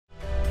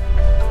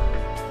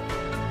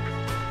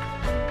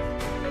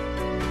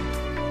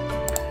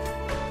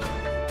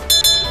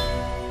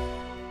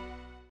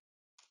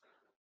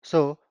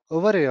So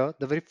over here,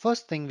 the very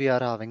first thing we are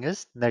having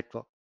is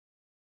network.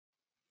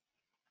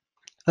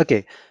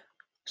 Okay,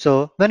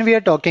 so when we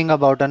are talking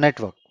about a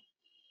network,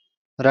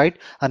 right?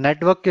 A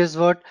network is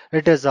what?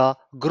 It is a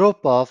group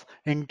of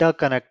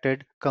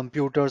interconnected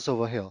computers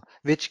over here,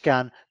 which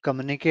can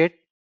communicate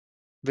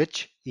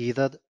which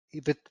either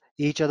with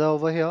each other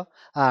over here,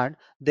 and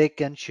they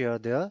can share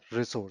their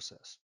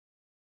resources,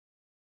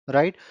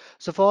 right?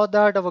 So for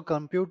that, our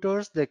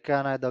computers, they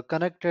can either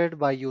connect it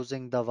by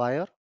using the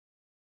wire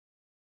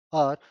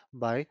or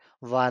by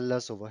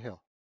wireless over here,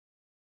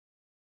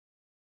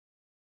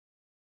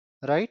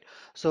 right?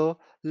 So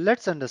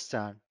let's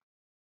understand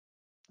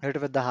it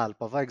with the help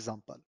of an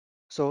example.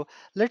 So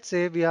let's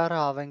say we are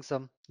having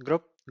some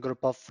group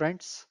of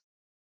friends,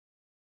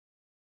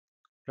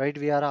 right?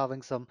 We are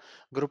having some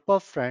group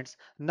of friends.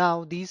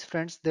 Now these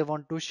friends, they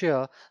want to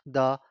share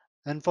the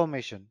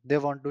information. They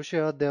want to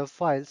share their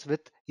files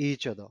with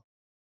each other,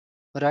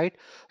 right?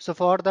 So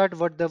for that,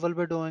 what they will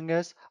be doing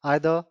is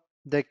either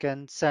they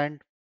can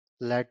send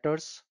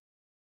letters,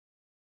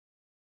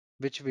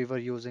 which we were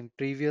using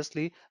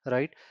previously,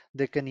 right?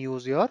 They can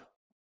use your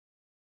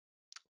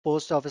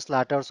post office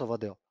letters over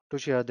there to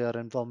share their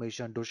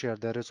information, to share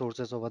their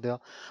resources over there.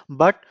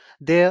 But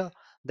there,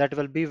 that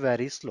will be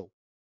very slow,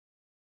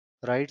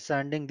 right?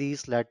 Sending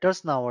these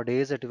letters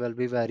nowadays, it will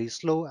be very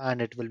slow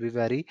and it will be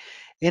very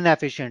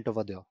inefficient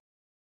over there.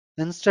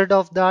 Instead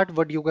of that,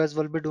 what you guys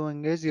will be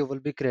doing is you will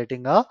be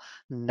creating a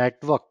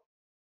network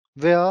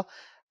where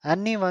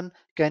anyone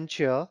can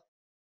share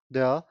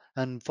their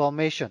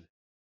information,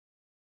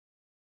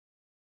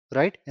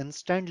 right?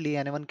 Instantly,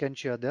 anyone can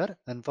share their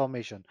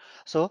information.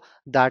 So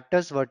that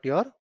is what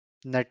your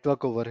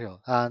network over here,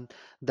 and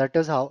that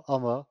is how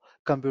our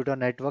computer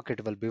network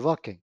it will be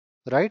working,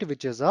 right?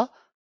 Which is a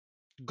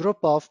group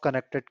of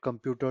connected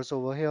computers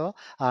over here,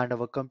 and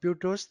our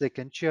computers they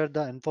can share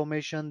the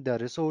information, their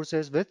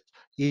resources with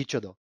each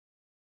other,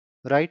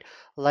 right?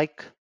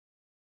 Like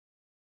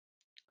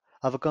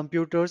our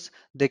computers,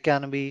 they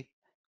can be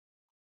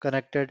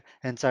connected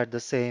inside the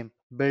same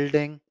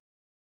building,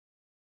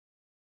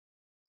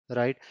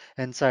 right?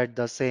 Inside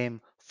the same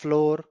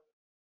floor,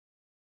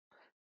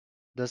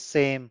 the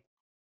same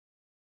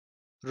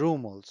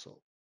room also,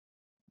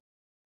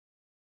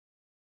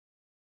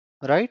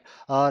 right?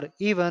 Or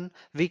even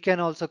we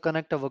can also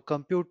connect our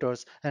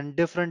computers in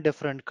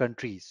different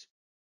countries,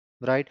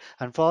 right?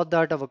 And for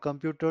that, our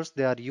computers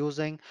they are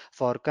using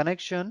for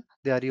connection,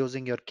 they are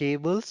using your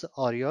cables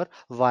or your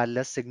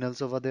wireless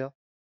signals over there,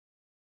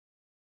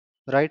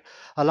 right?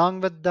 Along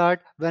with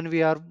that, when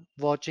we are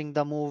watching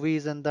the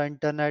movies in the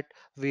internet,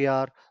 we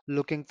are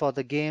looking for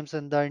the games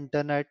in the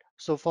internet.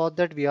 So for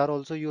that, we are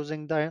also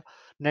using the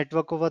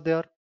network over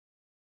there,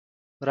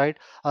 right?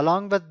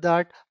 Along with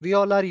that, we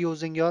all are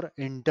using your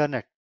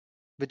internet,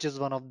 which is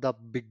one of the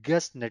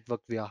biggest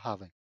network we are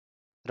having,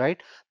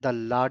 right? The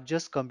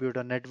largest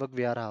computer network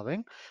we are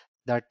having,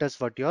 that is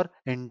what your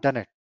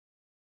internet,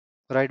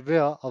 right?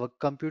 Where our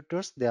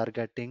computers, they are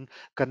getting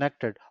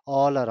connected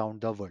all around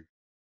the world.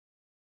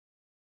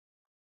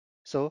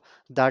 So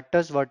that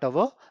is what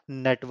our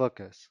network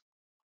is.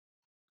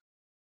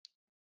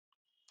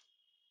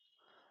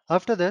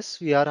 After this,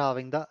 we are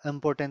having the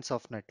importance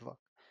of network.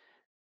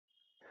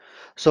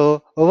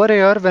 So over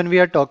here, when we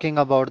are talking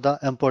about the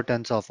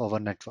importance of our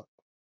network,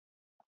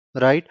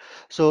 right?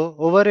 So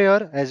over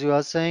here, as you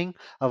are saying,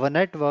 our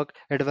network,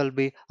 it will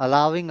be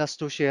allowing us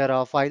to share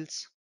our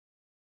files,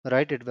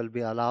 right? It will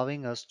be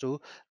allowing us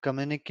to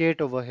communicate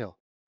over here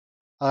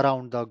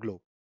around the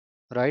globe,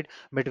 right?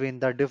 Between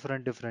the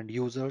different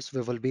users,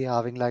 we will be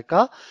having like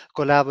a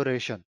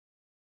collaboration,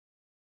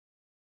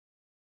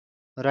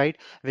 right?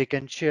 We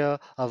can share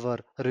our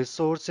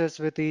resources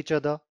with each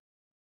other,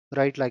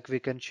 right? Like we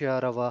can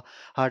share our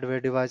hardware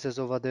devices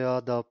over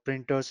there, the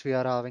printers we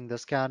are having, the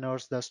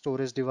scanners, the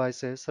storage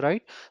devices,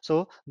 right?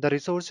 So the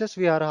resources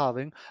we are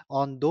having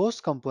on those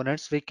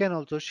components, we can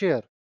also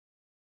share,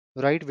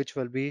 right? Which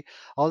will be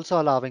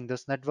also allowing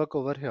this network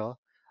over here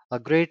a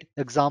great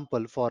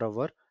example for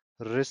our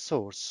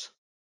resource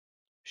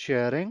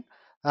sharing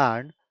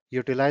and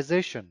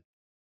utilization,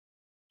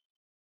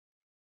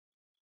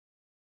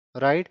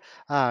 right?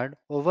 And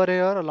over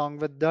here, along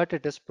with that,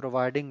 it is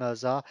providing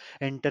us a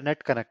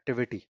internet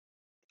connectivity.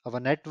 Our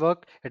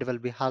network, it will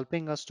be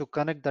helping us to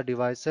connect the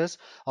devices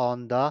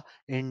on the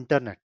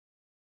internet,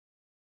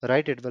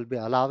 right? It will be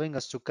allowing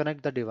us to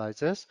connect the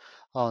devices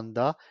on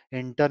the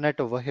internet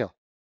over here.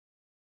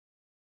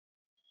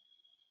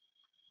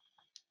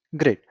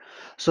 Great.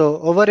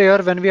 So over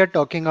here, when we are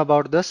talking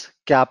about this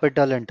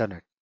capital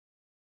internet,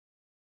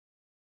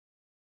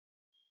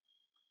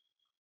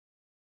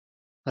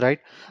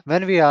 right?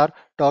 When we are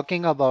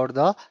talking about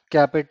the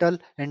capital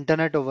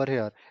internet over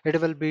here,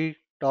 it will be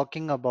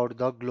talking about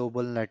the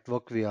global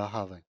network we are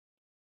having,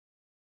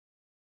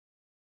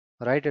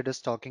 right? It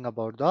is talking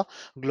about the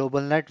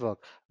global network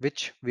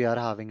which we are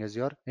having is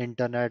your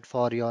internet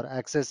for your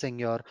accessing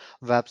your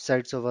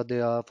websites over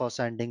there, for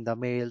sending the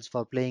mails,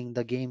 for playing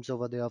the games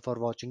over there, for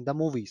watching the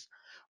movies.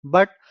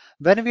 But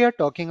when we are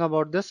talking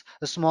about this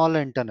small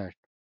internet,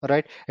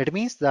 right? It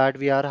means that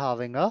we are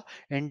having a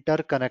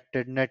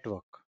interconnected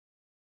network,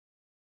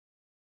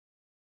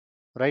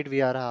 right?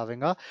 We are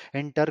having a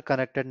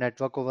interconnected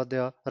network over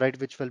there, right?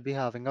 Which will be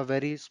having a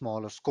very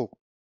small scope,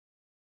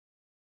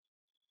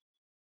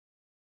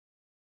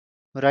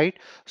 right?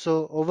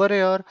 So over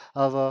here,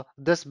 our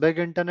this big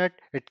internet,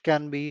 it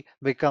can be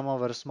become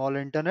our small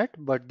internet,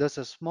 but this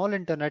is small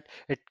internet,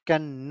 it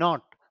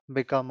cannot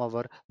become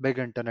our big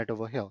internet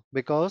over here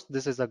because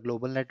this is a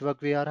global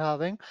network we are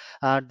having,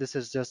 and this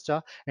is just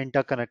a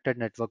interconnected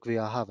network we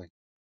are having,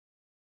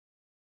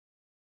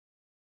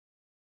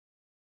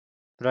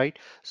 right?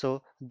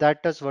 So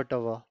that is what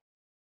our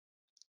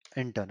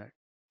internet.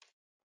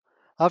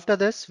 After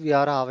this, we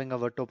are having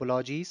our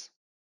topologies,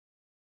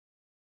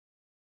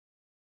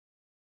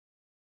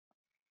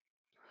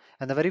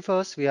 and the very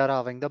first we are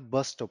having the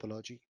bus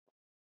topology.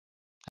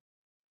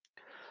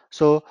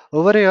 So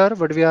over here,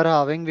 what we are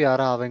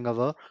having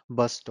our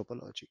bus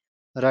topology,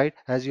 right?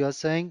 As you are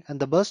saying, and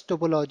the bus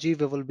topology,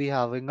 we will be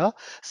having a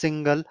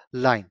single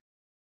line,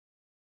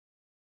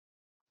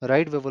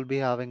 right? We will be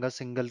having a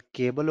single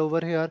cable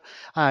over here,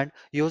 and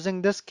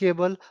using this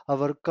cable,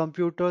 our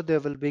computer, they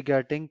will be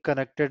getting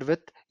connected with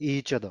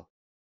each other,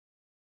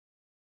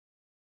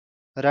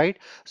 right?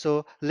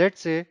 So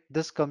let's say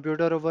this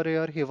computer over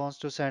here, he wants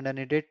to send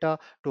any data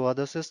to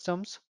other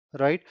systems,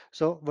 right?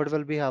 So what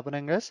will be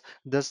happening is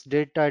this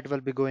data, it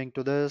will be going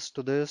to this,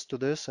 to this, to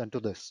this, and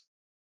to this,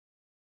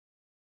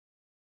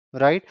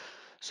 right?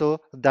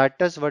 So that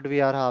is what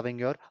we are having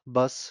your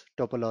bus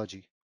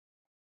topology.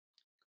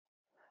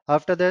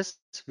 After this,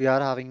 we are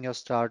having your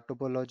star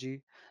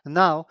topology.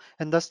 Now,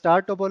 in the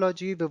star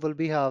topology, we will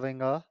be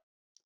having a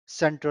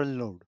central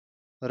node,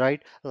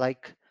 right?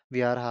 Like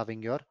we are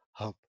having your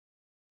hub,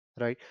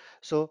 right?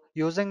 So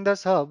using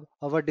this hub,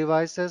 our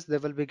devices, they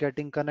will be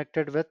getting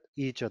connected with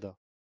each other,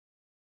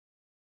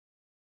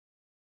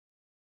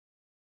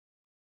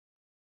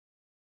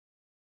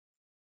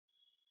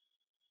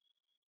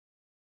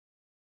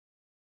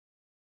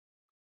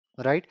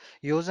 right?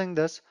 Using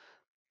this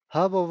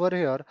hub over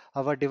here,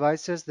 our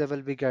devices, they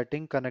will be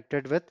getting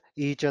connected with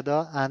each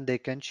other and they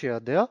can share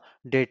their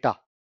data,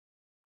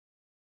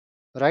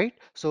 right?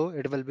 So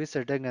it will be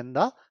sitting in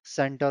the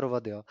center over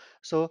there.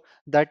 So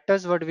that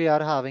is what we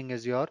are having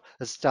is your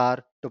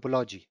star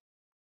topology,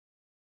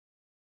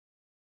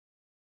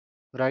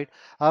 right?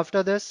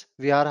 After this,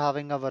 we are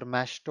having our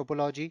mesh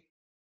topology.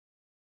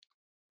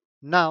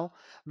 Now,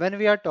 when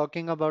we are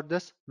talking about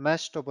this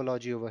mesh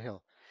topology over here,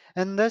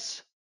 in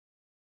this,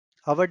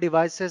 our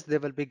devices, they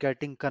will be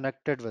getting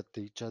connected with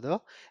each other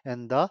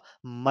in the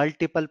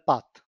multiple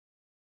path,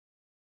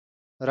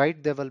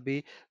 right? They will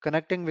be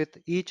connecting with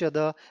each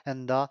other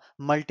in the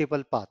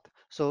multiple path.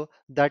 So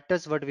that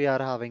is what we are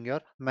having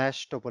your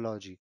mesh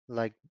topology,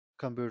 like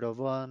computer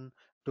 1,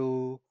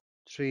 2,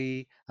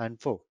 3,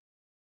 and 4,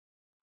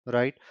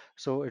 right?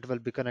 So it will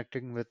be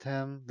connecting with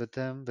him, with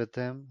him, with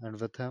him, and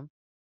with him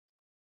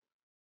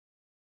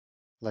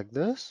like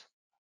this.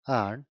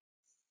 And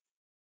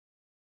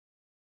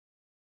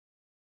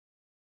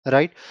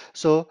right.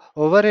 So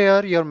over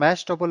here, your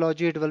mesh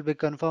topology, it will be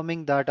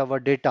confirming that our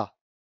data,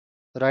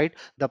 right?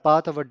 The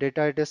path our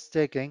data it is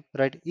taking,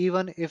 right?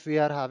 Even if we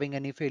are having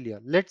any failure,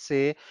 let's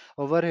say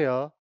over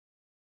here,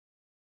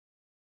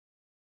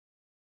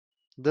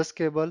 this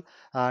cable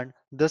and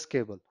this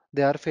cable,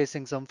 they are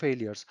facing some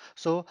failures.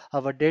 So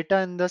our data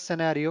in this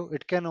scenario,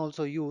 it can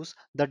also use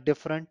the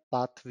different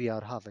path we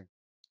are having.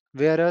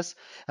 Whereas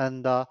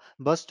in the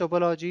bus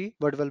topology,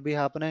 what will be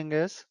happening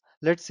is,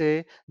 let's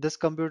say this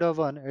computer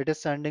 1, it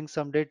is sending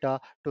some data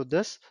to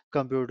this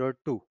computer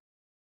 2.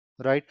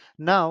 Right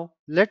now,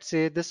 let's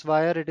say this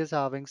wire, it is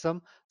having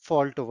some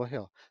fault over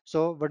here.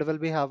 So what will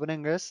be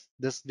happening is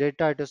this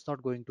data, it is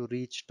not going to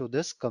reach to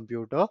this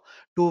computer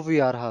 2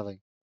 we are having.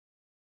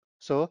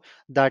 So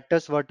that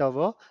is what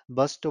our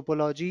bus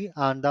topology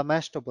and the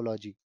mesh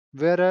topology.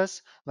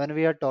 Whereas when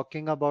we are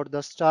talking about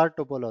the star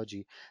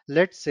topology,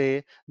 let's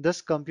say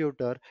this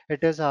computer,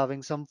 it is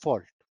having some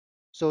fault.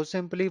 So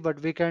simply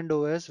what we can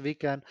do is we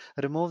can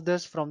remove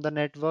this from the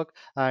network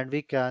and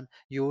we can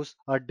use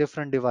a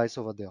different device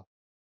over there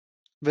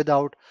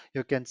without,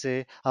 you can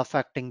say,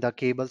 affecting the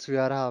cables we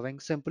are having.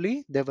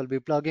 Simply they will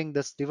be plugging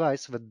this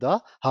device with the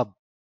hub.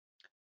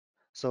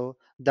 So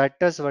that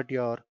is what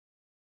your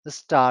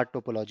star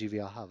topology we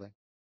are having.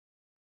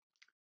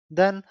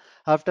 Then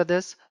after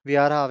this, we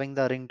are having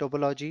the ring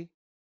topology,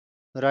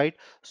 right?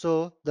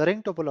 So the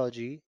ring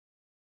topology,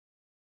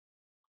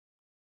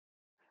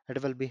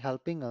 it will be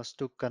helping us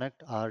to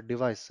connect our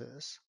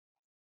devices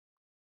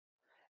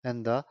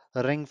in the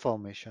ring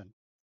formation,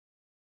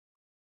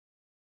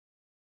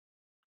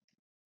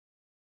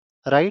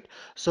 right?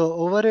 So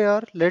over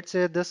here, let's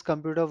say this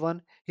computer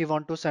 1, he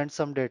want to send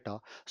some data.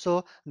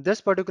 So this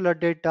particular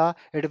data,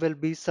 it will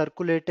be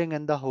circulating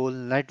in the whole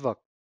network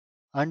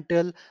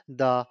until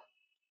the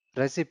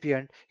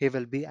recipient, he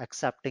will be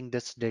accepting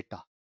this data,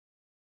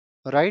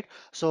 right?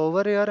 So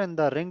over here in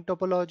the ring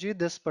topology,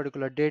 this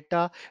particular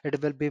data,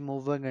 it will be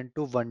moving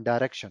into one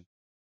direction.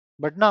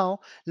 But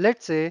now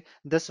let's say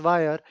this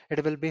wire,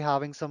 it will be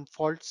having some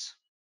faults,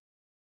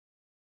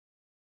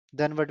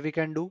 Then what we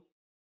can do?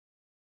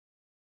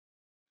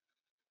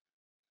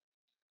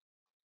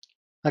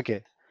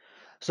 Okay.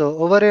 So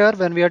over here,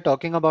 when we are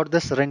talking about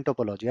this ring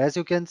topology, as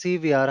you can see,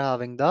 we are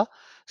having the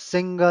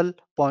single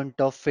point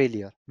of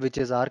failure, which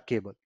is our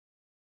cable.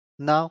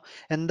 Now,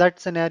 in that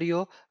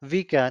scenario,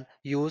 we can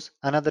use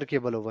another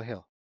cable over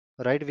here,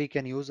 right? We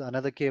can use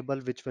another cable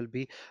which will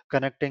be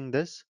connecting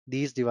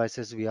these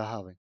devices we are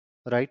having,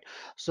 right?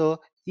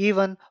 So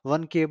even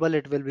one cable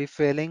it will be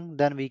failing,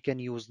 then we can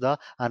use the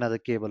another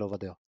cable over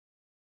there.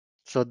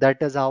 So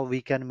that is how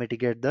we can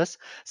mitigate this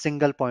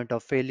single point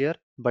of failure.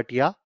 But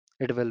yeah,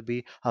 it will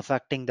be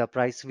affecting the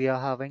price we are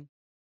having,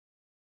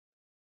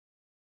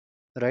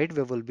 right?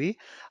 We will be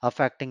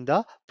affecting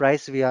the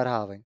price we are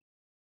having.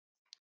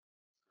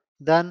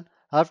 Then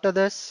after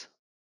this,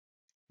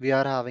 we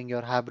are having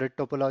your hybrid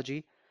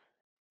topology.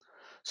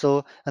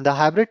 So in the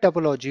hybrid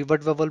topology,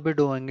 what we will be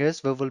doing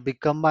is we will be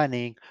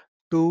combining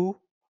two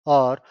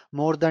or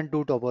more than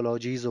two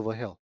topologies over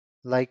here.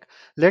 Like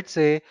let's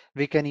say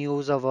we can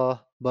use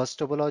our bus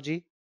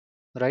topology,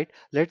 right?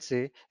 Let's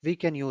say we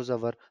can use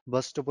our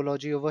bus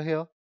topology over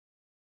here.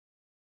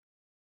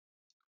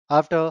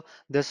 After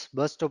this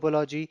bus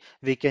topology,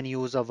 we can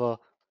use our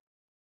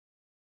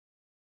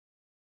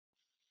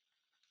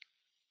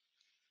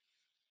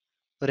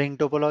ring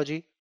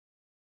topology.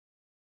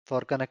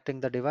 For connecting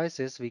the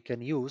devices, we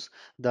can use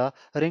the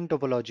ring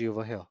topology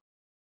over here.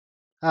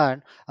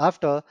 And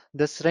after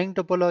this ring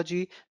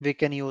topology, we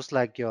can use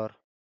like your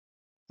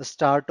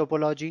star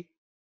topology,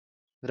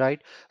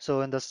 right?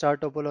 So in the star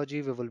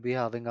topology, we will be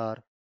having our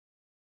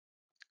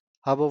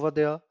hub over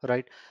there,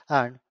 right?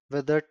 And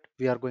with it,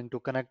 we are going to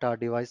connect our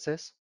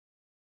devices,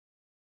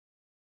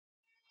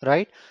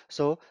 right?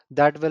 So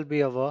that will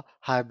be our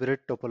hybrid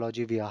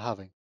topology we are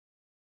having,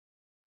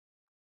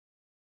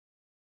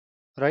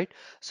 right?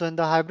 So in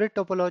the hybrid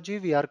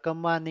topology, we are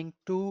combining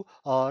two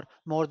or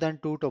more than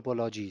two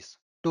topologies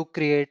to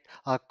create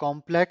a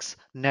complex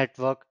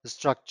network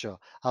structure,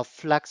 a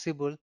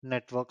flexible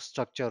network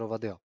structure over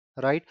there,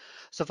 right?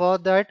 So for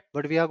that,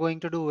 what we are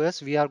going to do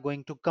is we are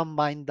going to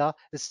combine the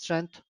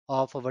strength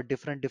of our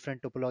different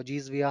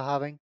topologies we are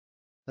having,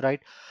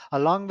 right?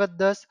 Along with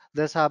this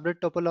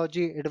hybrid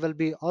topology, it will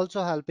be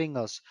also helping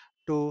us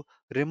to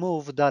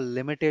remove the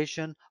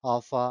limitation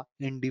of a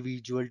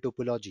individual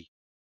topology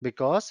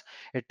because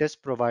it is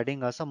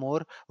providing us a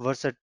more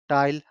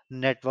versatile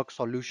network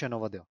solution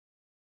over there,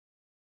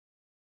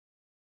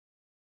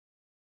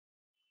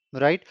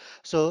 right?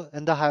 So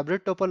in the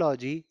hybrid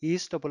topology,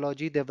 each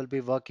topology, they will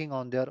be working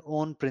on their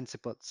own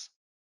principles,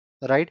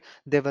 right?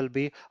 They will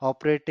be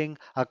operating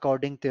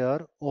according to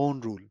their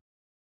own rule,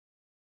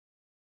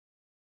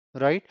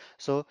 right?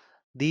 So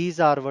these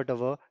are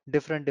whatever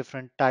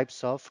different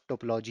types of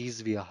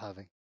topologies we are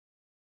having.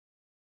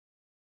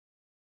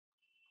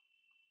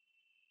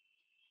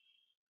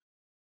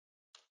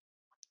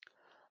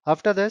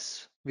 After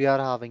this, we are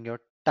having your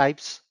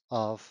types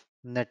of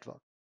network.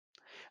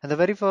 And the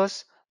very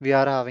first, we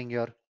are having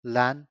your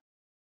LAN,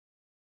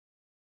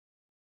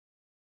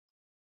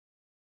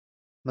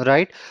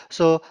 right?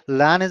 So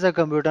LAN is a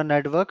computer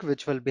network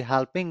which will be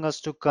helping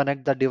us to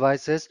connect the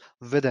devices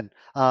within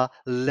a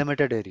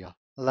limited area,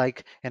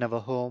 like in our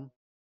home,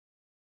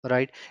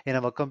 right? In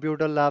our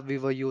computer lab, we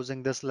were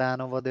using this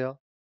LAN over there,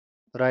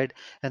 right?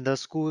 In the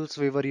schools,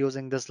 we were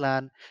using this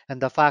LAN. In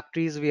the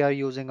factories, we are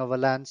using our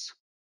LANs,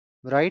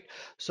 right?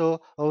 So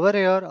over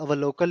here, our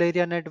local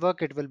area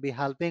network, it will be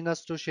helping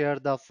us to share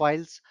the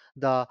files,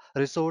 the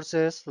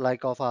resources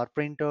like of our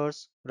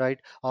printers, right?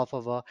 Of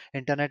our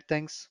internet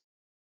things,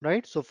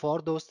 right? So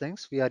for those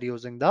things, we are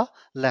using the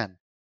LAN,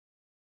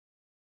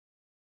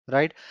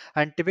 right?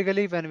 And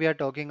typically when we are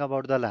talking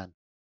about the LAN,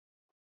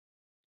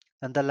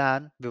 and the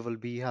LAN, we will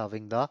be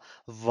having the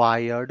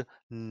wired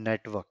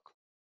network,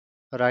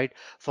 right?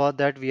 For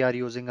that, we are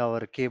using our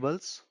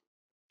cables,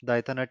 the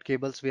Ethernet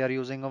cables we are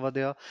using over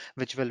there,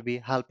 which will be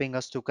helping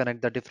us to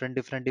connect the different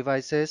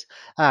devices.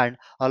 And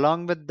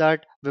along with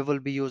that, we will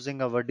be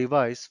using our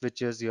device,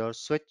 which is your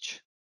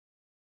switch,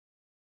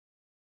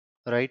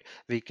 right?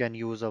 We can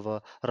use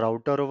our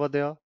router over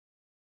there.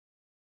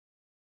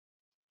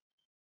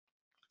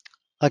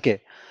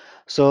 Okay,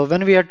 so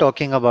when we are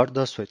talking about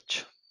the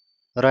switch,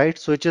 right?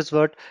 Switch is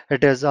what?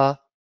 It is a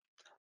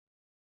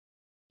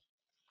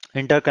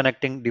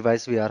interconnecting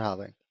device we are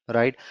having,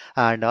 right?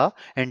 And a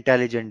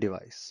intelligent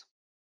device,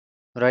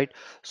 right?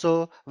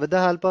 So with the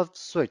help of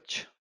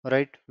switch,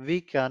 right, we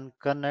can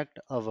connect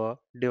our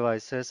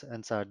devices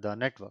inside the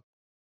network,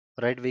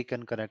 right? We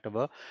can connect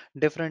our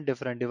different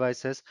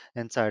devices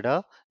inside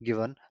a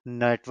given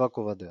network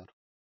over there.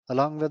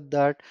 Along with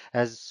that,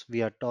 as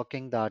we are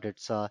talking that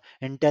it's a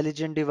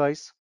intelligent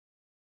device,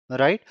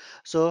 right?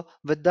 So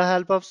with the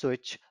help of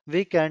switch,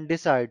 we can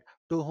decide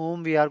to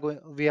whom we are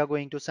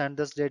going to send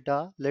this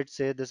data. Let's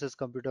say this is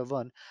computer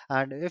 1,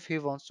 and if he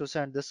wants to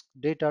send this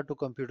data to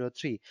computer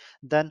 3,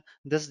 then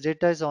this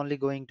data is only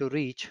going to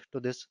reach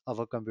to this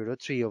our computer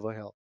 3 over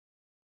here,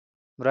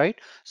 right?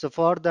 So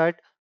for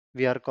that,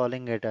 we are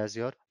calling it as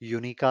your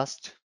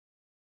unicast,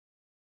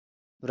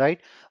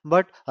 right?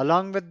 But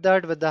along with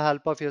that, with the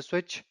help of your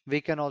switch,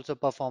 we can also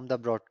perform the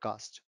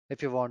broadcast.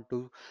 If you want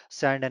to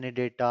send any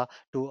data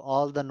to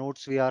all the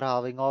nodes we are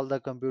having, all the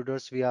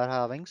computers we are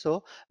having,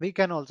 so we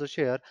can also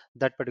share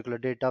that particular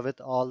data with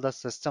all the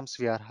systems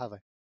we are having.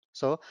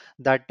 So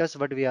that is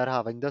what we are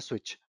having, the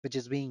switch, which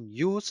is being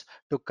used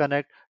to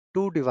connect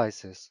two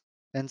devices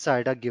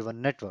inside a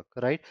given network,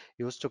 right?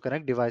 Used to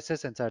connect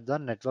devices inside the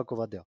network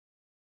over there.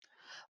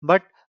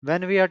 But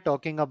when we are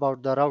talking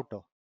about the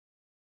router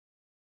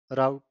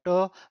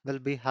will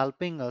be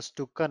helping us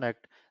to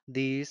connect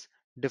these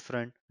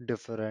different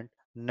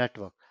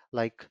network.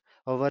 Like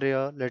over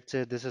here, let's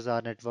say this is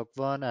our network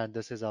 1 and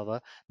this is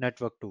our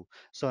network 2.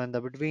 So in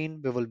the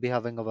between, we will be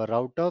having our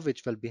router,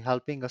 which will be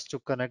helping us to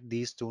connect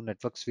these two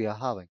networks we are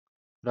having,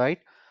 right?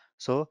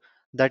 So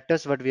that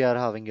is what we are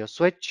having, your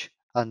switch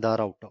and the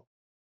router.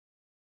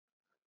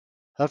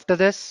 After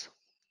this,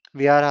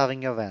 we are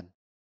having a WAN.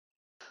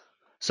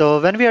 So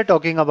when we are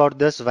talking about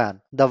this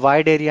WAN, the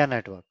wide area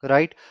network,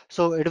 right?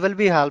 So it will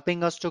be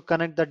helping us to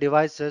connect the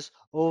devices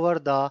over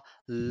the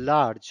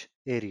large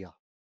area,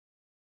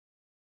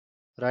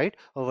 right?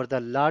 Over the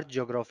large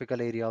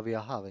geographical area we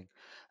are having,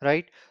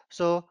 right?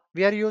 So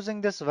we are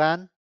using this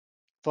WAN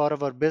for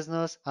our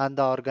business and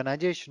the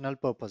organizational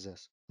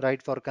purposes,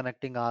 right? For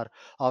connecting our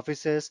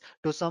offices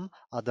to some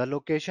other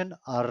location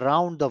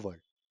around the world,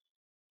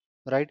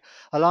 right?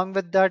 Along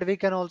with that, we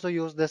can also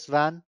use this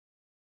WAN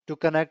to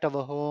connect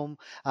our home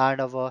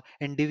and our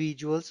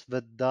individuals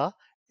with the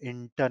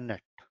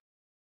internet,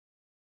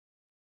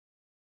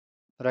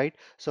 right?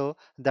 So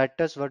that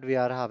is what we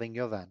are having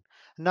your WAN.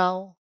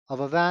 Now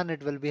our WAN,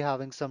 it will be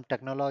having some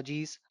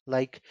technologies,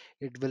 like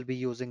it will be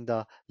using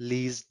the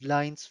leased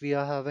lines we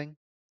are having,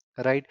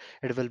 right?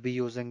 It will be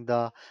using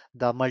the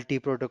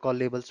multi-protocol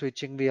label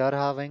switching we are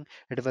having.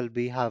 It will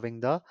be having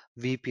the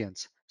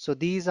VPNs. So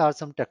these are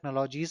some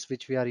technologies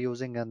which we are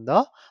using in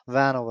the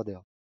WAN over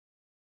there,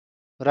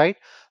 right?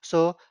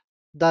 So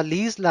the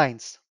leased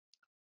lines,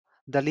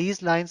 the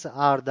lease lines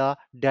are the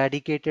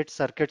dedicated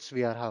circuits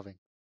we are having,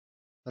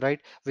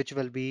 right? Which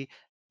will be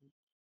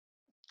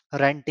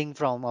renting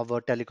from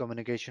our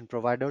telecommunication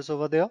providers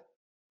over there,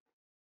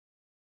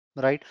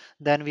 right?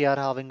 Then we are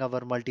having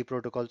our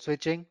multi-protocol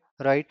switching,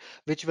 right?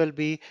 Which will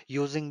be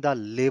using the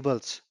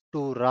labels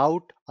to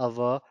route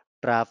our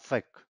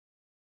traffic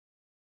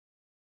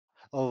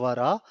over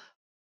a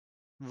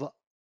w-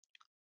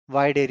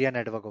 wide area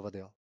network over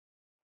there,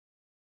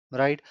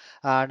 right?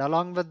 And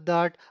along with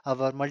that,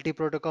 our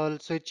multi-protocol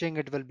switching,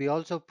 it will be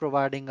also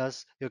providing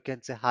us, you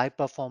can say, high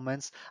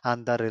performance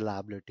and the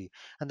reliability.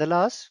 And the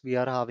last, we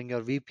are having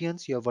your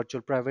VPNs, your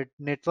virtual private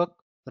network,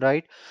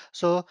 right?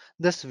 So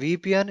this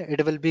VPN,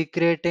 it will be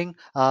creating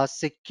a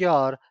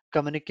secure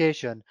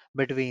communication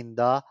between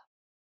the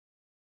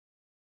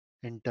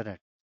internet,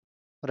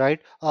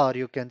 right? Or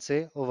you can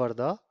say over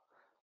the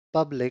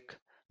public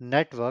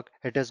network,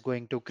 it is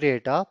going to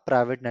create a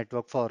private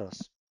network for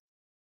us,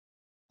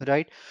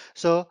 right?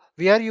 So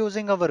we are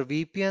using our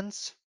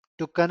VPNs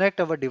to connect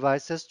our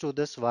devices to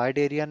this wide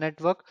area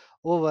network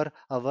over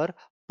our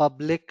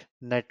public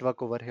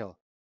network over here.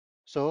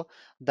 So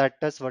that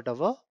is what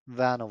our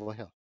WAN over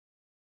here.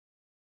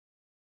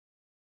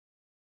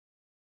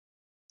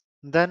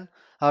 Then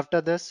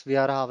after this, we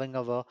are having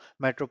our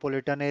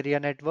metropolitan area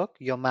network,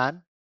 your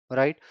MAN,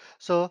 right?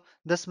 So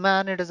this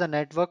MAN, it is a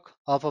network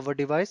of our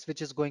device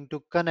which is going to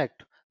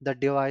connect the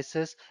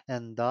devices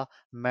in the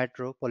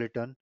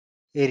metropolitan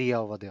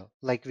area over there.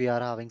 Like we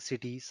are having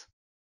cities,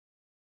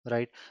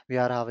 right? We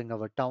are having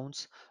our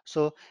towns.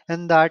 So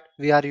in that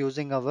we are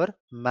using our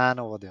MAN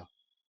over there,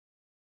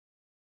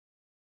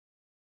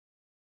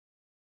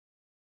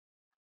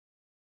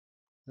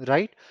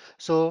 right?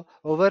 So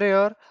over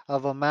here,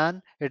 our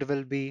MAN, it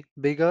will be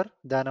bigger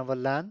than our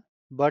LAN,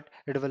 but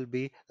it will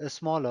be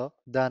smaller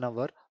than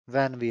our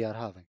WAN we are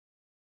having,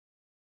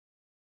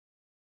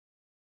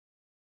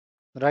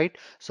 right?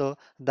 So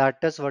that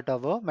is what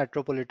our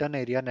metropolitan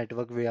area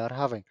network we are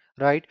having,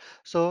 right?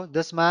 So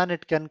this MAN,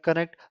 it can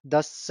connect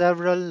the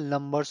several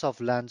numbers of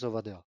LANs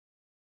over there,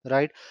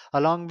 right?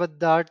 Along with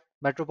that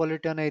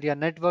metropolitan area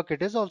network,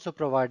 it is also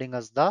providing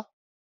us the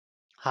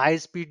high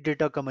speed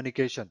data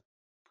communication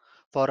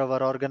for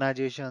our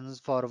organizations,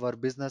 for our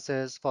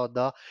businesses, for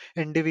the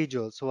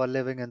individuals who are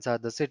living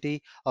inside the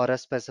city or a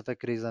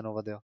specific region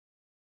over there,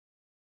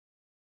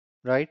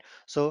 right?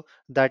 So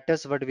that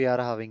is what we are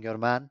having your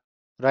man,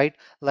 right?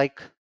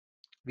 Like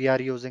we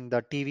are using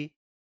the TV,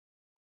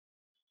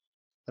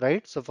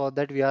 right? So for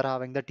that we are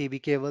having the TV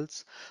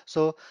cables.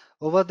 So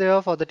over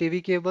there for the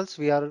TV cables,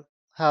 we are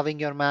having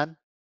your man,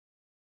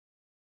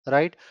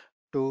 right?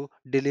 To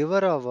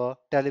deliver our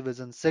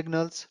television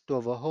signals to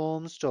our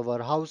homes, to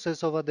our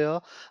houses over there.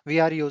 We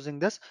are using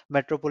this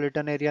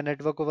metropolitan area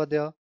network over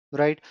there,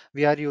 right?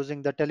 We are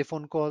using the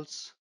telephone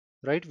calls,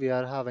 right? We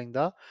are having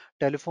the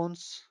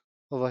telephones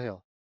over here.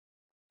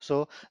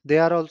 So they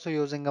are also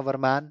using our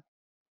MAN.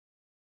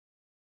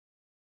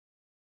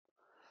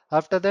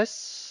 After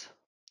this,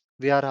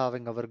 we are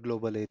having our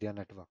global area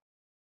network,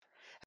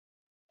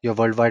 your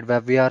World Wide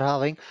Web we are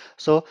having.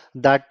 So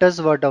that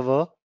is what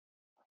our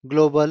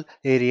global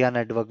area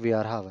network we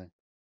are having,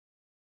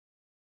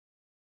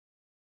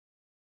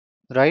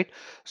 right?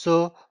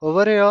 So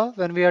over here,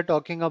 when we are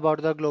talking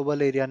about the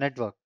global area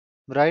network,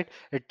 right,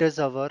 it is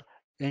our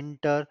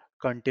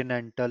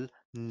intercontinental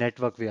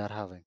network we are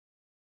having,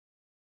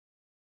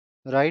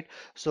 right?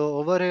 So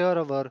over here,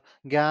 our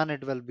GAN,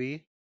 it will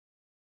be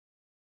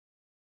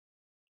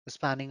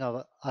spanning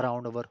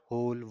around our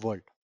whole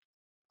world,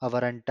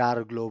 our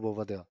entire globe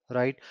over there,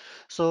 right?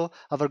 So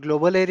our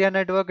global area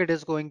network, it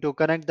is going to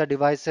connect the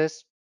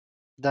devices,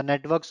 the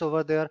networks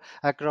over there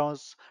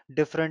across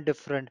different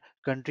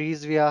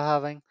countries we are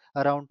having,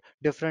 around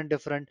different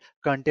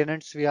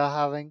continents we are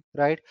having,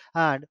 right?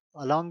 And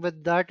along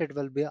with that, it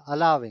will be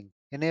allowing,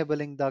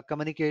 enabling the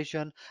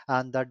communication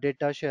and the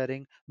data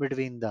sharing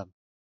between them,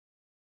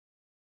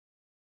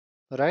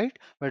 right?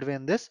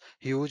 Between this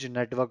huge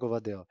network over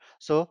there.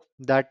 So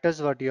that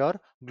is what your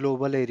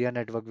global area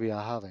network we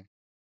are having.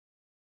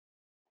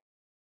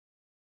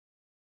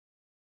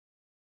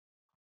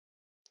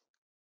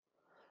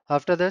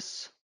 After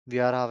this, we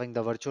are having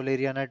the virtual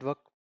area network,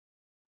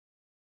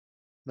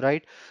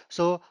 right?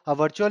 So a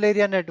virtual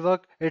area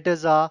network, it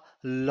is a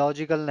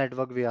logical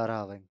network we are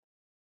having,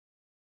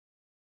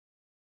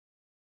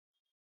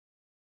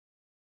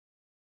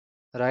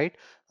 right?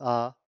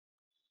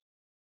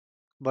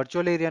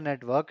 Virtual area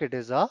network, it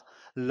is a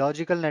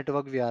logical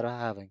network we are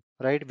having,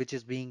 right? Which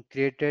is being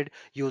created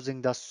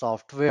using the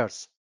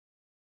softwares,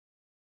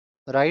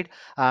 right?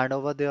 And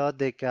over there,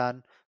 they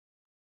can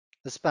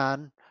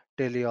span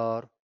till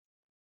your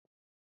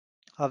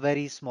a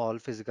very small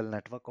physical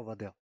network over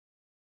there,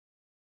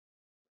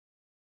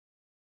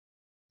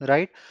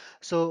 right?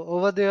 So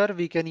over there,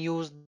 we can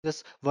use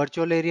this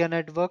virtual area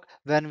network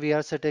when we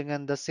are sitting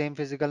in the same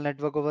physical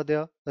network over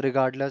there,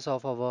 regardless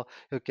of our,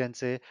 you can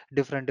say,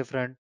 different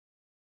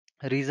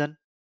reason,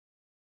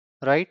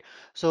 right?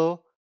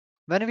 So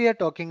when we are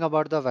talking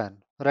about the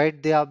WAN,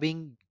 right, they are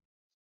being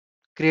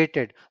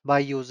created by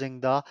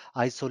using the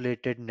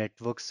isolated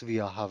networks we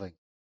are having,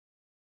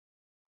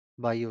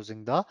 by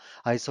using the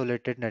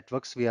isolated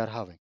networks we are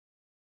having.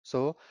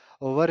 So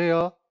over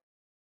here,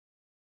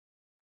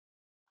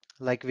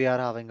 like we are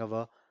having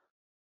our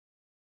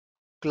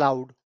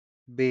cloud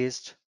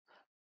based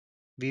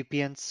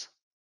VPNs.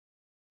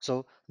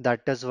 So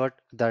that is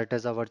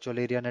a virtual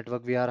area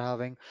network we are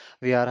having.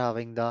 We are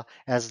having the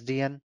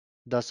SDN,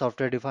 the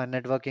software defined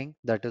networking.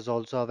 That is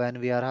also a WAN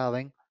we are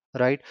having,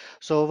 right?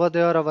 So over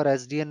there, our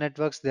SDN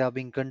networks, they are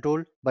being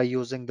controlled by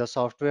using the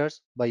softwares,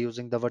 by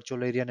using the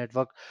virtual area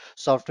network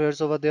softwares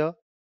over there,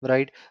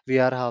 right? We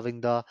are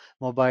having the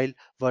mobile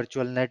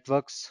virtual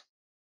networks,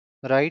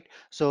 right?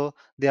 So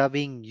they are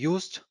being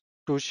used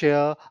to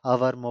share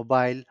our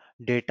mobile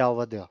data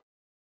over there,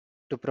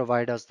 to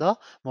provide us the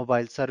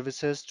mobile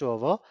services to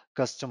our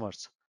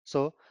customers.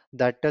 So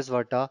that is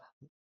what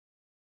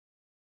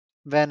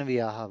when we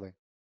are having,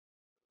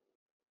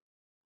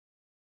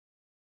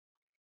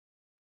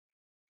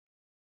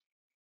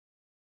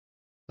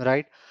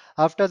 right?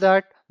 After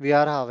that, we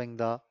are having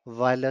the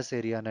wireless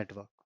area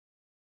network,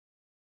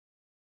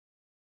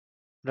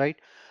 right?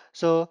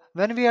 So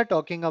when we are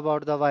talking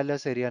about the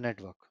wireless area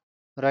network,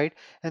 right?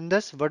 In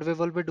this, what we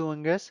will be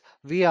doing is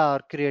we are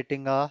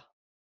creating a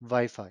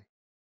Wi-Fi,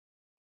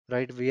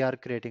 right? We are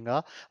creating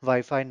a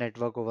Wi-Fi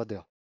network over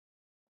there,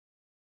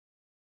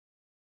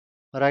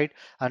 right?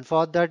 And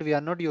for that, we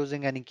are not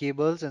using any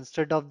cables.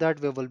 Instead of that,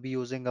 we will be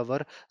using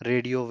our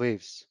radio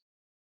waves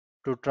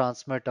to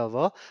transmit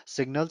our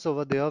signals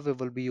over there. We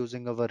will be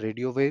using our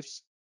radio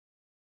waves,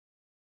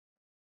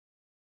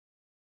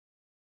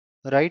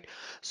 right?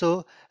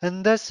 So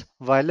in this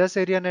wireless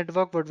area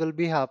network, what will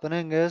be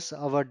happening is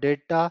our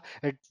data,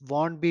 it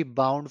won't be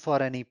bound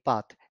for any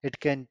path. It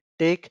can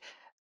take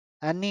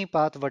any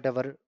path,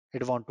 whatever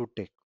it want to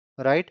take,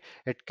 right?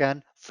 It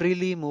can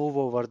freely move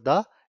over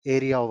the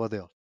area over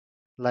there,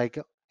 like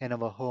in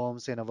our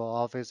homes, in our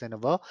office, in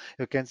our,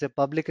 you can say,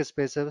 public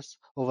spaces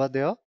over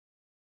there.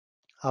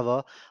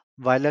 Our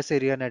wireless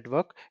area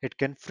network, it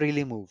can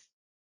freely move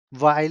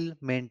while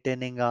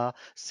maintaining a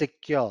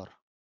secure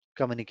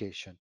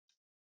communication,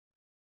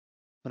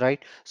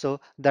 right? So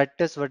that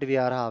is what we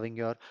are having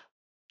your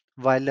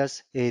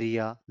wireless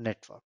area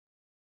network,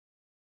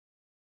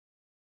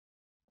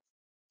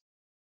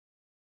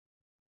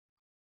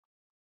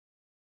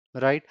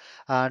 right?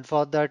 And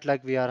for that,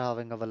 like we are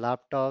having our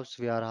laptops,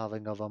 we are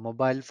having our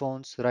mobile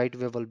phones, right?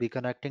 We will be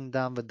connecting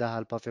them with the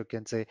help of, you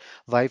can say,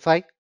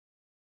 Wi-Fi,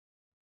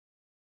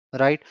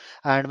 right?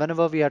 And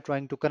whenever we are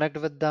trying to connect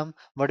with them,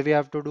 what we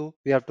have to do,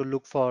 we have to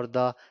look for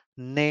the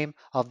name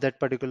of that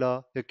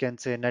particular, you can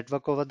say,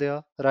 network over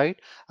there, right?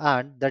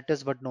 And that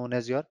is what known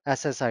as your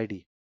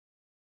SSID,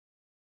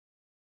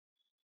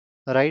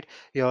 right?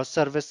 Your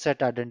service set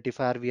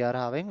identifier we are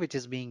having, which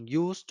is being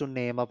used to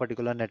name a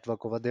particular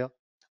network over there,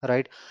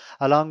 right?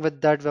 Along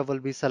with that, we will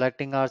be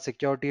selecting our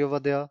security over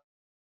there,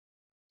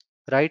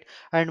 right?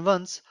 And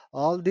once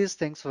all these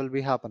things will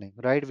be happening,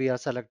 right? We are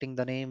selecting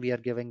the name, we are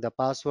giving the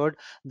password,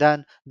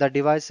 then the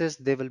devices,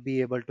 they will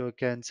be able to,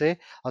 can say,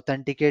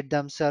 authenticate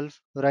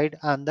themselves, right?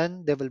 And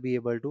then they will be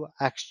able to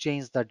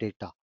exchange the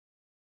data,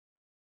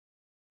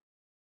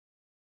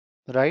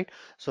 right?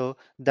 So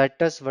that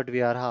is what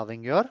we are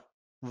having your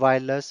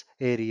wireless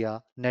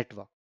area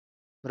network,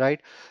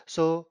 right?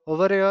 So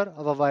over here,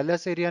 our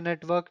wireless area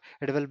network,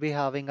 it will be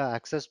having a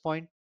access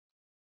point,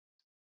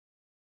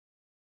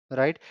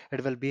 right?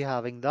 It will be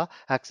having the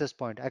access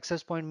point.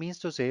 Access point means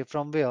to say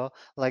from where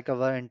like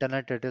our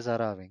internet it is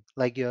arriving.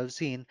 Like you have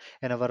seen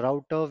in our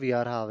router, we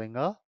are having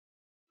a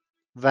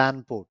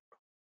WAN port,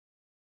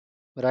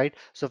 right?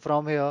 So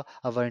from here,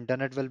 our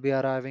internet will be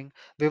arriving.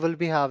 We will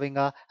be having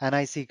a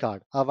NIC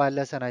card, a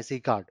wireless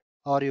NIC card,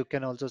 or you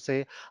can also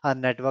say a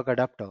network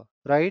adapter,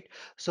 right?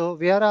 So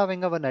we are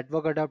having our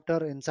network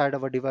adapter inside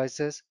our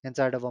devices,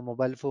 inside our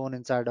mobile phone,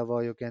 inside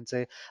our, you can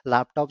say,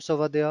 laptops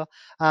over there.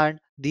 And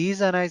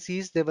these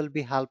NICs, they will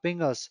be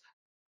helping us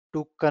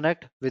to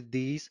connect with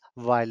these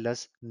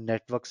wireless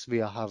networks we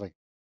are having,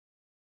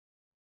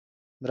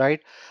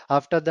 right?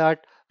 After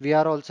that, we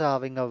are also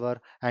having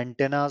our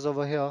antennas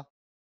over here,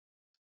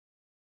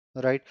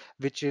 right?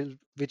 Which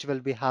will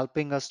be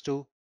helping us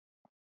to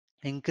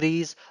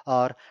increase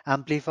or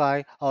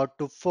amplify or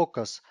to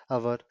focus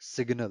our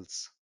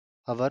signals,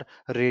 our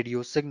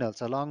radio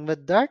signals. Along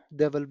with that,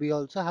 they will be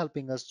also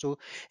helping us to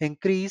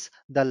increase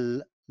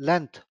the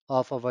length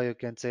of our, you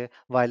can say,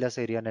 wireless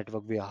area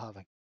network we are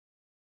having,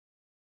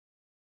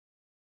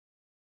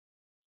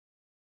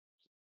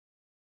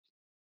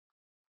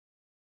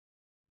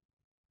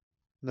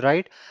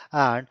 right?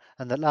 And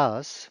the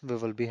last, we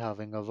will be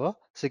having our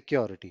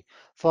security.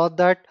 For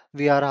that,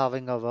 we are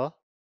having our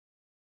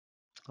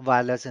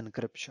wireless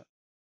encryption.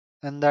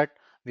 And that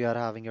we are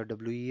having your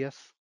WEF,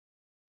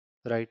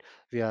 right?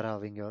 We are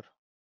having your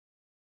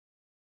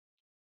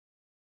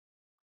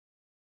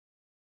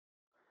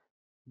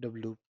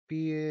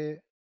WPA,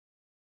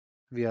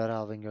 we are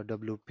having your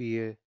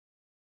WPA2.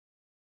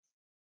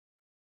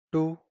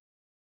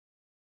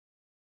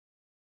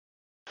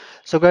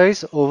 So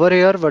guys, over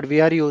here what we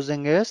are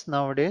using is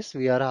nowadays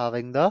we are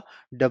having the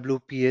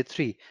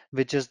WPA3,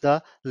 which is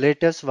the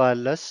latest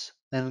wireless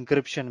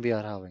encryption we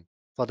are having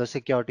for the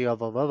security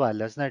of our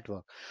wireless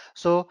network.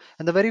 So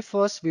in the very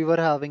first we were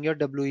having your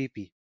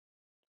WEP,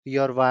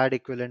 your wired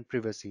equivalent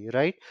privacy,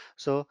 right?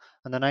 So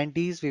in the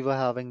 90s we were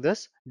having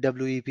this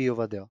WEP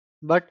over there,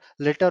 but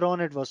later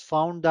on it was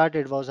found that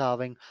it was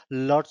having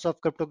lots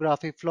of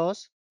cryptographic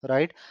flaws,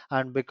 right?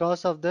 And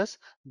because of this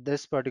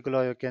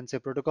particular, you can say,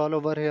 protocol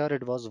over here,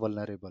 it was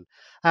vulnerable.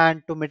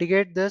 And to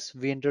mitigate this,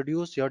 we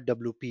introduced your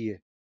WPA,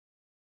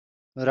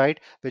 right,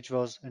 which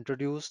was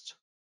introduced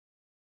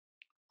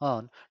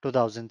on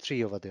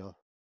 2003 over there,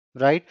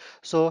 right?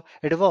 So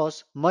it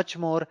was much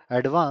more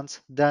advanced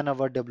than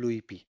our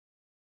WEP.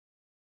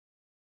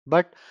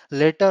 But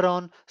later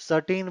on,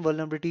 certain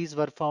vulnerabilities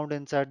were found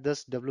inside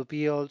this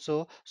WPA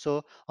also.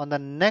 So on the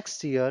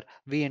next year,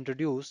 we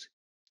introduce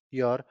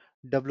your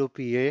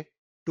WPA2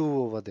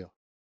 over there,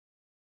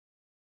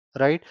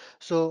 right?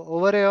 So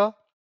over here,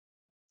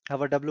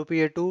 our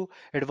WPA2,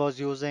 it was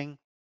using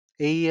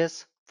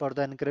AES for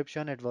the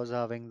encryption. It was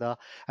having the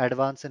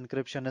advanced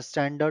encryption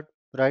standard,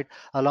 right?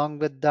 Along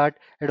with that,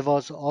 it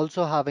was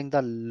also having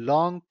the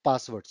long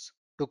passwords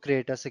to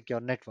create a secure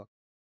network,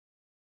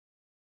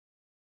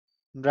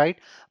 right?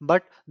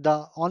 But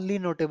the only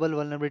notable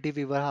vulnerability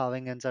we were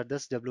having inside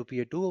this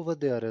WPA2 over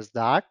there is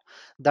that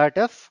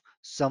if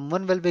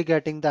someone will be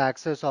getting the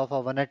access of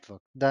our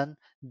network, then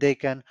they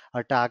can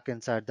attack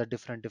inside the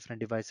different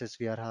devices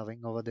we are having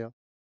over there,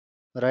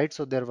 right?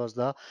 So there was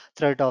the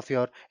threat of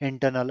your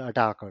internal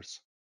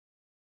attackers,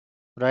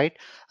 right?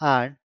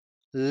 And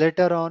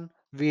later on,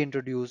 we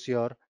introduce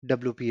your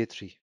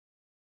WPA3.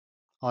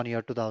 On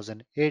year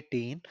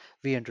 2018,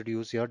 we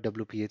introduce your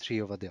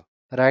WPA3 over there,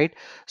 right?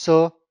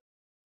 So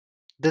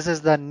this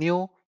is the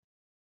new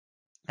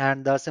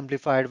and the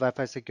simplified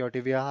Wi-Fi security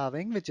we are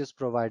having, which is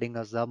providing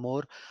us a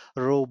more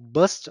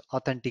robust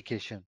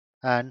authentication.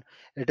 And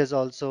it is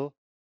also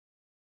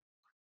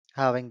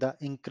having the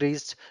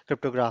increased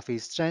cryptography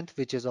strength,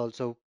 which is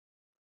also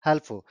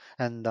helpful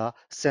in the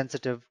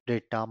sensitive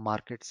data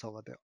markets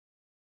over there.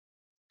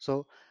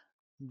 So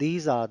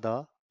these are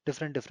the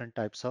different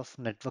types of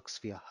networks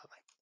we are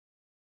having.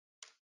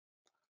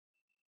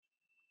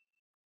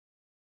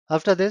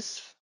 After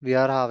this, we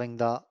are having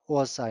the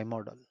OSI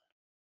model.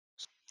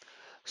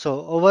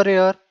 So over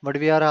here, what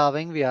we are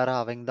having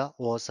the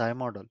OSI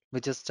model,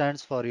 which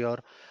stands for your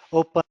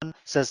Open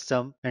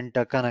System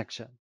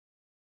Interconnection,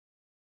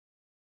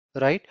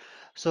 right?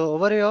 So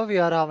over here, we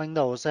are having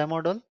the OSI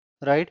model,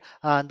 right?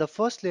 And the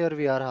first layer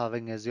we are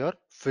having is your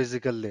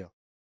physical layer,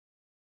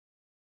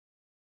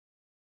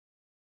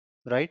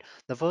 right?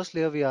 The first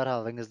layer we are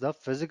having is the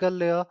physical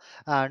layer,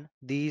 and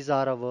these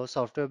are our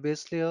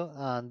software-based layer,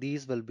 and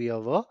these will be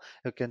our,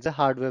 you can say,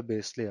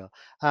 hardware-based layer.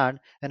 And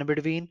in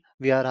between,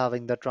 we are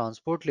having the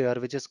transport layer,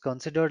 which is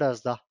considered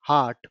as the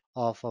heart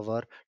of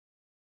our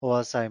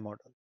OSI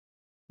model.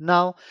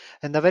 Now,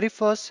 in the very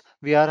first,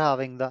 we are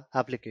having the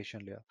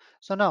application layer.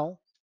 So now,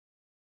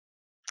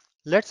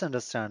 let's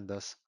understand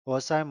this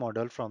OSI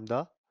model from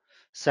the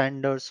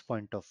sender's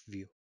point of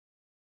view,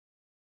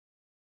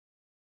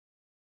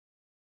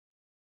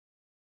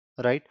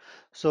 right?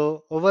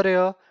 So over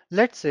here,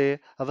 let's say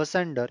our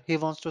sender, he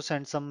wants to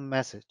send some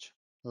message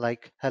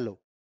like hello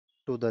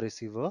to the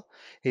receiver.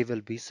 He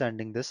will be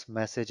sending this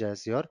message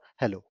as your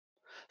hello.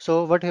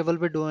 So what he will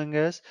be doing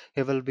is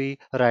he will be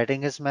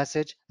writing his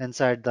message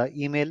inside the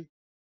email,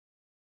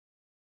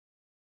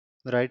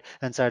 right?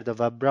 Inside the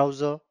web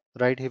browser,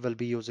 right? He will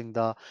be using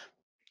the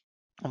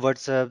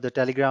WhatsApp, the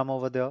Telegram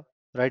over there,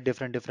 right?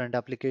 Different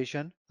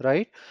application,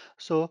 right?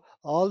 So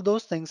all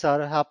those things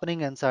are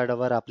happening inside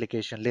our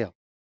application layer.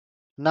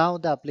 Now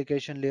the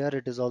application layer,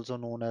 it is also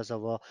known as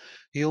our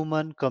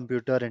human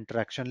computer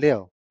interaction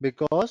layer,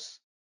 because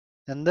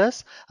in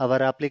this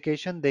our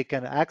application, they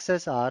can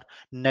access our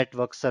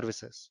network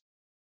services,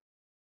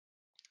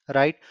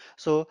 right?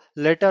 So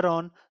later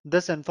on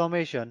this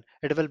information,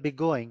 it will be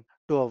going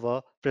to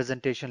our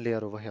presentation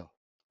layer over here.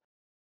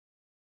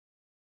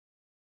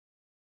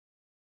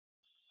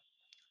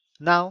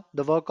 Now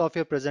the work of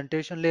your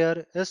presentation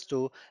layer is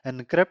to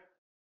encrypt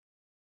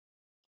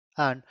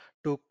and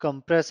to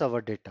compress our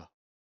data,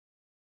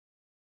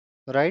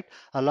 right?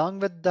 Along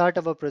with that,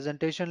 our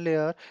presentation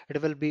layer,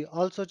 it will be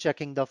also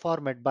checking the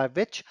format by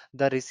which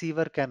the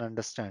receiver can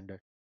understand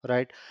it,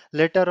 right?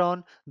 Later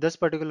on, this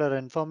particular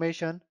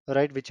information,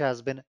 right, which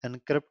has been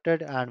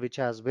encrypted and which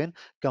has been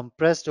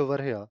compressed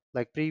over here,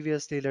 like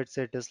previously, let's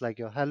say it is like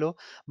your hello,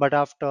 but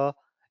after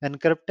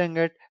encrypting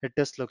it, it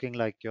is looking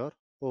like your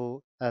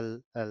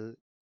OLLEH,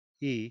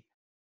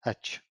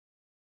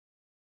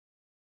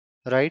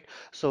 right?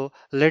 So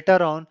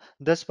later on,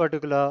 this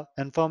particular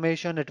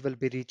information, it will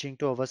be reaching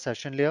to our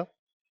session layer.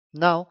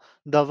 Now,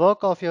 the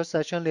work of your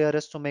session layer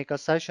is to make a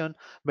session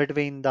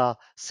between the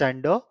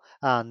sender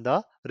and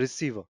the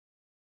receiver,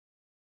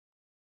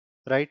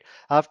 right?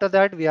 After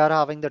that, we are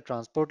having the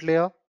transport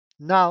layer.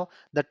 Now,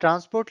 the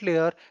transport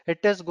layer,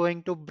 it is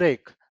going to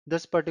break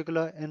this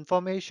particular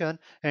information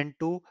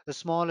into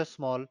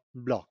small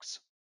blocks,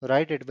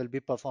 right? It will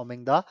be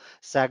performing the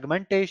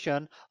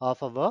segmentation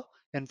of our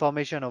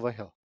information over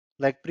here.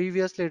 Like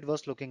previously, it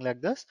was looking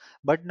like this,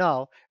 but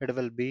now it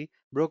will be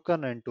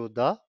broken into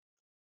the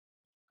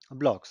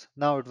blocks.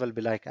 Now it will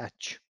be like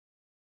H,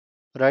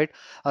 right?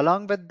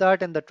 Along with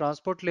that, in the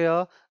transport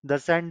layer, the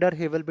sender,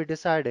 he will be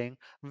deciding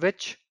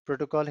which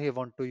protocol he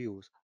want to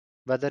use,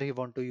 whether he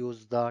want to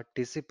use the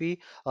TCP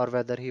or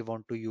whether he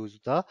want to use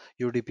the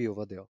UDP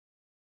over there,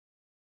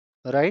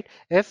 right?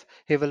 If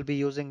he will be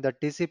using the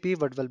TCP,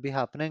 what will be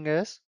happening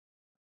is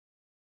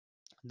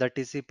the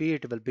TCP,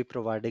 it will be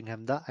providing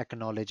him the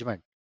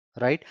acknowledgement,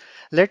 right?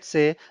 Let's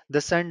say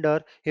the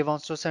sender, he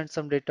wants to send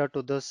some data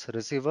to this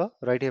receiver,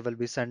 right? He will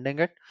be sending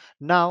it.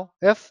 Now,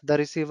 if the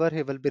receiver,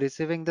 he will be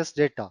receiving this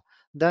data,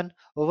 then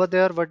over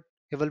there, what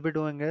he will be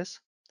doing is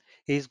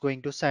he is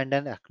going to send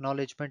an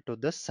acknowledgement to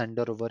the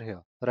sender over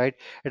here, right?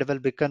 It will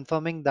be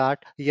confirming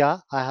that,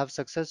 yeah, I have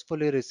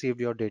successfully received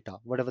your data,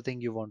 whatever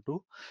thing you want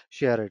to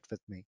share it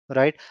with me,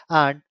 right?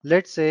 And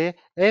let's say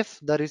if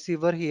the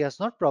receiver, he has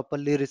not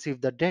properly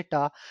received the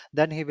data,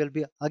 then he will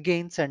be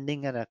again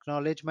sending an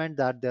acknowledgement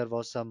that there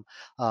was some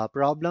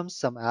problems,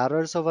 some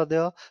errors over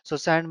there. So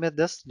send me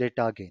this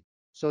data again.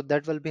 So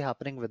that will be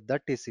happening with the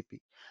TCP.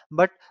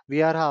 But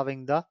we are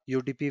having the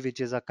UDP, which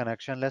is a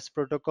connectionless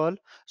protocol,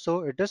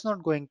 so it is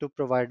not going to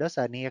provide us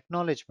any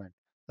acknowledgement,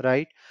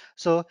 right?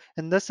 So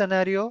in this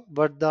scenario,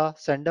 what the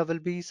sender will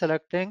be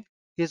selecting,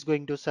 he is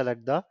going to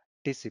select the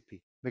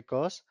TCP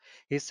because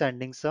he's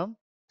sending some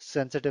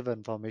sensitive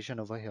information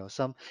over here,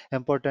 some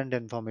important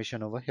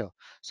information over here.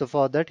 So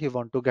for that, he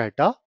want to get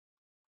a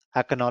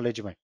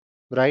acknowledgement,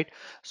 right?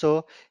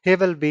 So he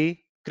will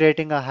be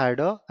creating a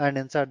header, and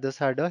inside this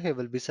header he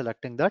will be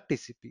selecting the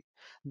TCP.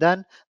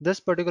 Then this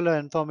particular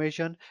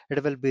information,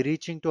 it will be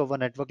reaching to our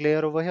network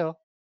layer over here.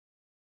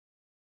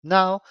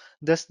 Now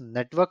this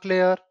network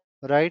layer,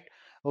 right,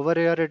 over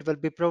here, it will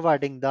be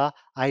providing the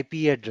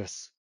IP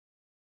address,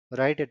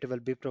 right? It will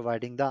be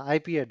providing the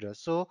IP address.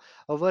 So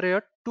over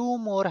here, two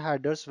more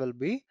headers will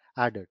be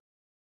added.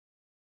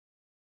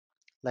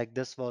 Like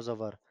this was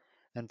our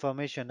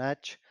information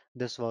H,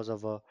 this was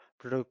our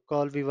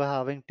protocol we were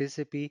having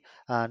TCP,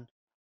 and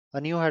a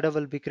new header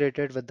will be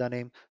created with the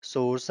name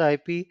source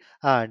IP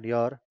and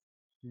your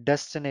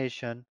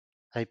destination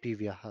IP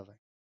we are having,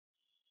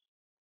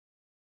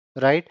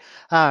 right?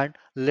 And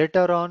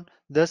later on,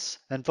 this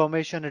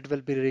information, it will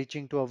be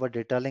reaching to our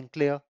data link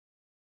layer,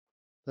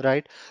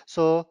 right?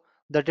 So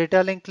the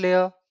data link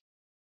layer,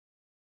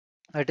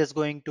 it is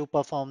going to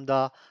perform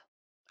the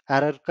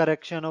error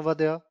correction over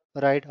there,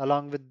 right?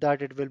 Along with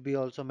that, it will be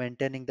also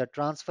maintaining the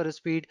transfer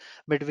speed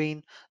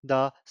between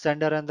the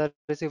sender and the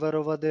receiver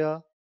over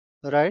there,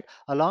 right?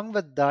 Along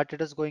with that,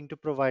 it is going to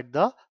provide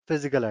the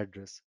physical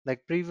address.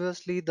 Like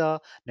previously, the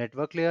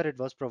network layer, it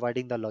was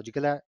providing the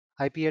logical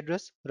IP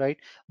address, right?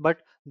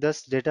 But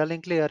this data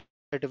link layer,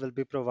 it will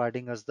be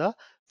providing us the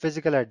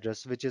physical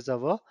address, which is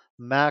our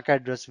MAC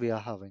address we are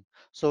having.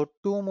 So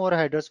two more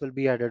headers will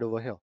be added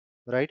over here,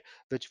 right?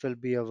 Which will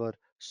be our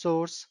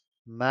source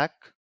MAC,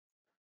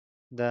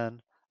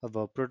 then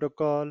our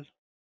protocol,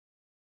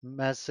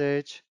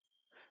 message,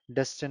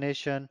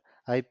 destination,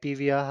 IP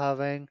we are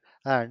having,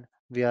 and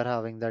we are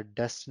having the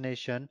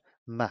destination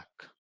MAC,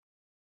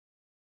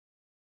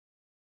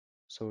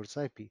 source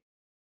IP,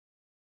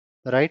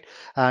 right?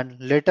 And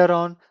later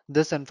on,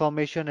 this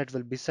information it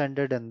will be sent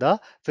in the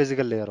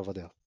physical layer over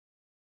there,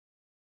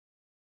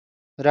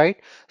 right?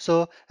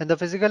 So in the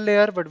physical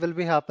layer, what will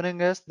be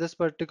happening is this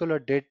particular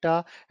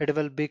data, it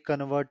will be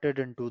converted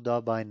into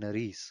the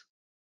binaries,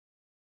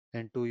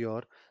 into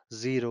your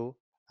 0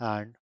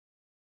 and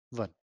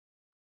 1,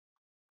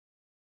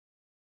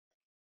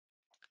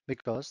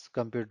 because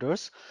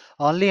computers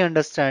only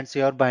understands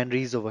your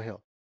binaries over here,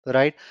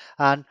 right?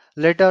 And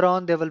later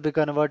on, they will be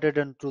converted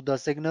into the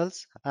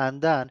signals,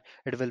 and then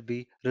it will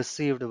be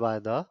received by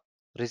the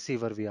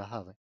receiver we are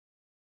having,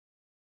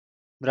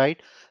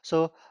 right?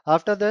 So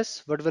after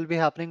this, what will be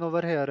happening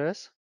over here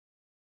is,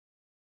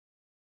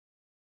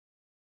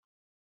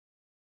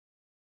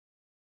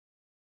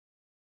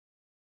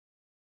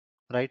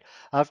 right?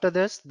 After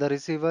this, the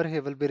receiver, he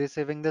will be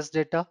receiving this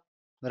data,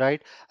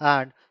 right?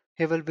 And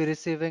he will be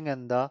receiving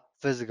in the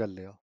physical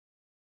layer,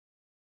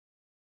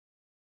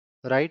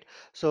 right?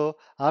 So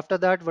after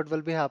that, what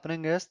will be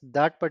happening is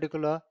that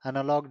particular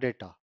analog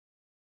data,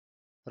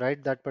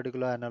 right? That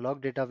particular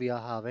analog data we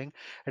are having,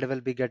 it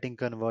will be getting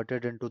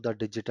converted into the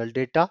digital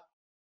data,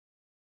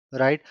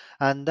 right?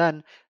 And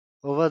then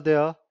over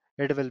there,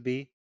 it will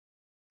be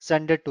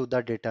send it to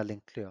the data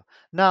link layer.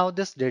 Now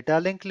this data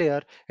link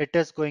layer, it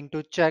is going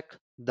to check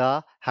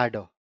the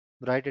header,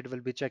 right? It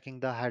will be checking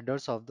the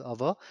headers of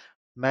our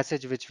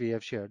message which we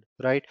have shared,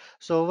 right?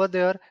 So over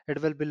there,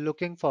 it will be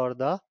looking for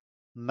the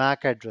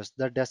MAC address,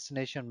 the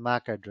destination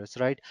MAC address,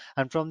 right?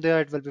 And from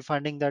there, it will be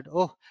finding that,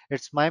 oh,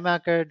 it's my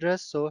MAC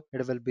address. So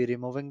it will be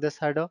removing this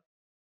header,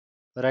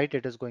 right?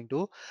 It is going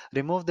to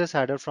remove this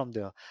header from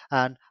there.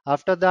 And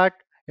after that,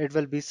 it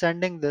will be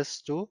sending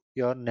this to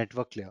your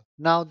network layer.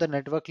 Now the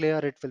network layer,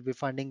 it will be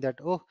finding that,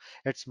 oh,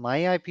 it's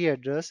my IP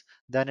address.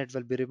 Then it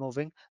will be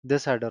removing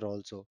this header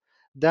also.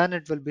 Then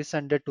it will be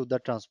sent it to the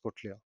transport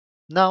layer.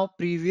 Now,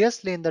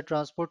 previously in the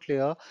transport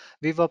layer,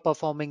 we were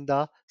performing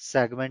the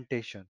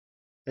segmentation,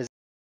 is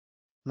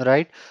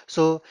right?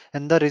 So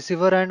in the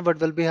receiver end, what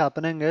will be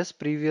happening is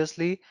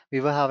previously we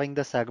were having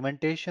the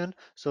segmentation.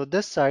 So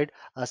this side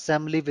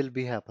assembly will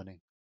be happening,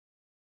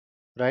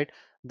 right?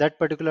 That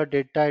particular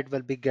data, it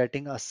will be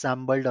getting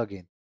assembled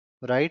again,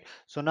 right?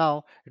 So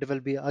now it will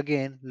be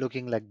again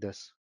looking like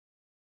this.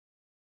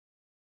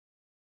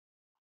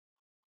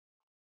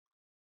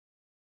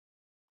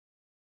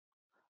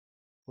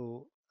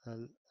 O,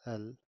 L,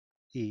 L,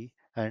 E,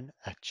 and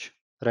H,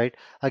 right?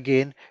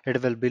 Again, it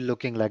will be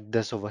looking like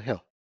this over here,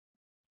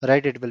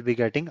 right? It will be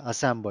getting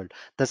assembled.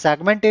 The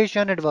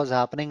segmentation, it was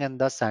happening in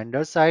the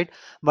sender side,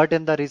 but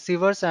in the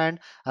receiver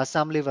side,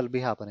 assembly will be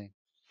happening,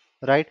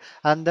 right?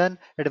 And then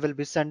it will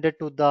be sent it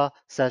to the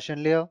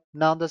session layer.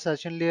 Now the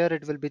session layer,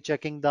 it will be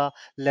checking the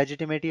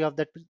legitimacy of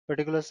that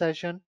particular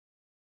session,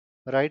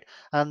 right?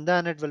 And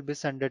then it will be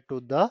sent it to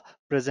the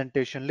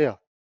presentation layer.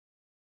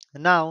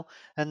 Now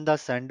in the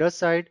sender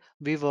side,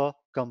 we were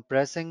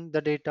compressing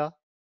the data,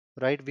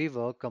 right? We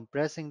were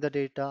compressing the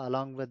data.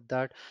 Along with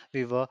that,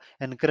 we were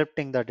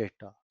encrypting the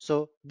data.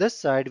 So this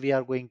side, we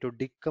are going to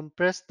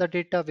decompress the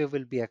data. We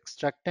will be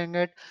extracting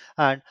it,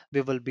 and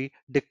we will be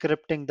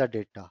decrypting the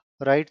data,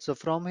 right? So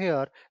from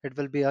here, it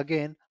will be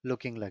again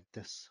looking like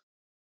this,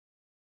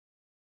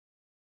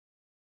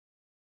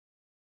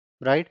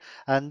 right?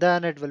 And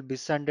then it will be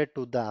sent it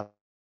to the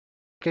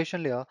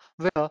application layer,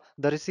 where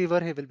the receiver,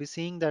 he will be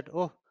seeing that,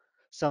 oh,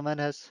 someone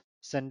has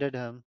sent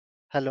him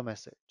hello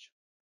message.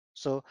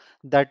 So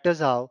that is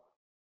how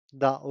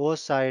the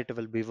OSI it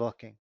will be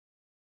working.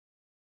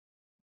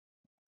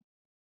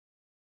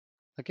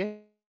 Okay.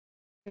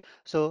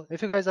 So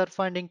if you guys are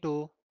finding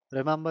to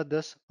remember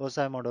this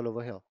OSI model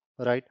over here,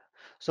 right?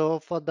 So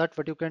for that,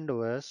 what you can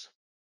do is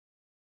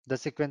the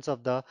sequence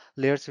of the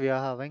layers we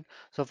are having.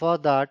 So for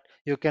that,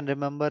 you can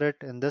remember it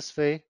in this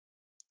way.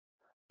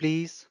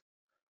 Please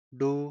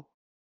do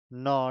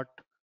not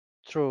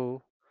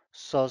throw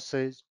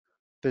sausage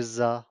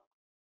pizza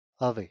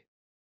away.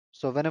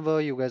 So whenever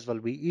you guys will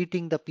be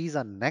eating the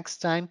pizza next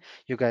time,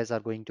 you guys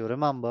are going to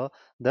remember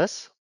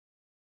this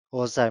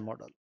OSI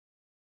model,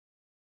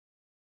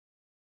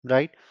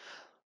 right?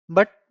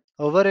 But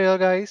over here,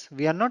 guys,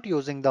 we are not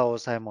using the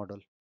OSI model.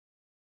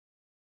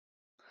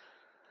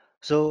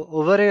 So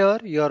over here,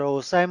 your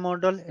OSI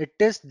model, it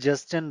is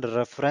just a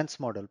reference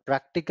model.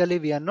 Practically,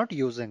 we are not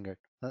using it,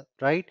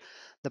 right?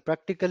 The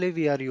practically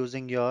we are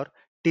using your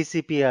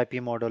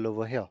TCP/IP model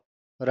over here,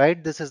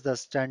 right? This is the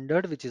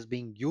standard which is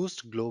being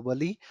used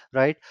globally,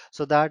 right?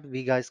 So that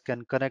we guys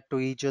can connect to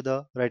each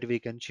other, right? We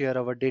can share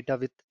our data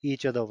with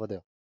each other over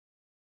there,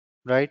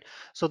 right?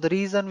 So the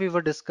reason we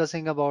were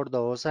discussing about the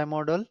OSI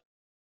model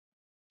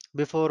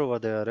before over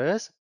there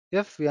is,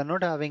 if we are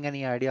not having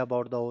any idea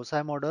about the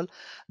OSI model,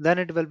 then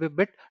it will be a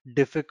bit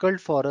difficult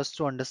for us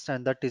to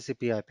understand the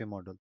TCP/IP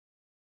model,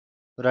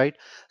 right?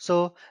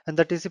 So in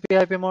the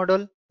TCP/IP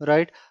model,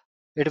 right,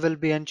 it will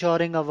be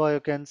ensuring our, you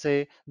can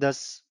say,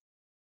 this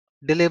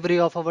delivery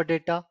of our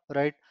data,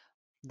 right,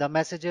 the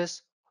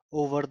messages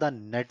over the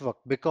network,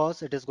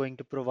 because it is going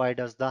to provide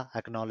us the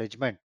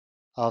acknowledgement,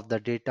 of the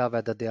data,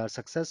 whether they are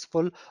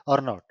successful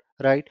or not,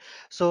 right?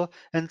 So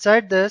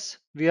inside this,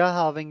 we are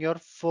having your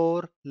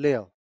four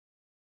layer,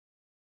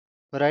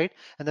 right?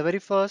 And the very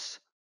first,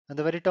 and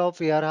the very top,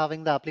 we are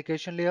having the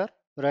application layer,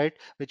 right?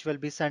 Which will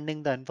be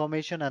sending the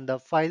information and the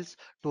files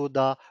to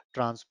the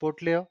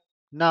transport layer.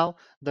 Now,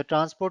 the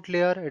transport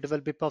layer, it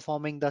will be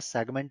performing the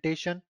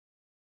segmentation,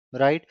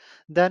 right?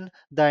 Then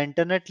the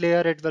internet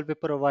layer, it will be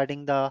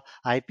providing the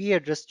IP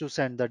address to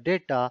send the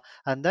data.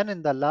 And then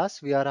in the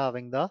last, we are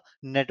having the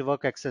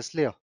network access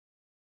layer,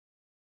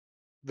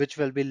 which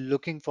will be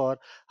looking for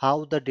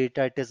how the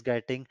data it is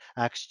getting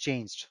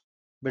exchanged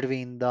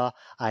between the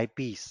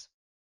IPs,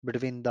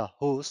 between the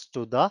host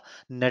to the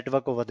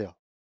network over there,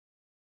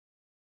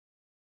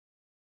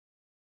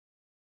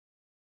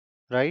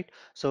 right?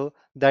 So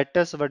that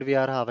is what we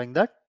are having,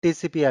 the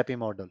TCP IP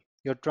model,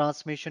 your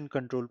transmission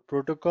control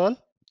protocol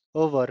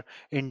over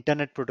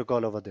internet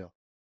protocol over there,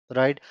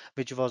 right?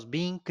 Which was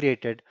being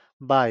created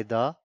by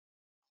the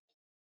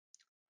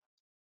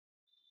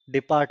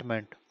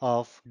Department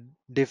of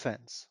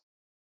Defense,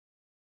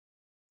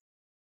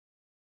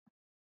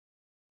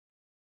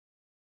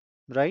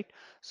 right?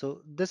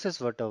 So this is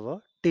what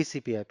our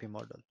TCP IP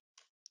model.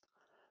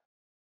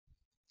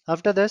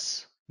 After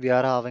this, we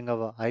are having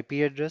our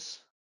IP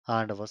address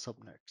and our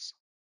subnets.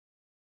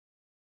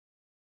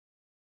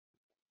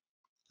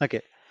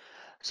 Okay,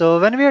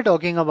 so when we are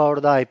talking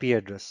about the IP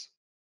address,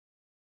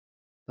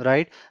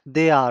 right,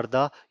 they are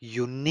the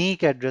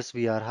unique address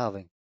we are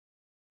having,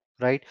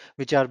 right,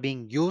 which are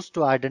being used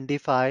to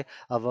identify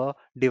our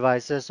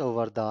devices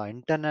over the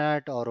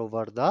internet or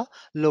over the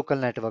local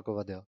network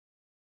over there,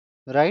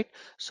 right?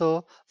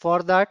 So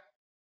for that,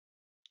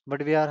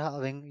 what we are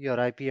having your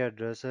IP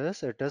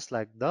addresses, it is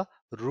like the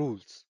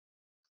rules,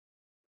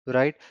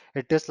 right?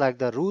 It is like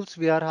the rules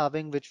we are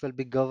having, which will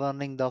be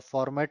governing the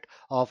format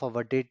of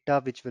our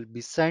data, which will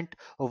be sent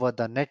over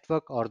the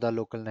network or the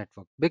local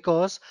network.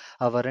 Because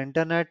our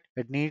internet,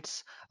 it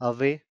needs a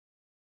way,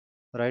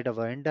 right?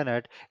 Our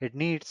internet, it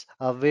needs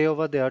a way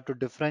over there to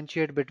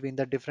differentiate between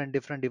the different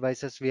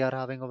devices we are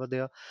having over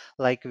there.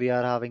 Like we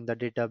are having the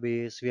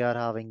database, we are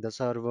having the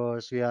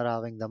servers, we are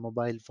having the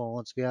mobile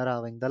phones, we are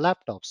having the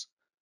laptops,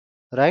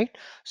 right?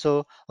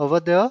 So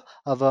over there,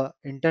 our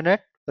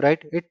internet,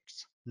 right, it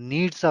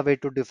needs a way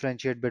to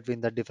differentiate between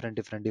the different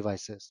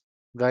devices,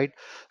 right?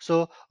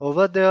 So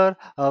over there,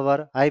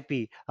 our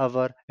IP,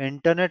 our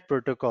internet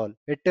protocol,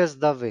 it is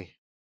the way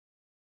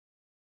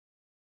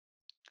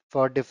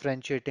for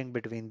differentiating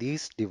between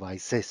these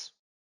devices,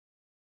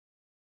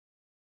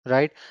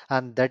 right?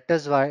 And that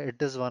is why it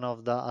is one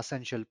of the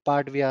essential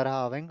part we are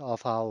having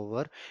of how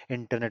our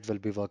internet will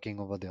be working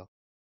over there.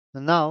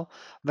 Now,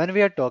 when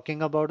we are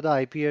talking about the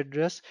IP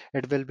address,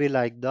 it will be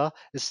like the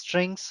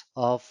strings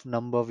of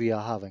number we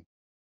are having,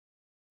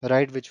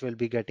 right? Which will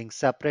be getting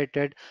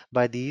separated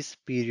by these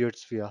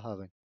periods we are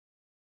having,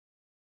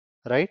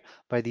 right?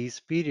 By these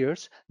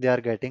periods, they are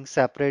getting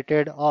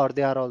separated, or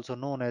they are also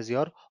known as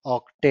your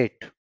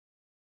octet,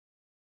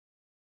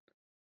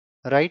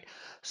 right?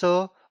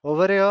 So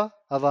over here,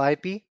 our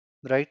IP,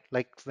 right?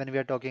 Like when we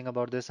are talking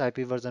about this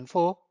IP version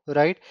 4,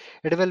 right?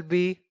 It will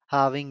be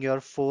having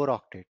your 4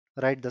 octet,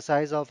 right? The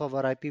size of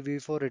our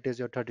IPv4, it is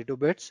your 32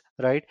 bits,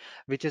 right?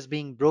 Which is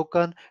being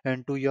broken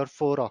into your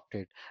 4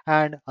 octet.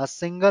 And a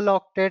single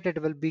octet,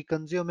 it will be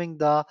consuming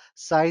the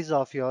size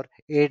of your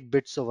 8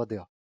 bits over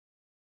there,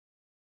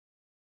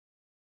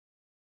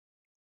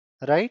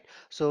 right?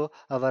 So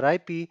our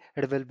IP,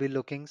 it will be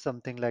looking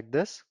something like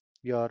this.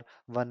 Your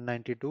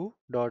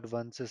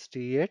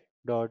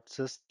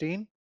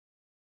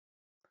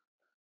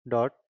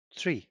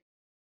 192.168.16.3,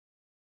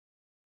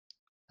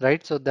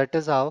 right? So that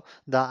is how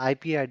the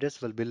IP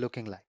address will be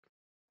looking like,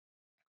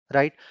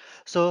 right?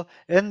 So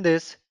in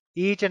this,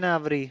 each and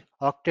every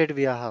octet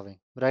we are having,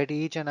 right?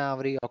 Each and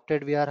every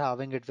octet we are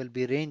having, it will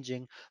be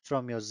ranging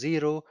from your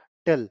 0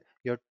 till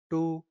your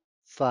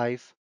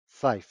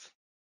 255,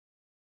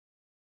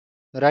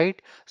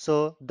 right?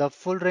 So the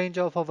full range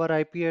of our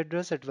IP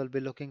address, it will be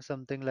looking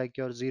something like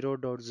your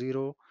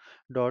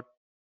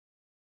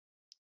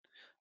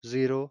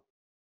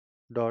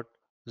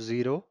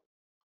 0.0.0.0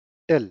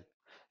 till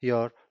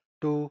your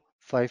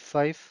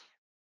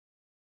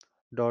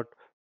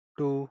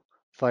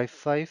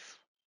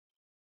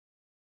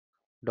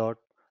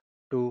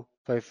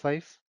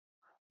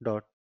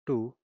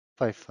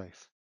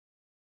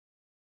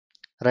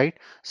right?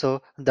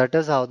 So that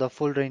is how the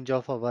full range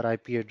of our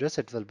IP address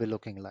it will be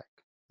looking like.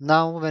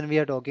 Now, when we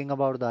are talking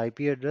about the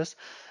IP address,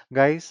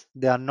 guys,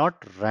 they are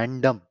not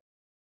random,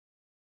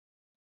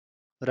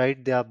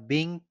 right? They are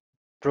being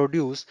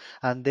produced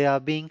and they are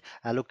being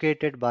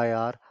allocated by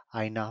our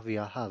INA we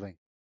are having,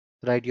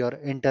 right? Your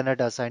Internet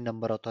Assigned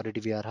Number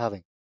Authority we are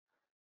having,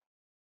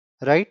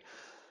 right?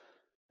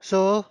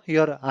 So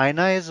your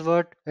INA is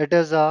what? It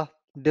is a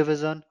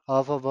division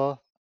of our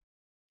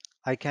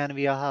ICANN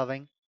we are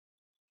having,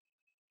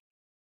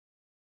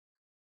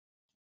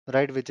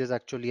 right? Which is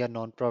actually a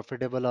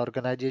non-profitable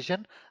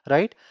organization,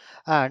 right?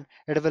 And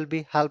it will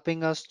be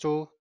helping us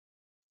to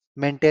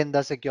maintain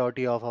the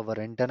security of our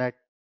internet,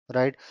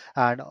 right?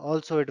 And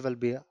also it will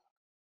be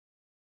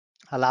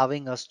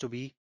allowing us to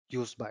be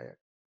used by it,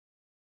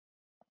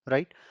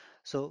 right?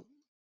 So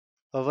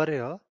over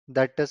here,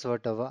 that is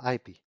what our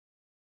IP.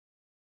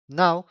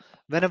 Now,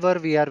 whenever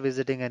we are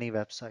visiting any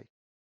website,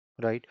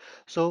 right?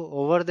 So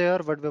over there,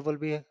 what we will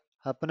be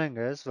happening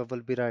is we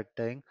will be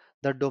writing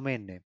the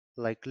domain name.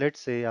 Like let's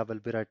say I will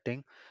be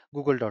writing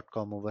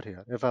google.com over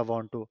here. If I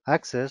want to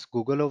access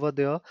Google over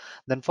there,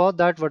 then for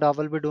that, what I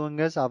will be doing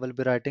is I will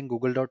be writing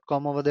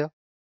google.com over there,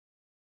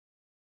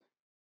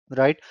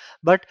 right?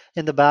 But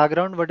in the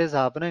background, what is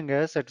happening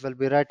is it will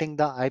be writing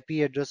the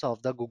IP address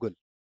of the Google,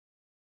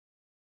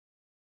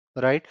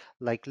 right?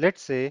 Like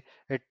let's say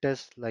it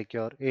is like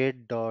your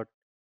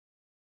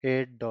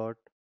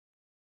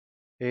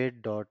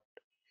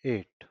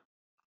 8.8.8.8,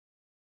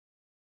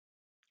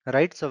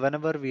 right? So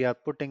whenever we are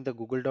putting the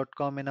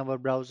google.com in our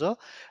browser,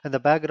 in the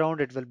background,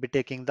 it will be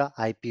taking the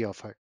IP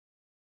of it,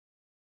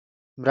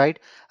 right?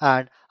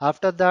 And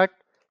after that,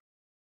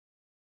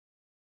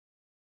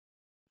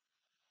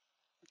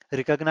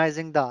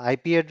 recognizing the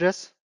IP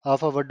address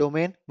of our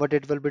domain, what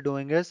it will be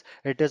doing is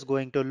it is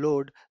going to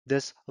load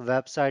this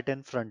website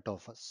in front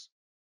of us.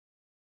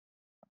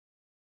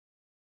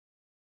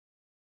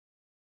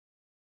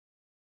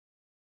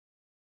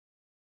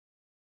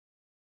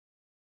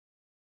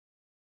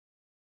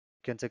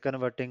 You can say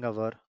converting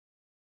our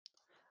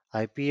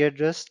IP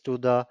address to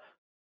the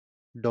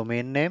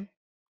domain name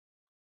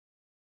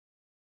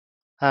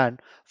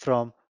and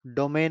from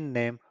domain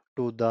name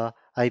to the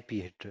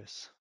IP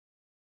address.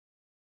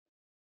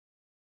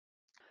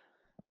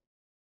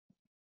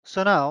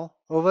 So now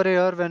over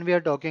here, when we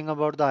are talking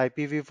about the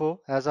IPv4,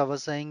 as I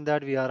was saying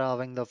that we are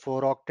having the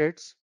 4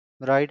 octets,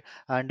 right?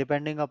 And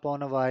depending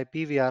upon our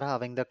IP, we are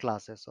having the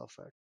classes of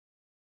it,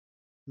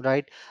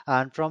 right?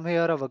 And from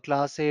here, our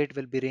class 8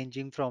 will be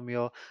ranging from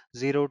your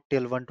 0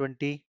 till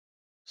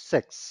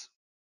 126,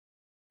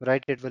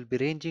 right? It will be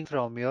ranging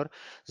from your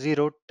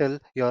 0 till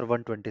your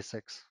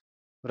 126,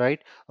 right?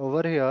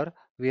 Over here,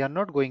 we are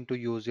not going to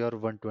use your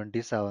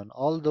 127,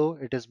 although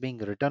it is being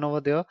written over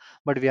there,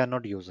 but we are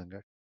not using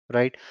it,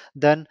 right?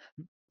 Then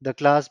the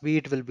class B,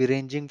 it will be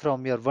ranging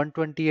from your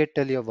 128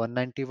 till your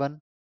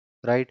 191,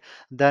 right?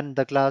 Then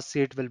the class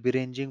C, it will be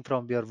ranging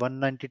from your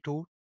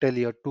 192 till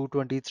your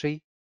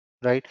 223,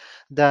 right?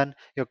 Then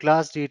your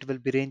class D, it will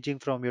be ranging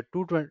from your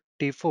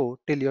 224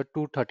 till your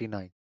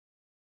 239,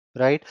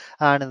 right?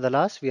 And in the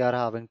last, we are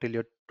having till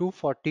your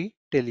 240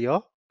 till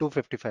your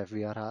 255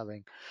 we are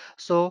having.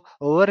 So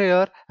over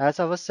here, as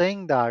I was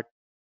saying that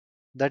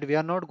we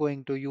are not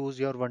going to use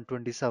your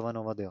 127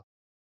 over there,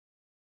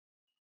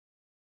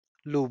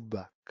 loop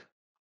back.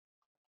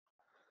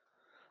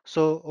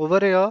 So over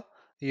here,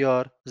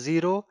 your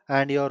 0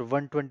 and your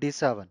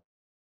 127,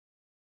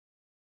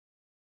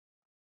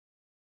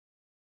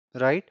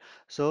 right?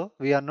 So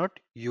we are not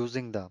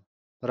using them,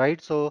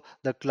 right? So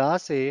the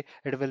class A,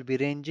 it will be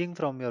ranging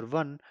from your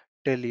 1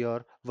 till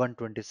your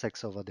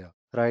 126 over there,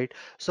 right?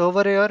 So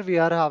over here, we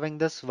are having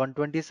this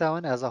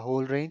 127 as a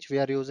whole range. We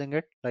are using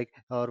it like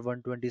our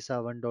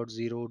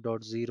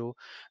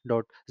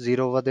 127.0.0.0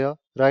 over there,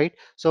 right?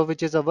 So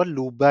which is our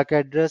loopback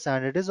address,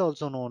 and it is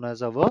also known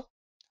as our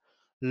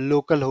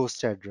local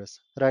host address,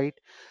 right?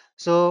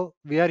 So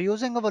we are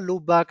using our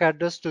loopback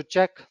address to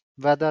check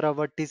whether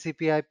our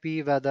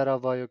TCP/IP, whether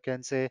our you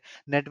can say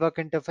network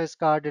interface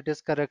card it is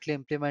correctly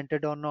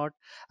implemented or not.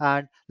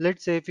 And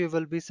let's say if you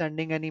will be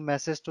sending any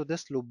message to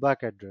this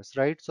loopback address,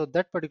 right? So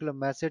that particular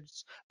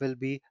message will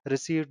be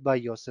received by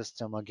your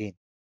system again.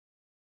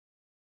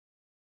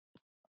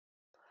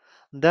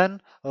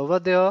 Then over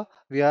there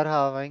we are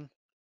having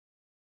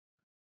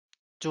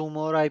two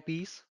more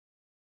IPs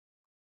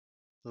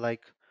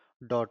like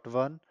dot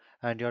one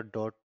and your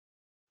dot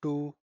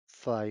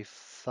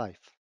 255.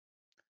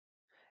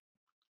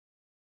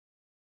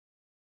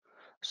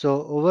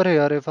 So over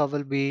here, if I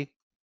will be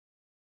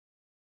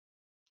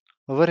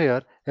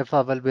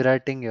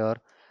writing your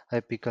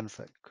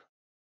ipconfig,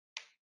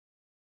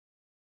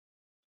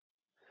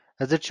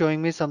 is it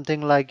showing me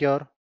something like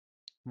your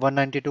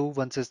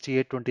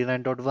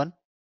 192.168.29.1?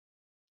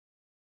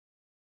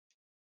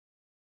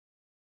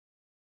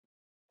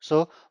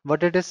 So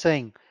what it is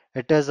saying,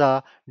 it is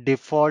a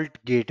default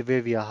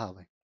gateway we are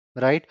having,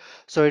 right?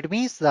 So it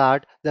means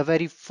that the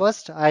very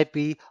first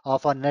IP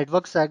of a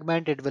network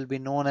segment, it will be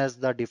known as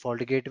the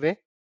default gateway,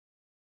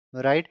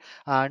 right?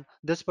 And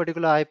this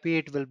particular IP,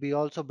 it will be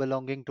also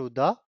belonging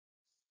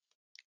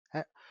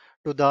eh,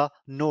 to the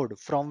node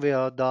from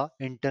where the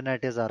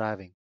internet is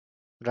arriving,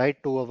 right,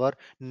 to our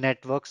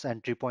network's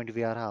entry point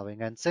we are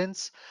having. And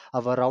since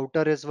our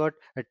router is what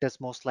it is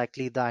most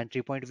likely the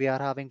entry point we are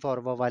having for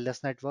our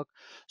wireless network,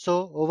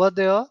 so over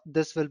there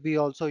this will be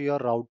also your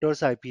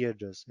router's IP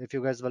address. If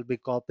you guys will be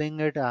copying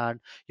it and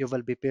you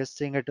will be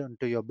pasting it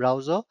into your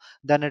browser,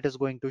 then it is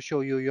going to show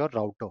you your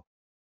router,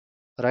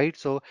 right?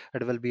 So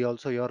it will be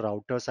also your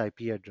router's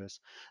IP address.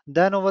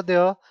 Then over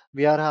there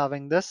we are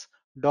having this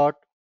dot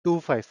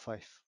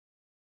 255,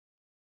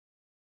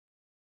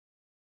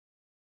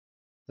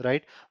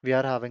 right? We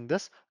are having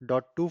this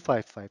dot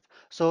 255.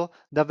 So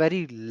the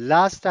very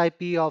last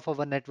IP of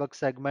our network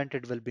segment,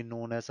 it will be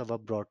known as our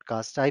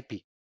broadcast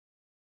IP,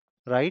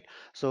 right?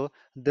 So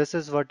this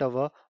is what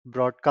our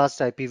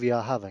broadcast IP we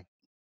are having,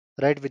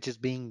 right? Which is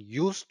being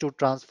used to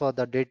transfer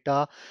the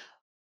data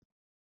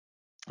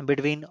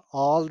between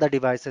all the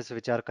devices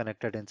which are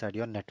connected inside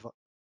your network,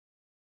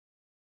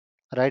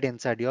 right?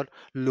 Inside your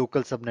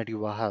local subnet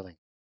you are having,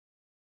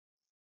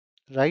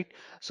 right?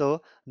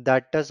 So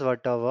that is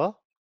what our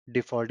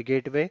default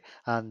gateway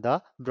and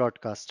the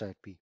broadcast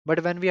IP.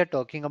 But when we are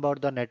talking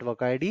about the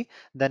network ID,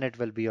 then it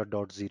will be your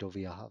dot zero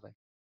we are having.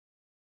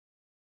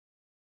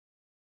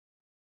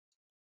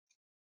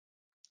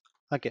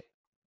 Okay.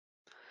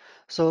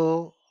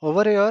 So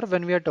over here,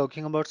 when we are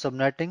talking about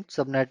subnetting,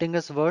 subnetting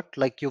is what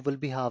like you will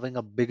be having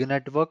a big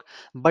network,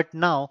 but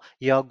now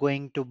you are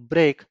going to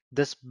break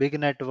this big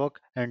network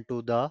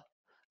into the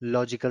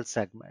logical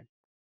segment,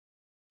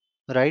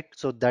 right?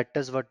 So that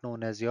is what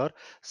known as your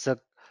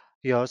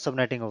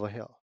subnetting over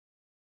here,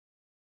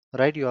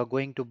 right? You are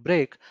going to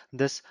break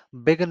this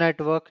big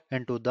network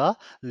into the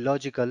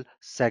logical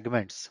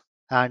segments,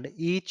 and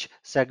each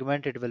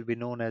segment it will be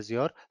known as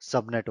your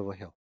subnet over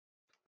here.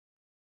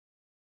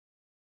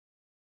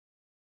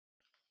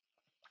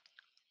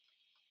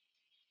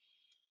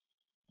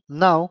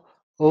 Now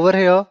over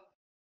here,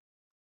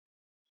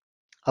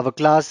 our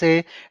class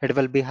A, it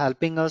will be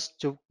helping us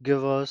to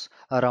give us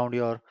around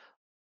your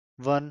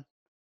 1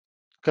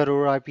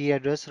 crore IP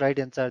address. Right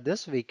inside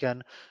this, we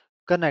can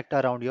connect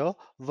around your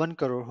 1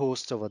 crore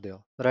host over there,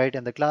 right?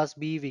 In the class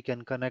B, we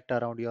can connect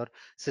around your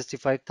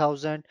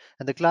 65,000.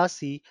 And the class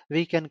C,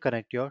 we can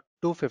connect your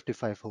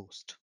 255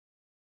 host,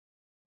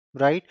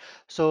 right?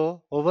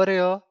 So over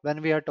here,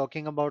 when we are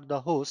talking about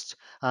the host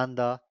and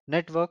the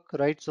network,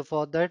 right? So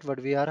for that, what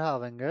we are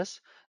having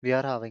is we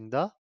are having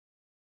the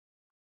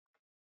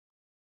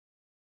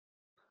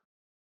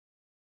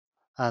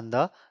and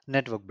the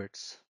network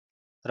bits,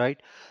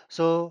 right?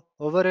 So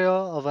over here,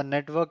 our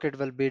network, it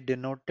will be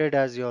denoted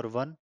as your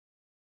 1,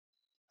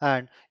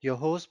 and your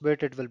host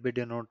bit, it will be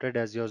denoted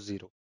as your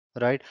 0,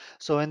 right?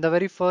 So in the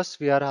very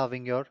first, we are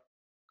having your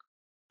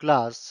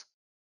class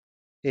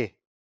A,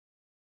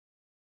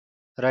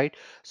 right?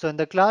 So in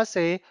the class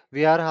A,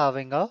 we are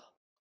having a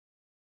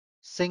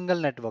single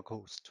network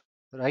host,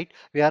 right?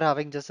 We are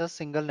having just a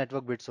single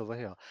network bits over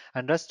here,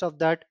 and rest of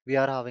that, we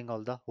are having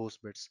all the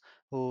host bits,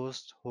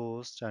 host,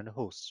 host, and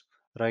host,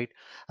 right?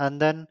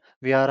 And then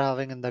we are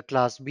having in the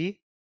class B,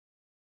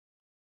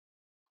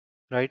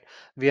 right?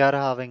 We are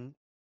having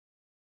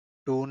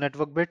two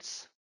network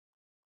bits,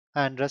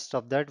 and rest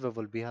of that we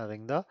will be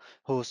having the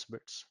host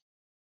bits.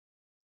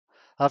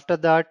 After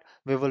that,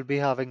 we will be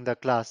having the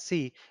class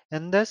C.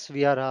 In this,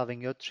 we are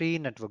having your three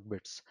network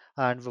bits,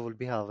 and we will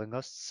be having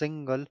a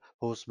single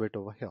host bit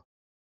over here,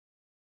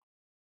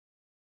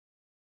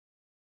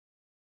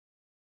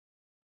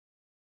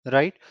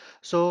 right?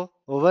 So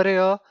over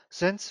here,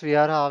 since we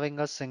are having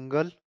a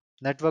single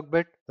network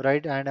bit,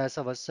 right? And as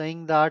I was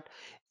saying that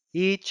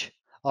each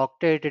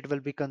octet, it will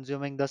be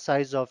consuming the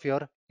size of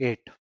your 8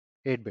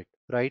 bit,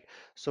 right?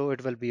 So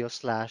it will be your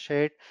slash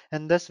 8,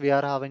 and thus we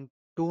are having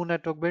two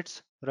network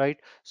bits, right?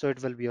 So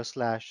it will be your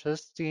slash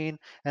 16,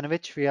 and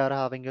which we are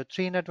having your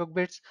three network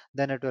bits,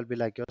 then it will be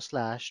like your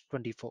slash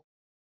 24,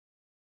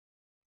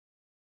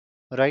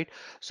 right?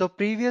 So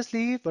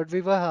previously what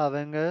we were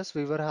having is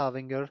we were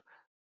having your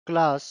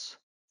class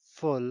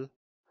full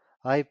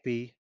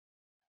IP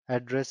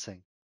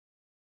addressing,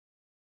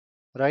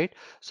 right?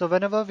 So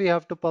whenever we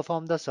have to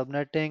perform the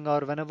subnetting,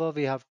 or whenever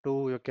we have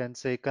to, you can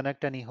say,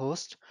 connect any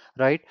host,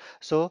 right?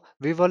 So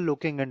we were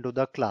looking into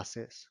the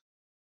classes,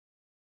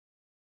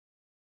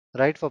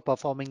 right? For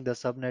performing the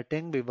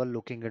subnetting, we were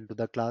looking into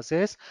the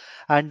classes,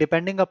 and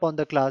depending upon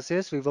the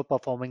classes, we were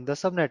performing the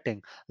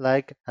subnetting.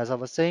 Like as I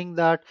was saying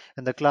that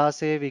in the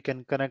class A, we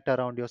can connect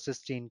around your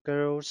 16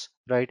 crores,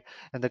 right?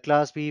 In the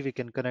class B, we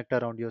can connect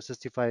around your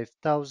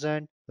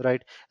 65,000,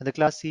 right? In the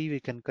class C, we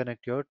can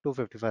connect your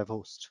 255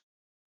 hosts,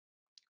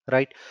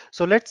 right?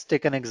 So let's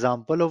take an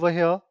example over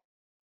here.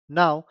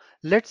 Now,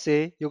 let's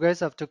say you guys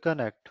have to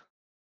connect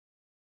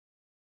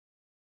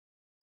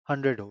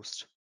 100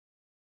 hosts.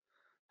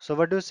 So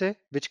what do you say?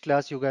 Which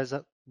class you guys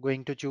are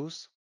going to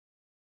choose?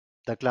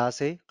 The class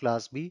A,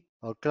 class B,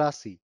 or class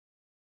C?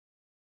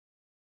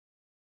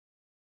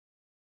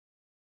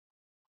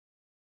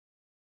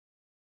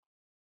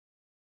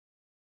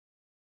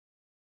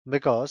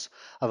 Because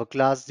our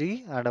class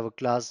D and our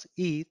class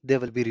E, they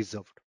will be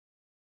reserved,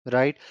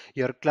 right?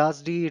 Your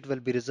class D, it will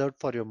be reserved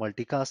for your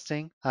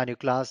multicasting, and your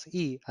class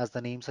E, as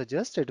the name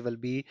suggests, it will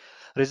be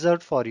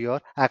reserved for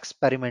your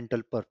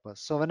experimental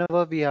purpose. So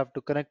whenever we have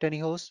to connect any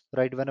host,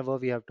 right, whenever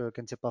we have to, you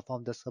can say,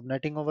 perform the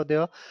subnetting over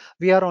there,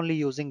 we are only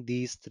using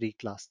these three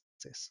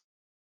classes,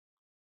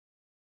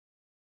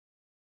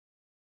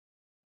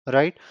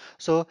 right?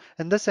 So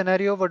in this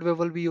scenario, what we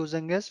will be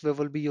using is we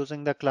will be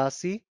using the class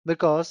C,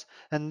 because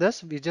in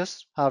this we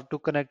just have to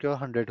connect your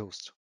 100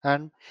 hosts,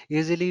 and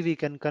easily we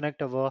can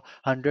connect our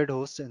 100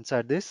 hosts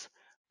inside this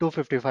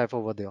 255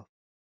 over there.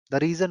 The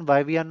reason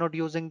why we are not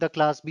using the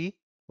class B,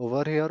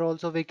 Over here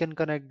also we can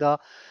connect the,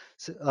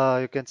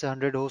 you can say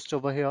 100 hosts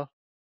over here.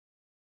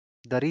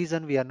 The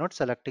reason we are not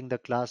selecting the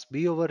class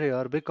B over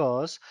here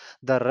because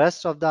the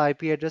rest of the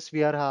IP address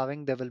we are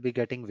having, they will be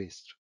getting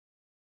waste,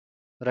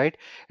 right?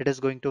 It is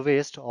going to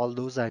waste all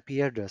those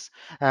IP address.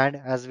 And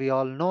as we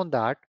all know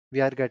that we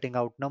are getting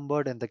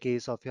outnumbered in the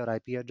case of your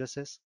IP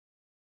addresses,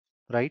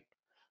 right?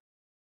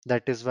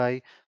 That is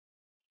why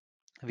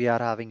we are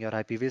having your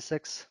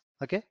IPv6.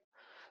 Okay.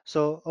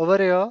 So over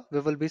here,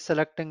 we will be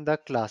selecting the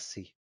class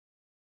C.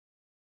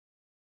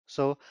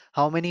 So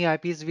how many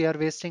IPs we are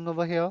wasting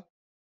over here?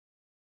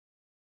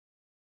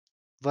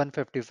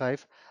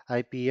 155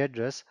 IP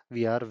address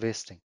we are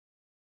wasting,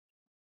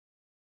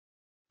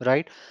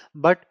 right?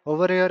 But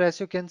over here, as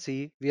you can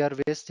see, we are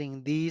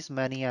wasting these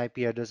many IP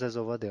addresses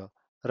over there,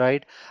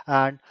 right?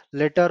 And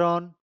later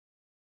on,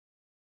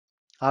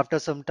 after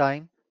some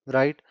time,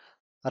 right,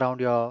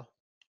 around your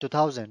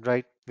 2000,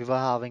 right, we were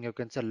having, you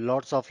can say,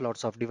 lots of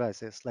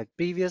devices. Like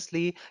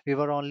previously we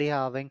were only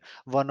having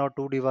one or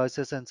two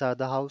devices inside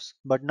the house,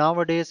 but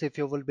nowadays if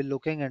you will be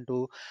looking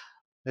into,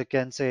 you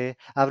can say,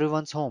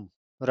 everyone's home,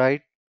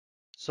 right?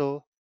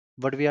 So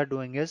what we are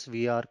doing is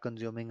we are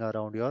consuming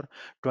around your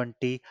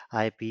 20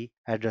 IP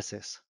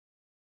addresses,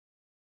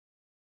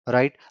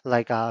 right?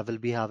 Like I will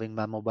be having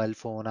my mobile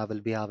phone, I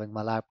will be having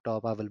my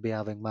laptop, I will be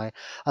having my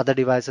other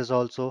devices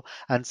also,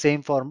 and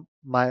same for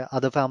my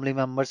other family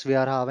members we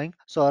are having.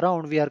 So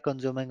around we are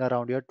consuming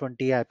around your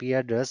 20 IP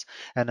address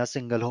and a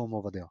single home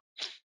over there,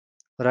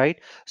 right?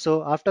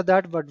 So after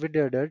that, what we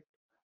did it,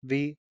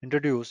 we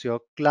introduce your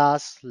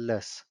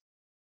classless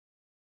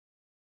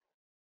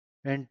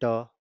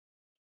inter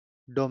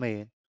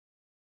domain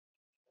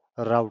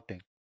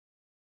routing,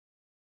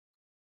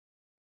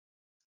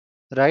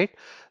 right?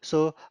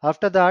 So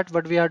after that,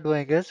 what we are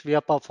doing is we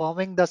are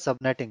performing the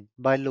subnetting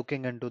by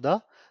looking into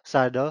the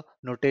CIDR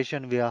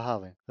notation we are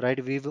having, right?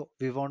 We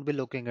won't be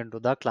looking into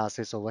the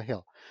classes over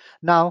here.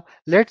 Now,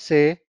 let's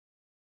say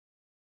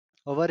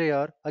over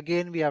here,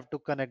 again, we have to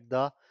connect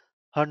the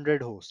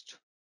 100 host.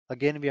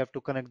 Again, we have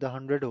to connect the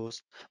 100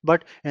 host,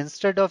 but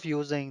instead of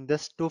using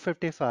this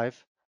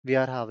 255, we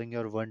are having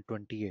your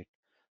 128.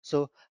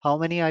 So how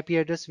many IP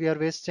address we are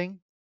wasting?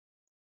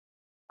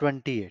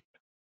 28.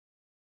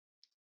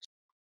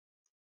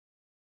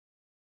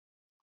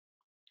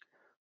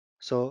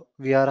 So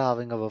we are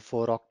having our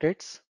 4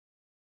 octets,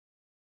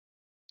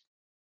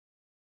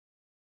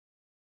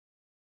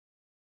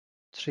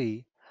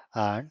 3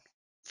 and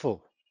 4.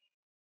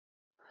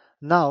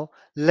 Now,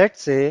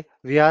 let's say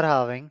we are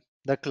having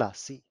the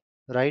class C,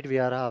 right? We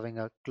are having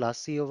a class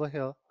C over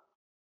here,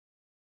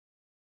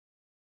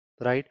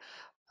 right?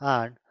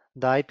 And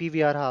the IP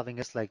we are having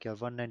is like your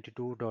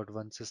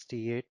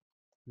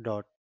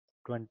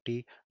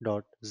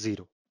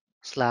 192.168.20.0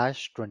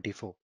 slash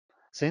 24.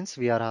 Since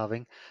we are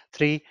having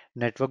three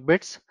network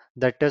bits,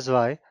 that is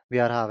why we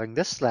are having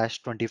this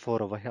slash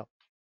 24 over here,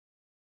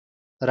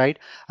 right?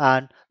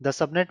 And the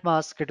subnet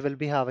mask, it will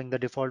be having the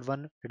default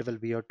one. It will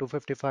be your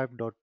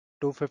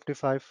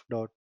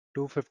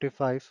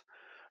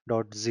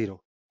 255.255.255.0,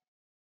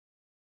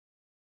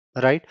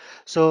 right?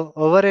 So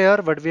over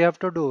here, what we have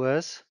to do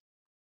is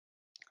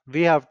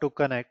we have to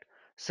connect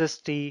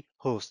syst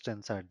host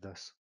inside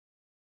this.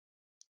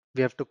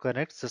 We have to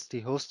connect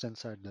syst host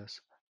inside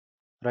this,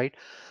 right?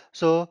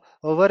 So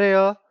over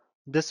here,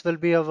 this will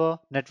be our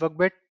network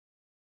bit.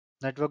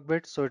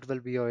 So it will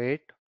be your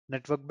 8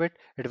 network bit.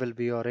 It will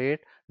be your 8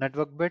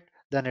 network bit.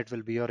 Then it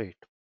will be your 8,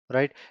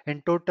 right?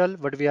 In total,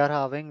 what we are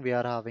having, we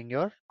are having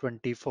your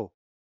 24,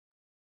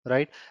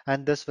 right?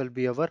 And this will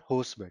be our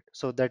host bit.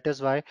 So that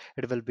is why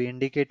it will be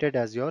indicated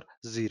as your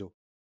 0.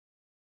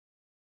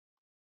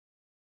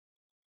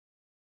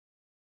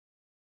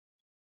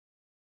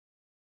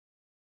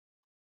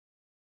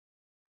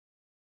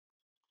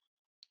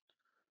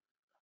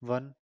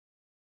 1,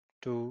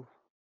 2,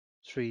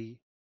 3,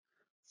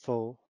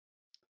 4,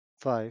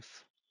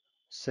 5,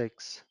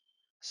 6,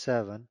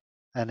 7,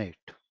 and 8.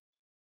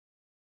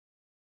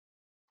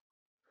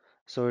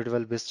 So it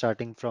will be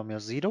starting from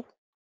your 0,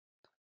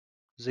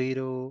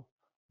 0,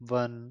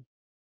 1,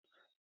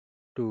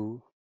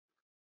 2,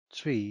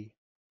 3,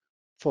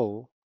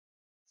 4,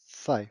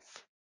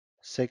 5,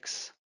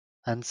 6,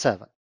 and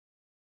 7,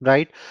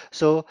 right?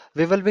 So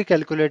we will be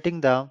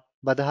calculating them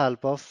by the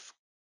help of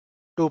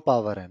 2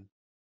 power n,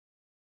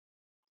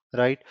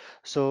 right?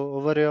 So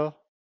over here,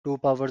 2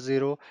 power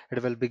 0,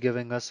 it will be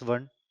giving us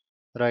 1,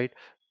 right?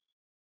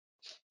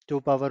 2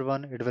 power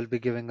 1, it will be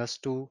giving us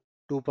 2.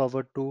 2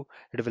 power 2,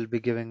 it will be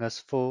giving us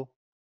 4.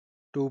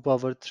 2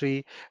 power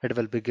 3, it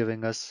will be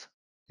giving us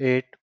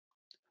 8.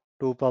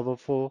 2 power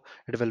 4,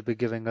 it will be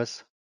giving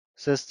us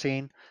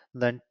 16.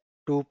 Then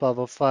 2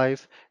 power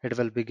 5, it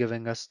will be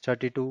giving us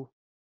 32,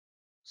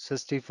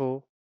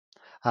 64,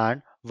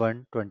 and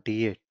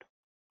 128,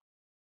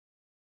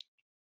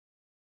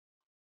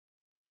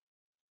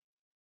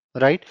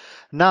 right?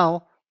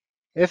 Now,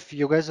 if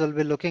you guys will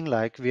be looking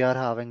like we are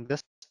having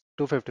this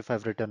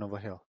 255 written over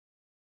here,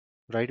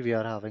 right? We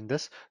are having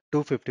this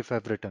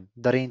 255 written,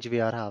 the range we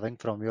are having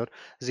from your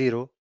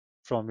 0,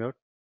 from your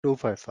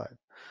 255.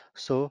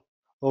 So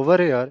over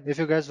here, if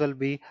you guys will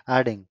be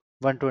adding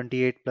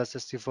 128 plus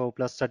 64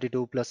 plus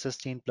 32 plus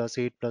 16 plus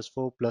 8 plus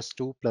 4 plus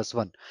 2 plus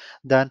 1,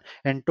 then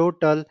in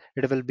total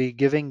it will be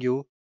giving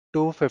you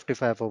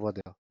 255 over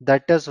there.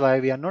 That is why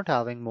we are not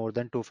having more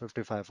than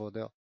 255 over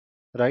there,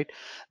 right?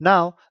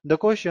 Now the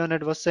question,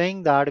 it was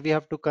saying that we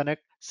have to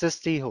connect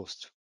 60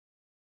 host,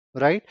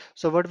 right?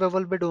 So what we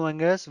will be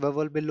doing is we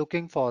will be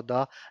looking for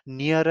the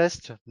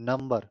nearest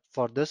number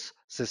for this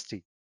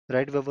 60,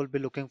 right? We will be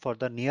looking for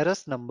the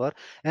nearest number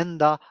in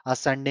the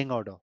ascending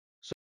order.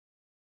 So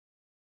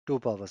 2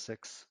 power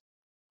 6,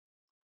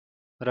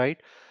 right?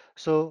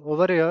 So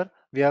over here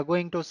we are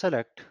going to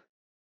select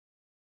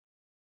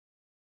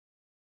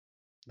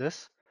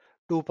this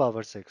 2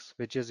 power 6,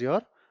 which is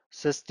your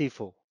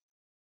 64,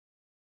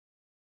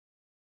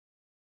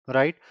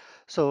 right?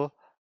 So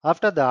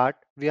after that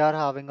we are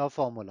having a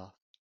formula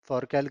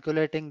for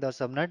calculating the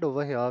subnet.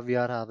 Over here we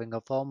are having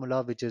a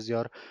formula which is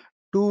your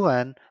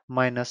 2n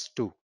minus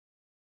 2,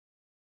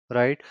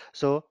 right?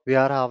 So we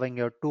are having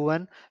your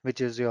 2n,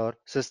 which is your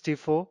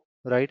 64,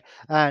 right?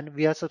 And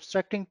we are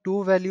subtracting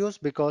two values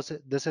because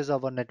this is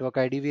our network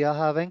ID we are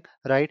having,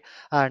 right?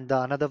 And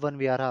the another one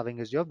we are having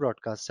is your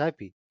broadcast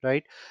IP,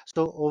 right?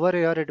 So over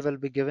here it will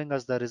be giving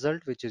us the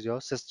result, which is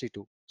your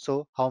 62.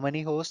 So how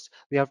many hosts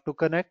we have to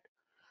connect?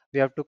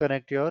 We have to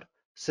connect your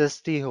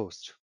 60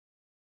 hosts,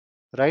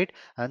 right?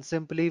 And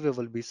simply we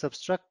will be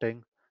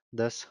subtracting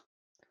this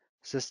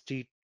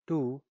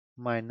 62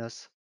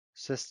 minus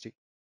 60,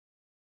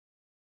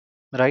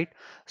 right?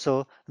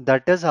 So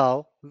that is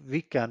how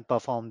we can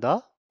perform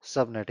the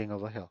subnetting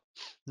over here.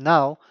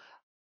 Now,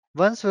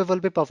 once we will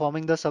be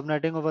performing the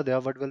subnetting over there,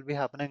 what will be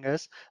happening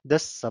is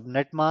this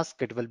subnet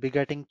mask, it will be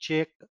getting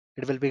checked,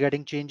 it will be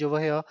getting changed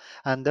over here,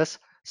 and this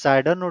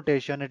CIDR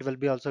notation, it will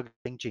be also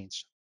getting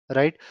changed,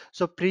 right?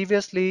 So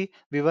previously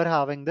we were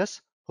having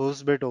this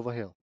host bit over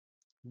here,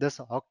 this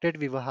octet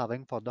we were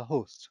having for the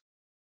host,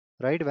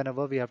 right?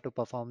 Whenever we have to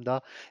perform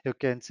the, you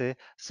can say,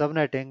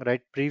 subnetting,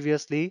 right?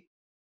 Previously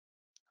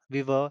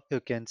we were, you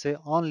can say,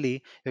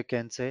 only, you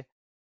can say,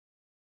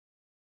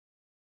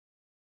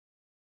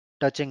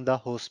 touching the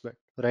host bit,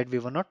 right? We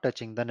were not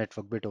touching the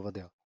network bit over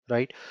there,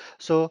 right?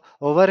 So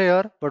over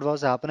here what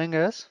was happening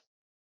is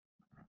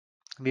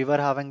we were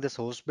having this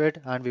host bit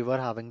and we were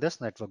having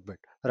this network bit,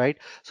 right?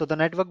 So the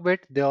network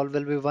bit, they all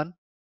will be one,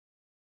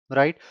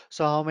 right?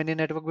 So how many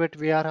network bit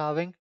we are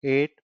having?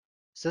 8,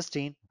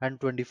 16 and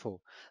 24.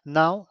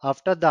 Now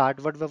after that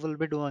what we will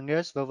be doing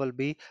is we will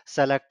be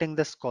selecting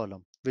this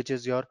column, which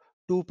is your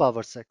 2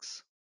 power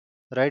 6,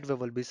 right? We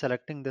will be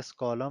selecting this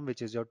column,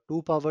 which is your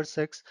 2 power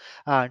 6,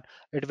 and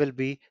it will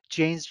be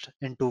changed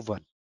into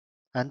 1.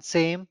 And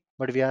same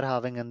what we are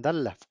having in the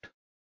left,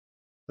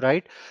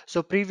 right?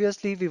 So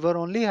previously we were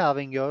only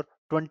having your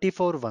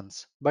 24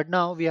 ones, but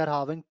now we are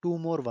having two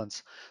more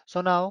ones.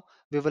 So now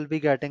we will be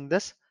getting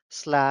this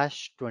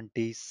slash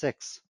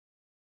 26,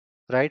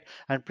 right?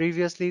 And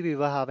previously we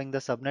were having the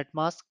subnet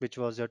mask, which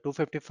was your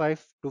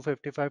 255,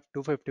 255,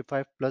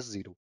 255 plus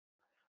 0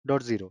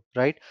 dot 0,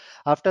 right?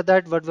 After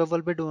that what we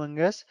will be doing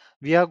is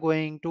we are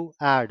going to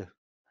add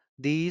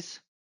these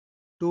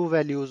two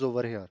values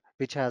over here,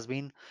 which has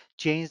been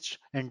changed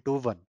into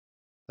 1,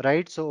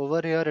 right? So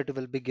over here it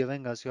will be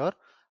giving us your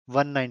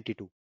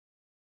 192.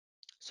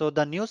 So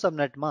the new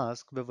subnet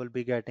mask we will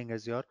be getting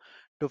is your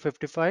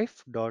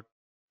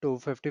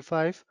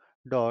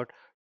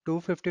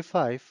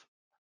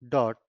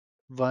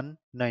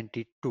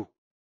 255.255.255.192.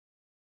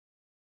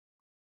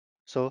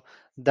 So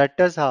that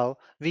is how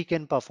we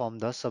can perform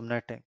the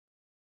subnetting.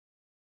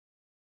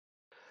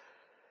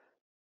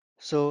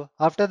 So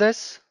after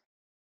this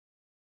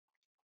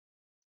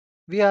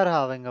we are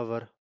having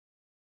our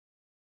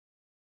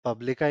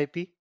public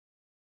IP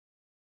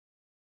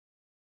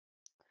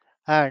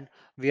and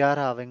we are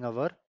having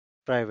our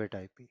private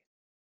IP.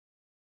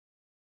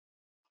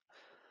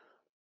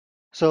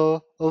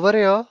 So over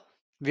here,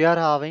 we are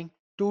having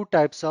two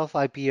types of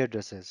IP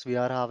addresses. We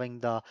are having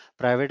the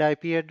private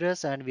IP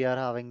address and we are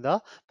having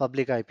the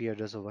public IP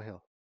address over here.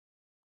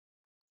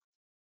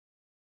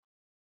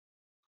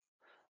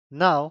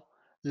 Now,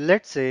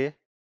 let's say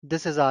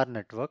this is our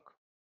network,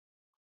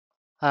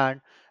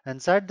 and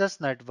inside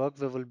this network,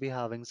 we will be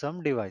having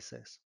some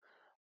devices.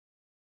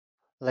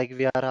 Like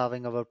we are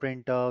having our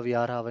printer, we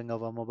are having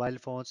our mobile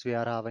phones, we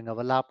are having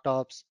our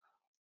laptops,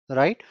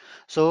 right?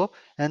 So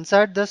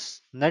inside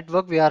this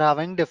network we are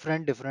having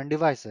different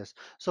devices.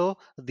 So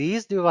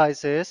these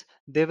devices,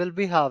 they will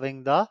be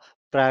having the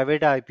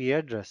private IP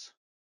address,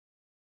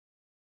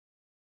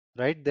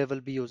 right? They will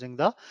be using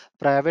the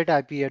private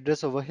IP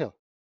address over here.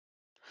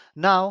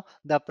 Now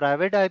the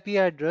private IP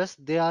address,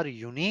 they are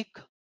unique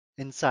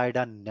inside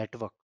a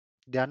network.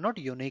 They are not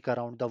unique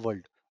around the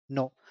world.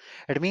 No,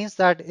 it means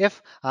that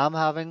if I'm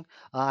having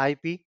a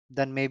IP,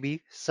 then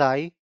maybe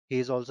Sai, he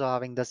is also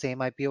having the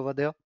same IP over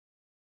there,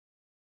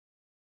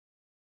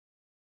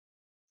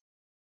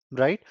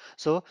 right?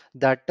 So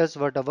that is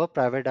what our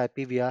private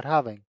IP we are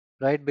having,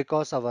 right?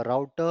 Because our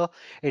router,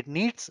 it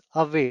needs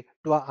a way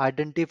to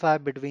identify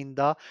between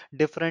the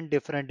different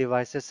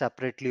devices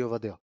separately over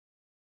there,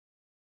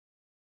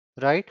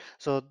 right?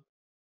 So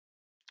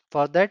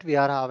for that, we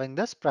are having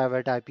this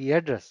private IP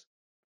address,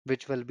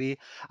 which will be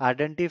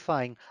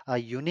identifying a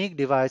unique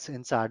device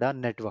inside a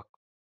network,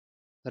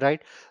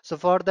 right? So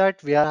for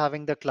that, we are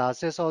having the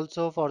classes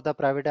also for the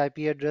private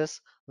IP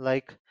address,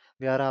 like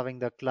we are having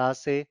the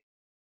class A,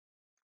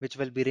 which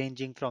will be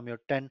ranging from your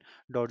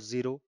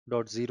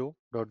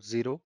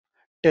 10.0.0.0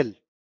 till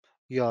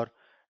your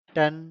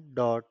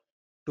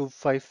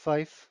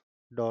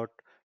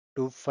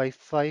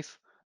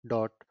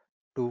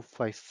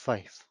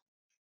 10.255.255.255,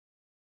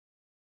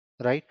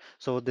 right?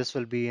 So this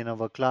will be in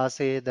our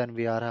class A. Then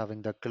we are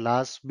having the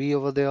class B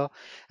over there,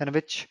 in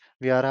which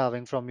we are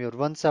having from your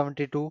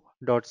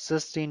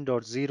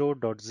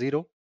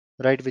 172.16.0.0,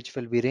 right, which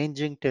will be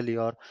ranging till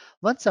your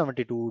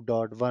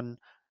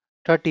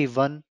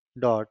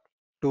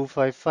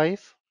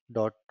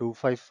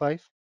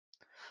 172.131.255.255.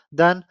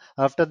 Then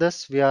after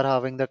this, we are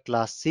having the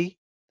class C,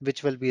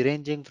 which will be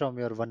ranging from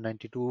your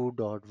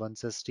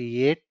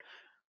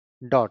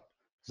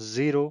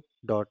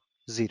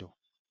 192.168.0.0,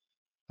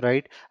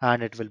 right?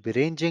 And it will be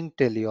ranging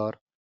till your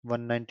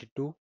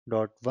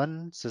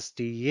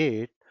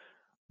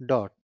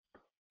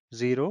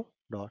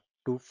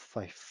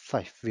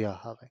 192.168.0.255 we are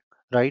having,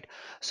 right?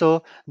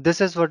 So this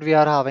is what we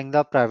are having,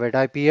 the private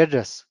IP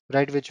address,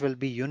 right, which will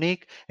be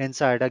unique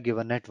inside a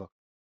given network,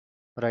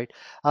 right?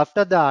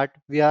 After that,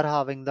 we are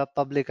having the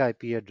public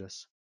IP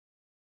address,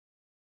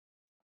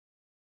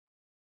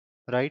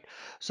 right?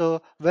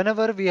 So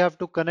whenever we have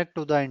to connect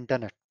to the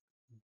internet,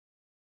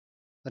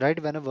 right?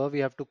 Whenever we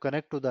have to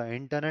connect to the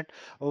internet,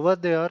 over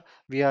there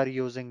we are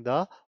using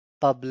the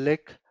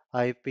public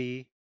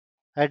IP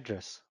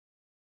address,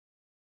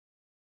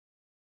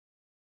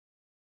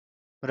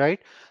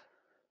 right?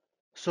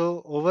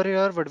 So over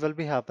here, what will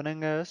be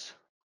happening is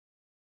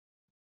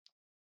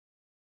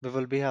we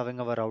will be having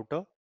our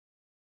router,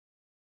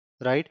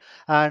 right?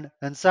 And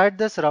inside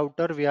this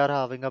router, we are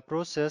having a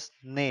process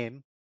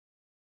name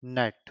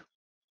net,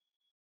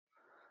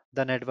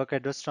 the network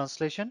address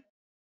translation.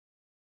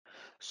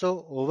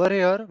 So over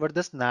here, what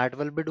this NAT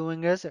will be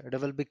doing is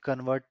it will be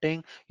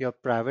converting your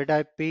private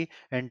IP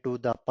into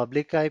the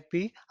public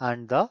IP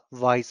and the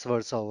vice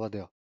versa over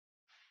there,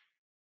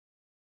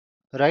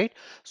 right?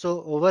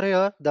 So over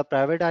here, the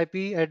private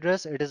IP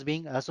address, it is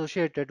being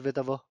associated with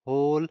our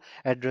whole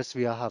address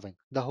we are having,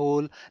 the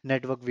whole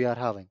network we are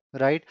having,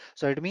 right?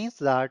 So it means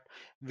that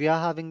we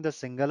are having the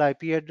single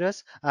IP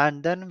address,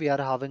 and then we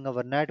are having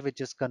our net,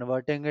 which is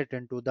converting it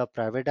into the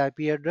private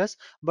IP address.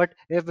 But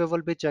if we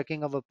will be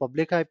checking our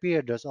public IP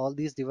address, all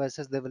these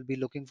devices, they will be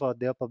looking for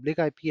their public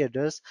IP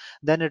address,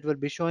 then it will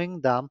be showing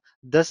them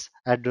this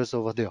address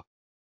over there,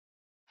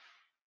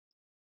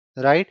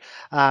 right?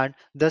 And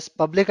this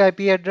public IP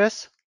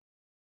address,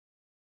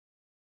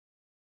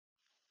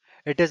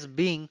 it is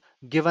being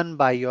given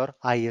by your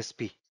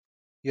ISP,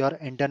 your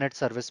internet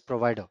service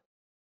provider,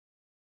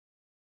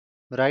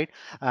 right?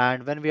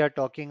 And when we are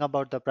talking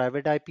about the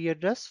private IP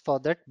address, for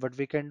that, what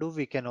we can do,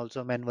 we can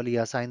also manually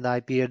assign the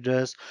IP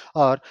address,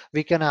 or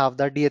we can have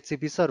the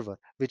DHCP server,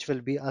 which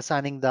will be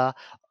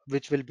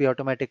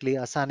automatically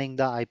assigning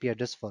the IP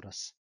address for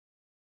us.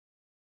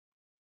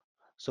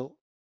 So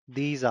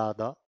these are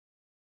the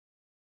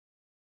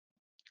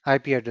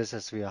IP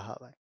addresses we are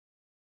having.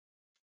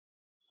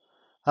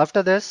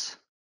 After this,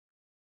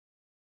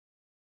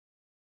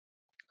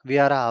 we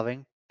are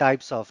having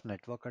types of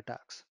network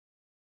attacks.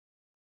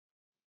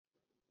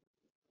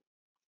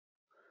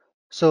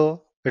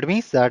 So it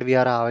means that we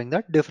are having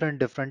the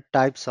different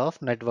types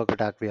of network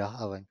attack we are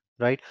having,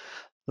 right?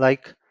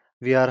 Like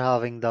we are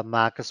having the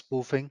MAC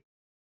spoofing.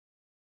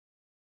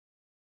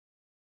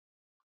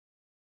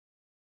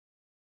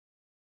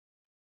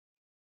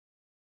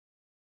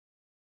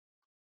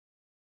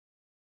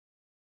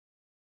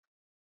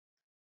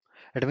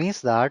 It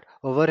means that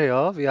over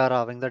here we are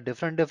having the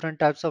different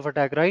types of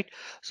attack, right?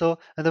 So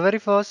in the very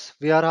first,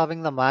 we are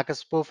having the MAC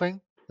spoofing,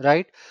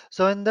 right?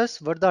 So in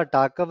this, what the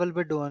attacker will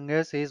be doing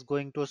is he is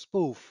going to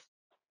spoof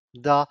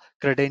the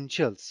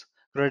credentials.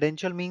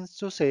 Credential means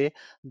to say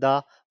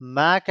the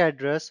MAC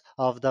address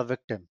of the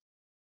victim,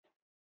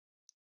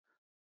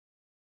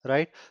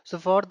 right? So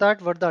for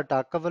that, what the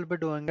attacker will be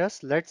doing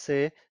is, let's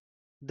say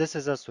this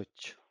is a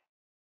switch,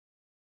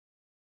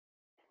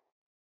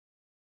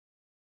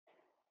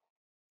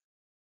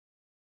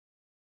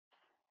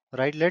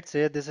 right? Let's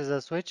say this is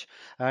a switch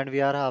and we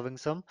are having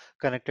some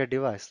connected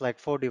device, like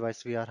 4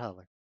 device we are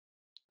having.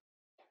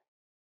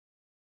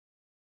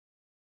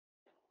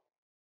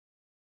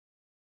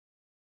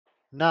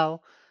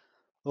 Now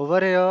over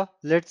here,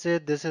 let's say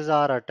this is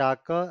our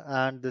attacker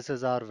and this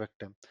is our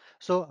victim.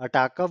 So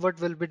attacker, what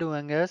will be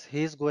doing is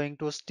he's going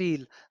to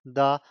steal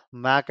the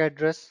MAC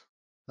address,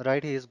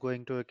 right? He is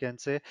going to, you can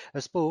say,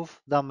 spoof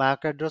the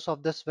MAC address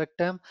of this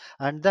victim,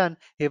 and then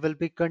he will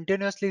be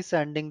continuously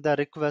sending the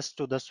request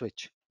to the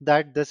switch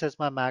that this is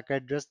my MAC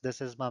address,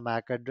 this is my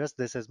MAC address,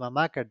 this is my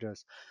MAC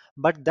address.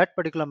 But that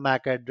particular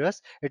MAC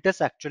address, it is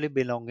actually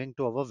belonging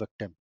to our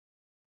victim,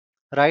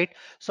 right?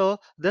 So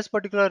this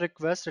particular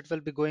request, it will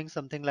be going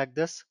something like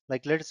this.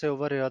 Like let's say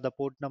over here, the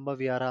port number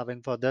we are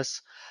having for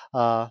this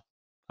uh,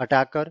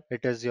 attacker,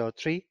 it is your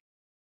 3,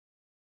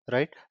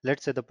 right?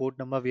 Let's say the port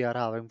number we are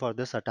having for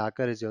this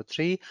attacker is your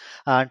 3,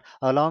 and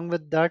along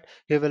with that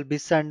he will be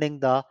sending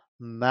the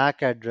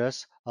MAC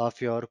address of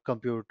your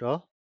computer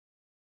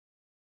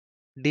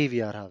D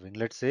we are having.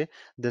 Let's say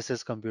this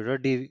is computer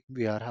D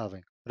we are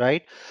having,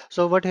 right?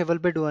 So what he will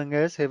be doing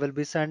is he will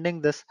be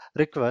sending this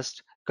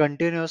request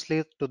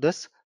continuously to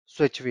this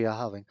switch we are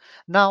having.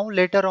 Now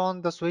later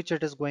on the switch,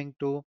 it is going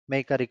to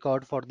make a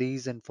record for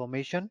these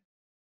information,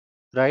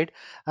 right?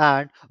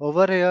 And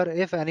over here,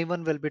 if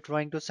anyone will be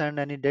trying to send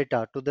any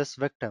data to this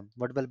victim,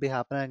 what will be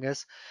happening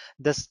is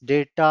this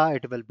data,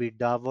 it will be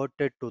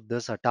diverted to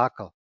this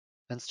attacker.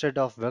 Instead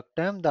of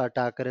victim, the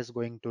attacker is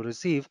going to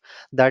receive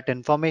that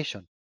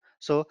information.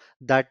 So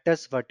that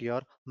is what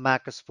your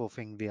MAC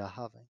spoofing we are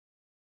having.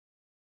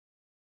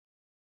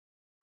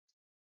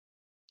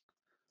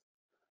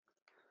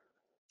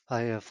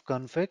 IF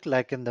config,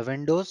 like in the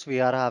Windows, we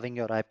are having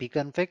your IP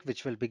config,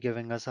 which will be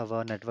giving us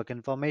our network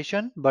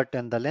information. But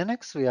in the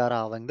Linux, we are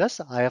having this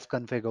IF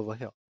config over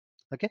here.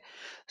 Okay,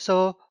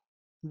 so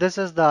this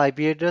is the IP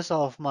address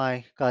of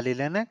my Kali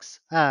Linux,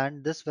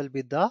 and this will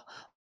be the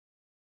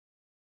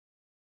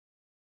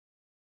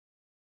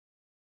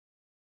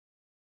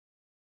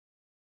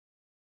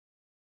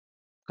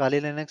Kali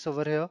Linux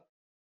over here.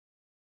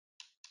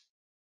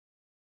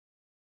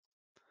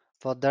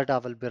 For that, I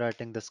will be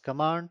writing this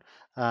command,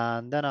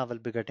 and then I will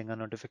be getting a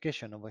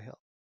notification over here.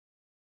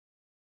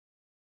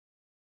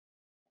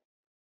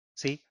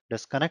 See,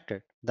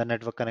 disconnected. The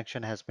network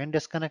connection has been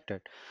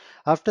disconnected.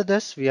 After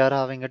this, we are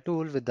having a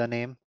tool with the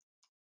name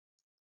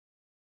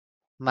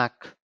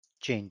Mac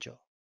Changer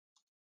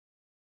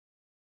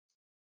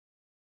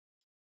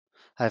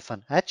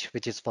 -H,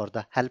 which is for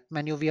the help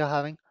menu we are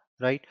having,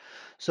 right?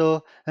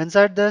 So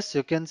inside this,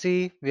 you can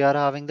see we are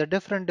having the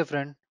different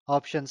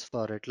options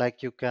for it.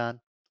 Like you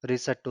can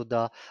reset to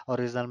the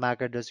original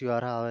MAC address you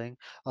are having,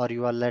 or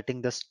you are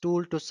letting this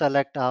tool to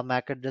select a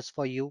MAC address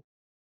for you,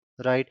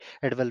 right?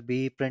 It will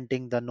be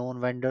printing the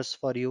known vendors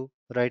for you,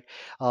 right?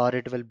 Or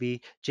it will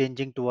be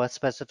changing to a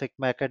specific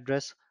MAC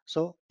address.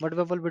 So what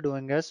we will be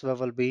doing is we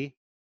will be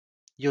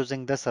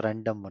using this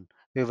random one.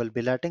 We will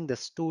be letting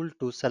this tool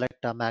to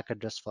select a MAC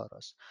address for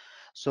us.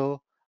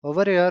 So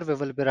over here we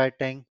will be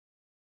writing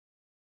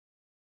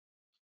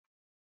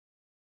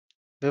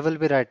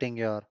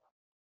your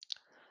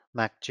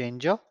MAC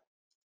changer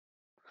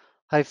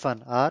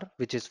 -R,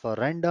 which is for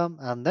random,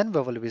 and then we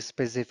will be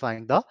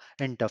specifying the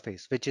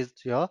interface, which is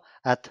your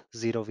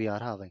eth0 we are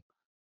having,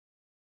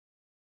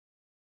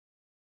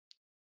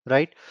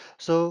 right?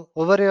 So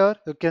over here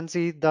you can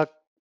see the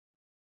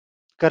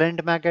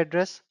current MAC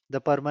address,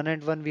 the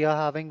permanent one we are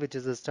having, which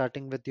is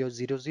starting with your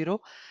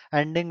 00,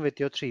 ending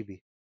with your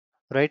 3B,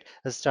 right?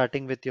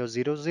 Starting with your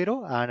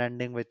 00 and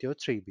ending with your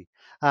 3B.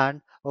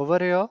 And over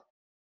here,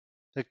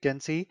 you can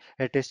see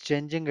it is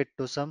changing it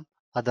to some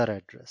other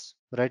address,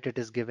 right? It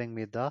is giving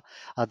me the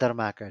other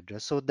MAC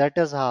address. So that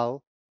is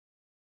how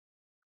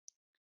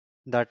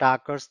the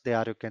attackers, they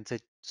are, you can say,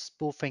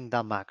 spoofing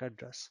the MAC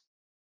address,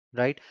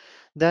 right?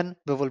 Then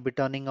we will be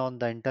turning on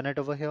the internet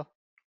over here.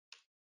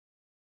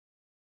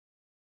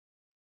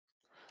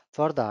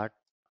 For that,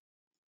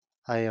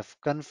 I have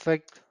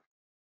config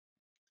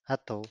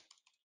atho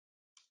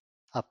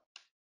up.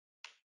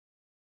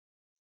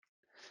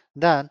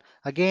 Then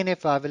again,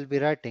 if I will be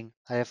writing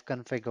I have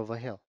config over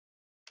here,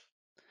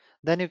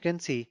 then you can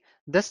see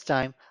this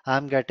time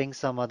I'm getting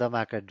some other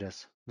MAC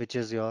address, which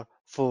is your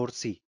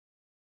 4C.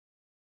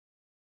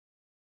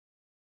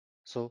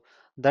 So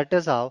that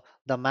is how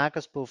the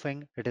MAC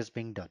spoofing it is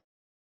being done,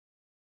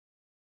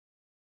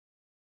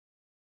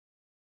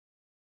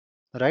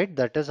 right?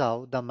 That is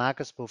how the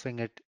MAC spoofing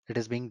it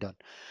is being done.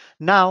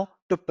 Now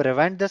to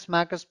prevent this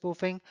MAC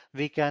spoofing,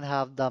 we can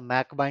have the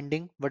MAC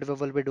binding. What we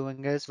will be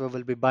doing is we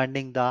will be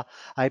binding the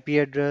IP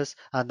address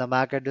and the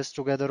MAC address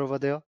together over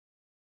there,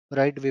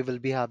 right? We will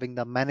be having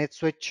the manage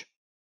switch,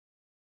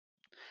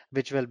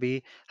 which will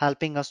be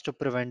helping us to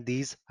prevent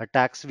these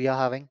attacks we are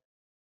having.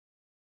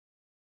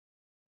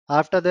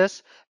 After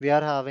this, we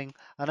are having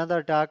another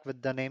attack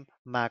with the name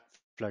MAC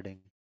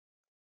flooding.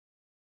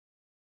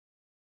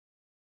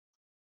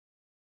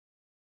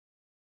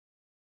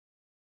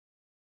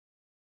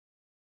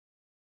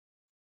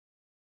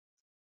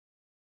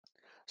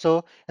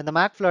 So in the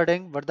MAC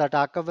flooding, what the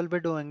attacker will be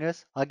doing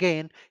is,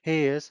 again,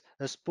 he is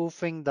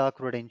spoofing the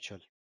credential,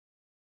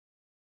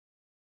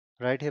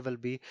 right? He will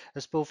be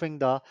spoofing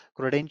the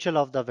credential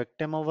of the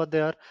victim over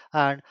there.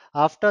 And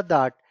after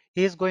that,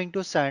 he is going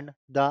to send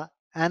the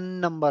n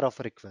number of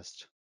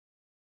requests,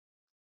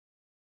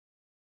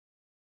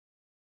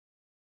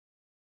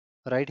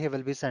 right? He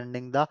will be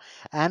sending the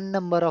n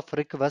number of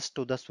requests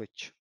to the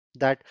switch,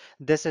 that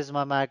this is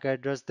my MAC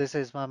address, this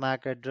is my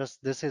MAC address,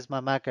 this is my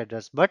MAC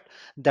address, but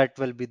that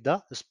will be the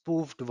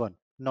spoofed one,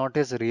 not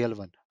his real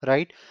one,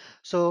 right?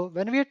 So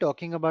when we are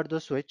talking about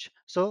the switch,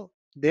 so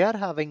they are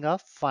having a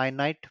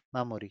finite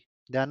memory.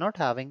 They are not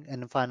having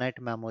infinite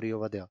memory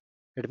over there.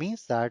 It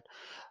means that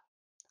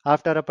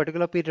after a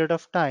particular period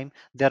of time,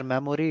 their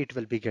memory it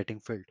will be getting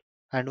filled.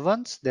 And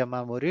once their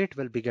memory it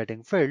will be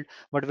getting filled,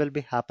 what will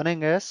be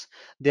happening is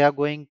they are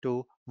going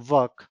to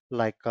work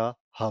like a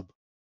hub,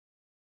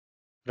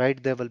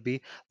 right? They will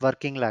be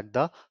working like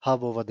the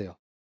hub over there,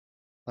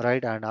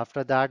 right? And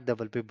after that, they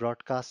will be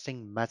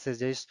broadcasting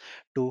messages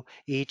to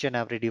each and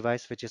every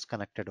device which is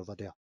connected over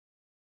there.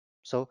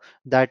 So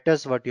that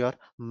is what your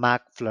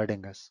MAC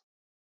flooding is.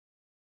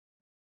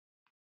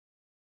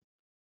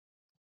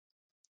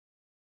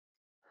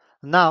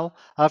 Now,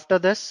 after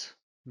this,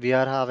 we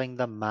are having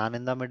the man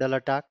in the middle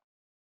attack,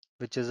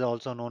 which is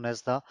also known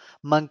as the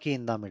monkey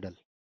in the middle,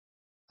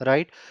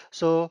 right?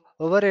 So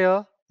over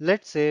here,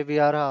 let's say we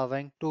are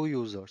having two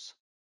users,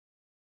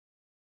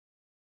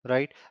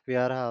 right? We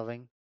are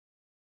having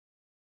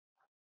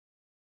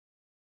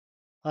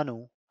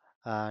Anu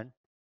and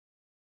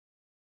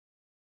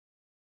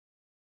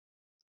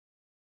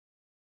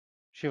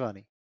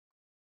Shivani,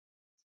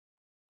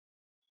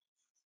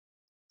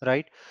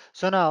 right?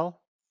 So now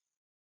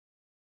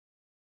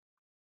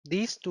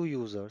these two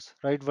users,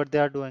 right, what they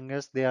are doing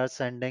is they are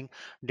sending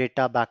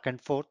data back and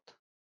forth,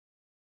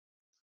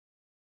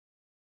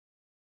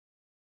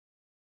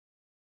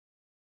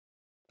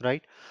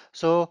 right?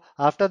 So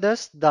after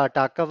this, the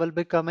attacker will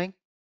be coming,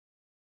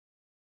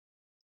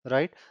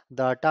 right?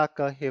 The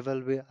attacker, he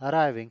will be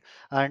arriving,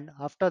 and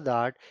after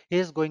that, he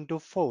is going to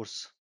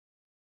force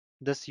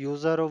this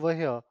user over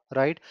here,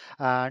 right?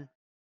 And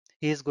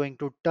he is going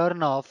to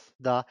turn off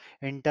the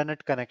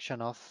internet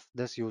connection of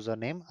this user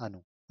named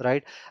Anu,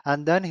 right?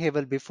 And then he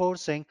will be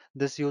forcing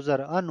this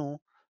user Anu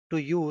to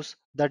use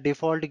the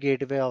default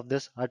gateway of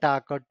this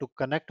attacker to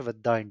connect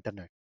with the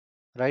internet,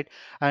 right?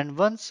 And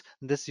once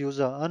this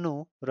user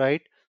Anu,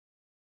 right,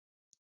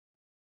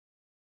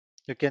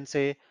 you can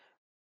say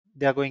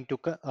they are going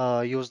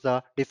to use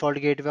the default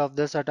gateway of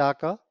this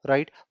attacker,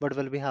 right? What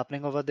will be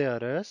happening over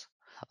there is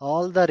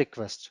all the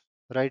requests,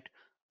 right?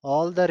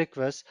 All the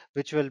requests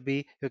which will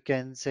be, you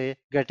can say,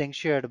 getting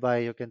shared by,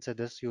 you can say,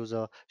 this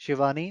user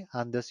Shivani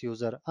and this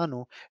user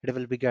Anu, it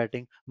will be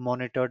getting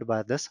monitored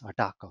by this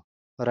attacker,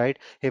 right?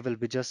 He will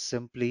be just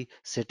simply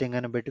sitting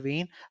in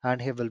between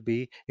and he will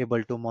be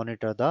able to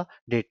monitor the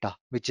data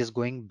which is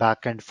going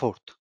back and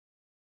forth,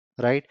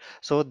 right?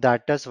 So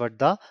that is what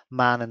the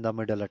man in the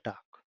middle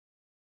attack.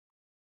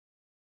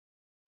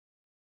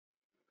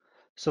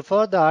 So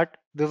for that,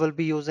 we will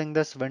be using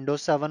this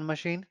Windows 7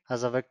 machine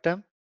as a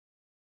victim,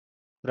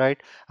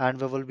 right? And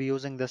we will be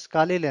using this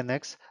Kali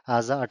Linux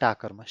as a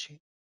attacker machine.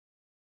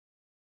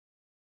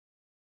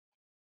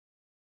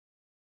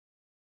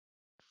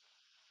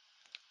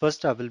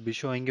 First, I will be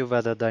showing you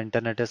whether the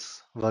internet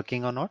is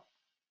working or not.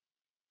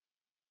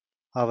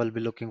 I will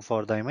be looking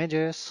for the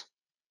images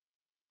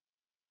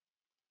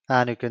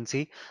and you can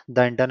see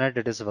the internet,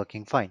 it is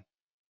working fine.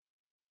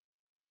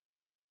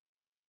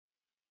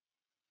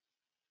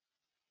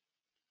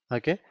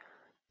 Okay,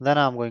 then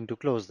I'm going to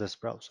close this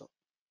browser.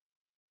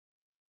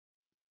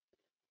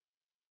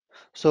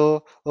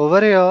 So over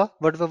here,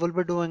 what we will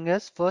be doing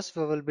is first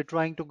we will be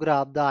trying to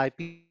grab the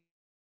IP.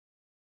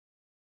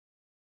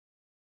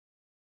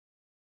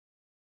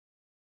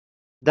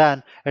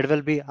 Then it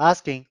will be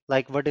asking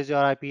like what is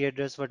your IP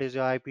address, what is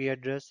your IP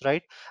address,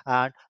 right?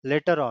 And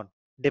later on,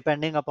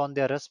 depending upon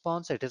their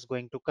response, it is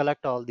going to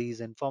collect all these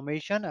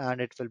information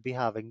and it will be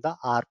having the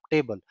ARP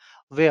table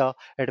where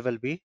it will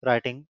be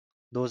writing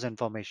those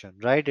information,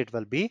 right? It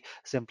will be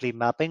simply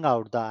mapping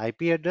out the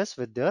IP address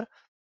with their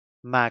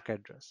MAC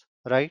address,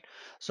 right?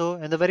 So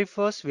in the very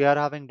first, we are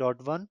having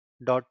dot one,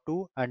 dot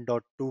two, and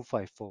dot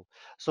 254.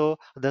 So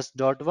this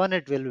dot one,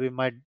 it will be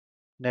my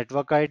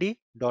network ID,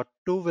 dot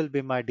two will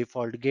be my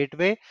default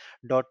gateway,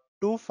 dot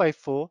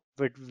 254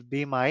 will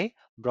be my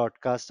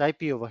broadcast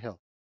IP over here.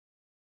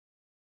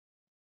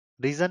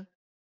 Reason?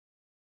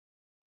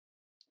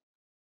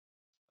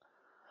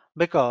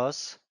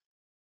 Because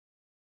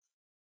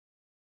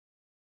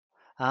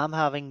I'm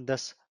having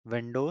this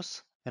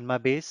Windows in my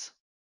base,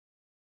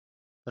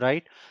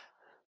 right?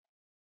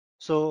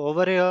 So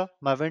over here,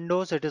 my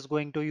Windows, it is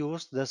going to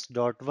use this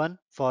dot one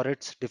for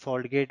its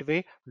default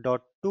gateway,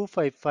 dot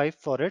 255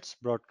 for its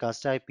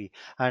broadcast IP.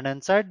 And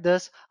inside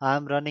this, I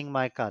am running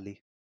my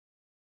Kali.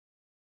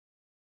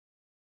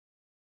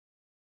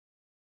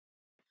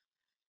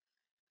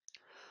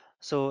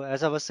 So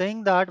as I was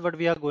saying that what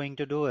we are going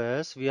to do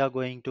is we are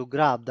going to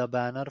grab the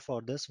banner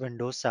for this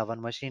Windows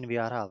 7 machine we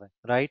are having,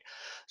 right?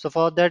 So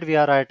for that we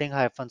are writing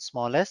hyphen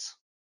small s,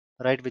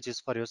 right, which is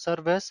for your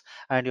service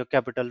and your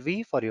capital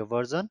V for your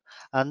version.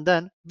 And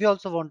then we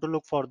also want to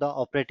look for the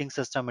operating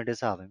system it is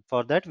having.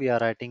 For that we are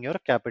writing your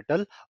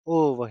capital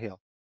O over here,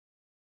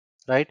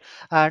 right?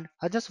 And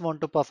I just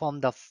want to perform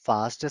the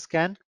fast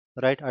scan,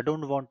 right? I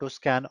don't want to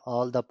scan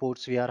all the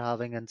ports we are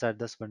having inside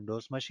this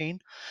Windows machine.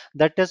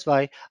 That is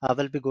why I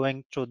will be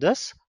going through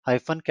this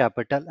hyphen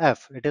capital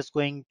F. It is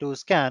going to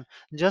scan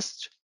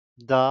just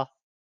the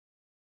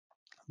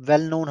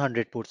well-known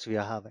 100 ports we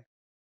are having.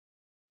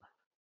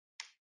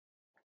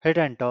 Hit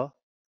enter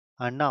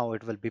and now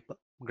it will be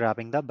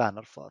grabbing the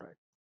banner for it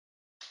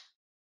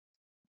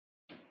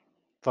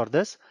for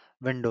this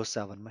Windows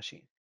 7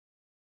 machine.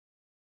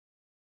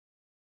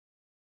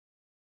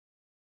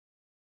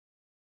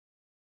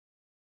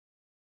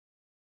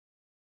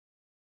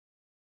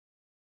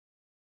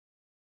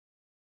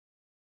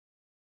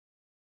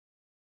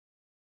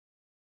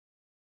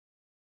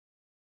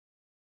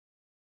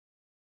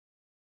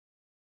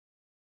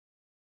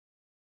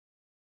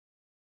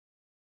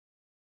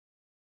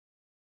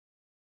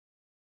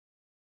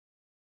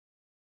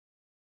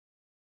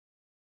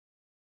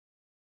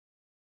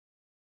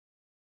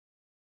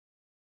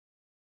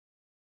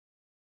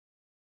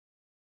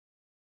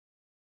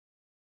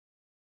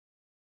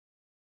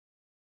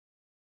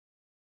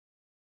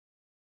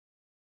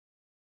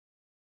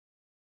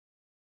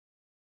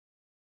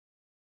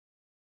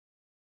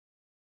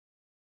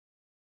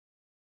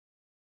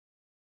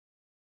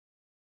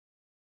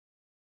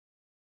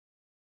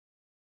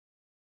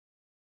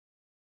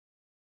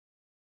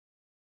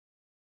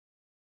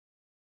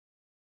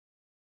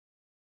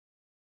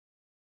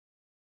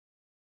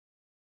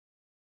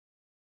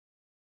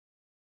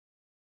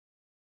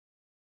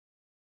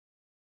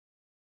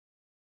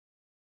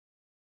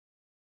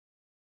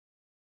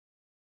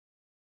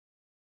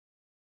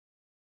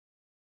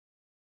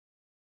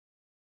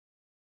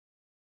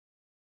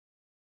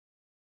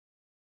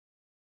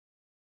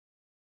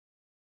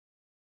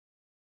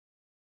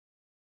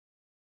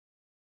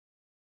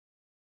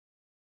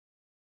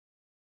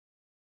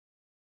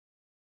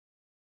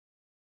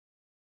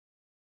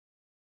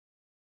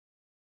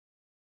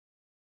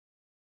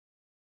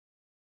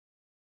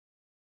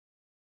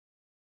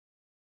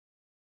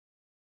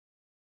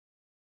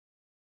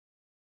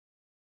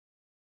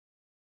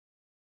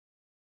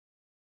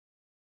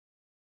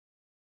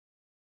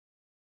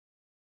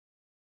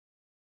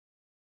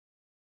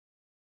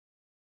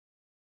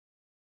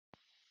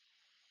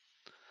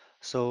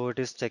 So it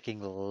is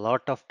taking a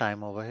lot of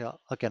time over here.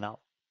 Okay, now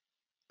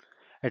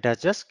it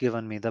has just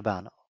given me the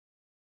banner.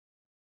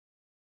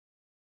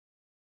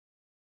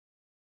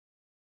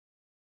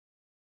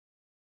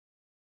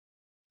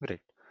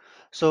 Great.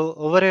 So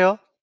over here,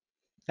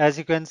 as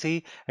you can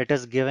see, it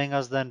is giving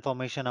us the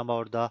information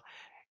about the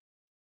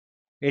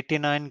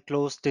 89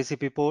 closed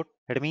TCP port.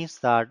 It means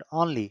that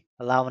only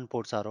 11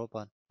 ports are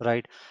open,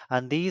 right?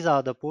 And these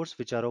are the ports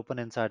which are open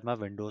inside my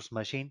Windows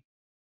machine,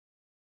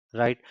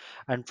 right?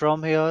 And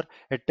from here,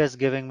 it is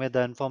giving me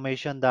the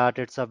information that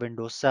it's a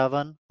Windows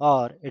 7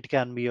 or it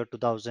can be your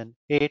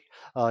 2008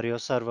 or your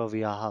server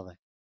we are having,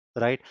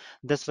 right?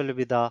 This will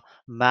be the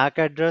MAC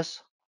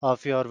address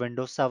of your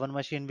Windows 7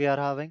 machine we are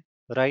having,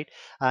 right?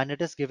 And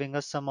it is giving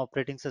us some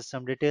operating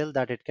system detail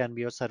that it can be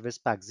your service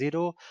pack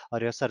 0 or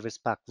your service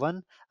pack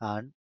 1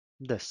 and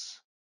this,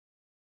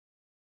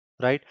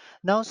 right?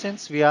 Now,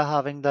 since we are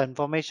having the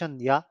information,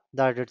 yeah,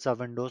 that it's a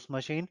Windows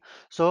machine.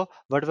 So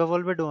what we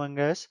will be doing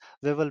is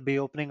we will be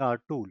opening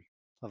our tool.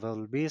 We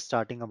will be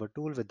starting our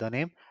tool with the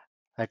name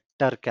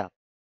Ettercap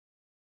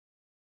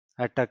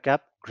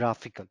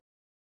Graphical,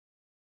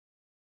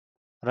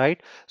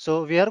 right?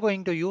 So we are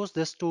going to use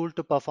this tool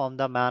to perform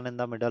the man in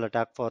the middle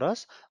attack for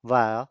us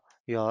via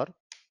your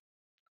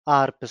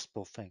ARP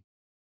spoofing,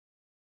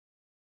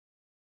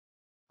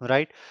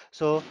 right?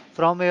 So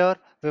from here,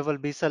 we will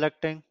be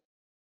selecting,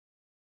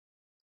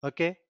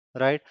 okay,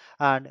 right?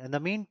 And in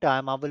the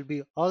meantime, I will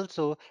be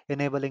also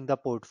enabling the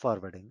port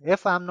forwarding.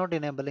 If I'm not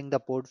enabling the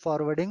port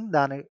forwarding,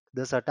 then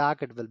this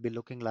attack, it will be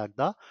looking like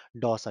the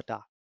DOS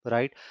attack,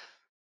 right?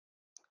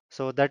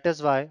 So that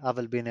is why I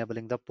will be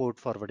enabling the port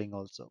forwarding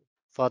also.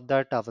 For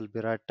that, I will be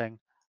writing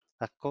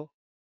echo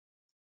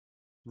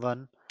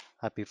 1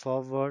 happy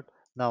forward.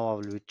 Now I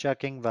will be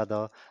checking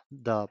whether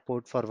the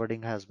port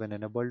forwarding has been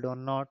enabled or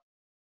not.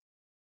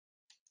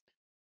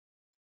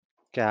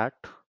 Cat,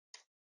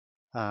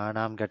 and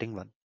I'm getting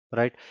 1,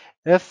 right?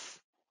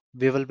 If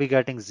we will be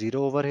getting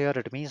 0 over here,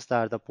 it means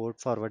that the port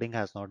forwarding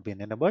has not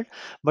been enabled.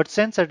 But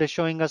since it is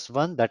showing us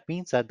 1, that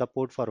means that the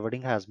port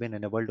forwarding has been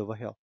enabled over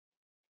here.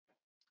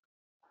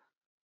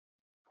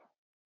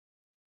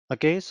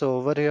 Okay, so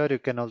over here you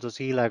can also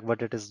see like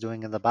what it is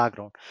doing in the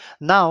background.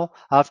 Now,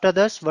 after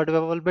this, what we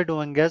will be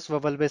doing is we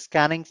will be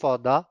scanning for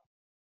the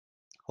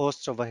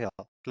host over here.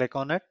 Click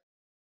on it.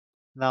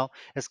 Now,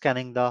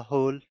 scanning the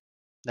whole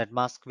net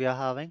mask we are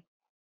having,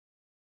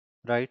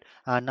 right?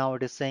 And now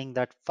it is saying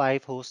that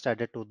 5 hosts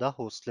added to the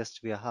host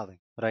list we are having,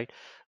 right?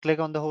 Click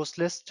on the host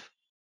list,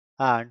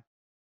 and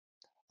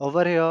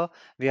over here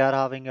we are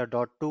having a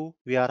 .2,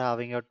 we are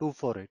having a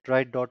 248,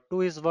 right?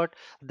 .2 is what?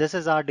 This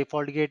is our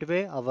default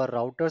gateway, our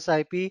router's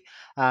IP,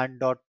 and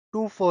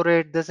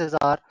 .248, this is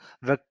our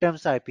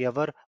victim's IP,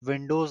 our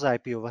Windows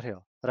IP over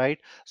here, right?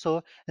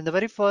 So in the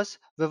very first,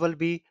 we will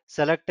be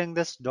selecting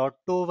this .2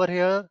 over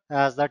here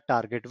as the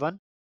target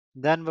one.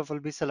 Then we will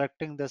be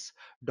selecting this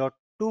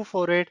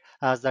 .248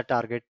 as the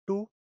target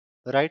 2,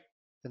 right?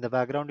 In the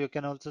background, you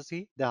can also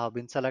see they have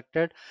been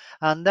selected.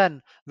 And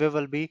then we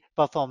will be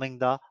performing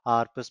the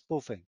ARP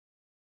spoofing.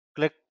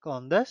 Click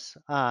on this,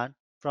 and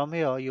from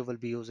here you will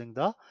be using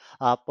the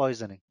ARP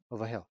poisoning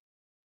over here.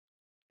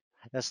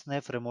 A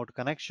sniff remote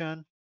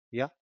connection.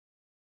 Yeah,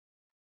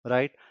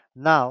 right.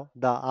 Now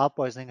the ARP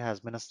poisoning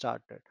has been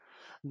started.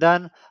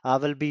 Then I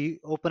will be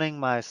opening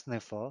my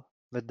sniffer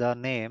with the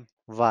name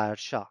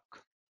Wireshark.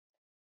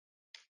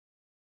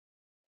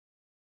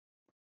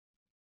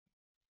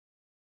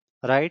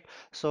 Right.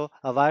 So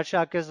a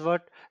Wireshark is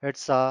what?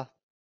 It's a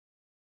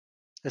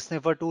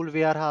sniffer tool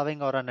we are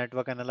having or a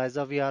network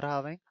analyzer we are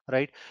having,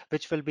 right?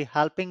 Which will be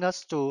helping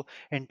us to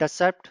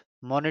intercept,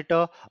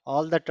 monitor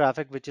all the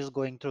traffic which is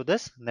going through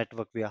this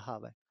network we are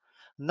having.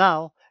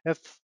 Now,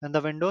 if in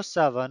the Windows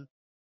 7,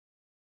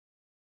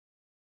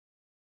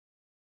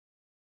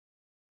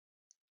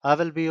 I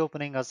will be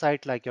opening a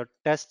site like your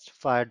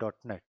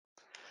testfire.net.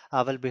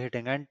 I will be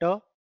hitting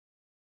enter,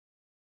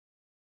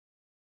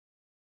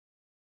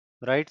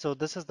 right? So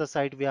this is the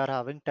site we are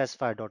having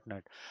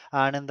testfire.net.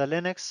 And in the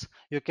Linux,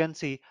 you can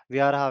see we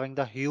are having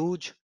the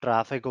huge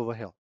traffic over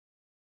here.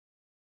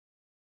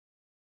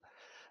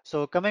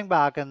 So coming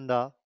back in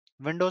the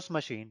Windows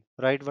machine,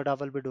 right, what I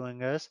will be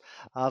doing is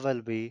I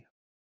will be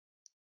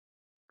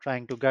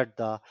trying to get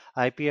the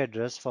IP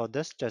address for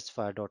this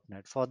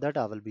testfire.net. For that,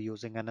 I will be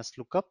using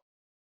nslookup,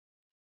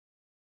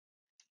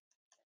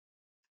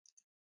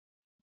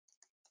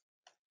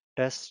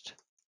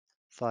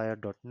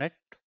 testfire.net,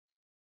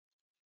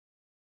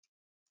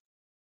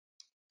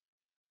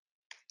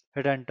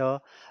 hit enter,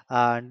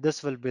 and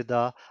this will be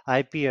the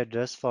IP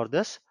address for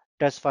this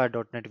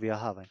testfire.net we are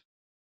having,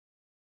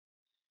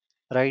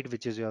 right,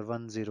 which is your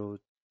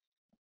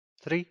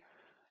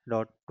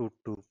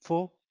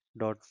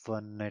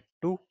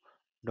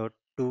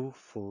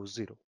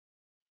 103.224.192.240,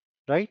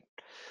 right?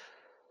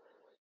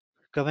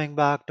 Coming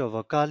back to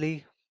our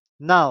Kali.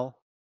 Now,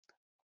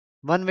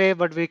 one way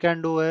what we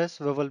can do is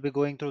we will be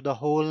going through the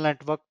whole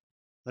network,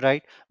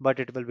 right? But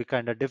it will be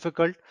kind of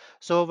difficult.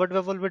 So what we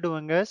will be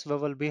doing is we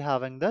will be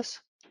having this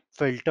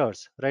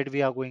filters, right?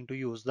 We are going to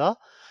use the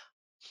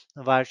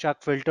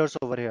Wireshark filters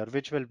over here,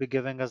 which will be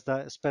giving us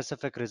the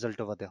specific result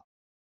over there,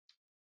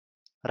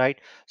 right?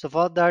 So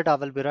for that, I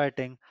will be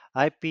writing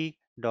IP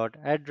dot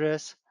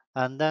address,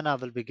 and then I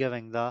will be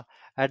giving the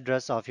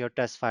address of your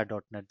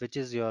testfire.net, which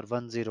is your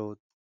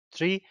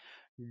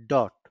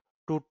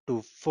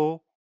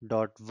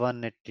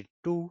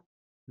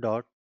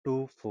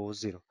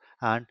 103.224.182.240,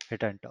 and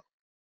hit enter.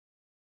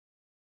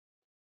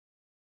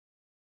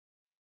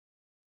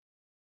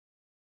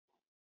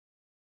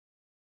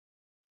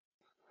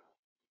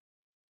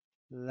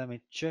 Let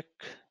me check.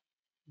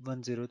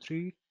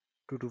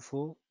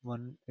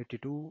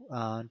 103.224.182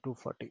 and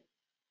 240.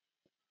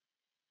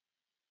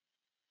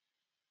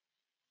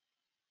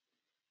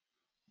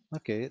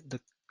 Okay, the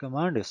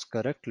command is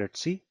correct. Let's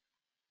see.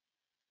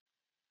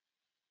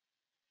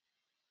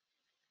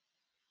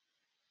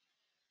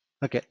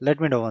 Okay, let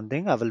me do one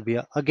thing. I will be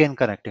again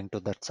connecting to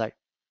that site.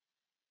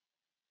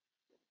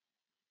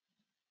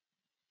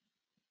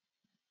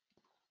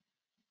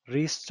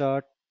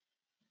 Restart.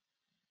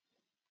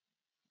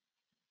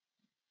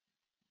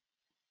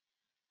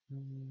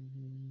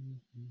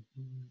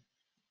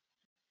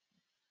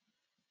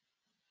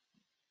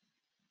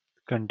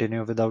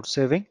 Continue without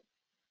saving.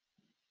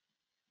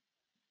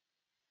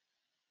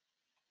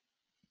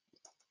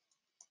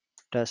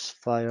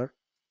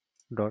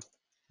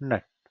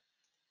 Testfire.net.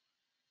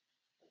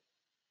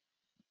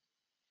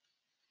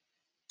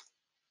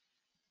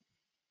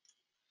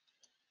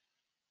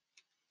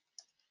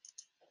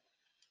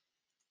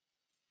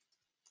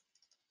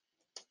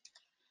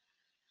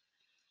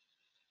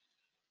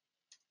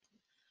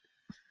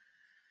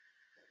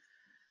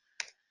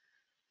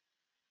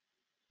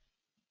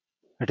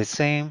 It is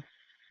same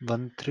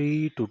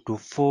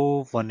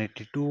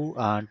 13224.182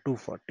 and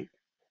 240.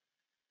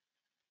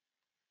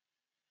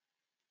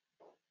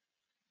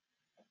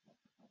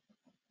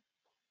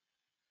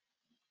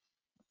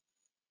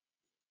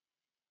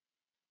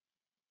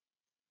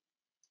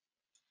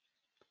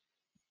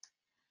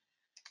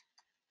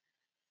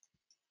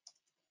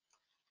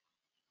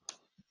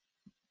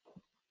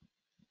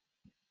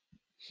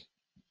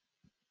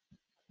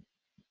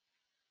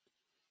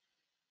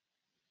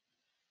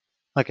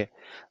 Okay,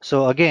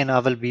 so again I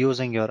will be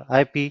using your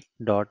IP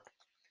dot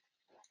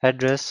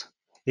address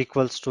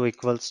equals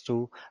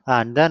to,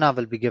 and then I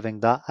will be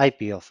giving the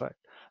IP of it,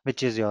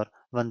 which is your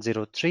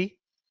 103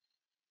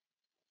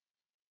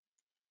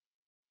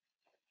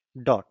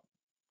 dot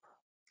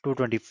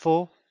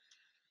 224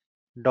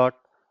 dot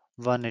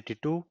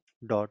 182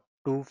 dot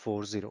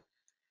 240.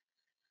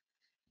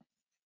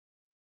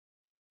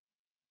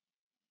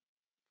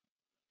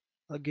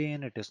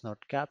 Again it is not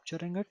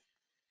capturing it.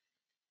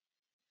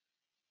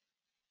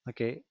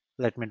 Okay,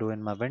 let me do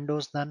in my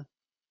Windows then,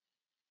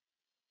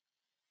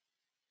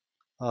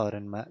 or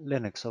in my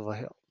Linux over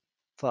here,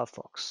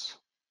 Firefox.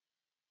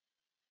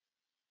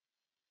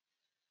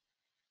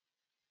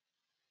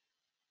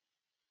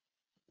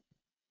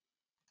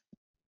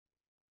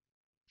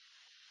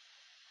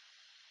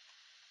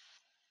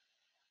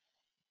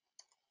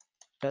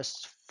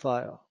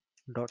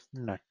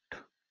 Testfire.net.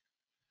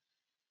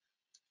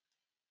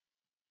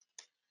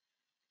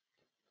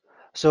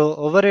 So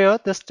over here,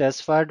 this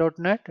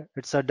testfire.net,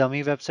 it's a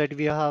dummy website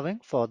we are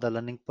having for the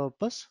learning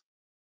purpose.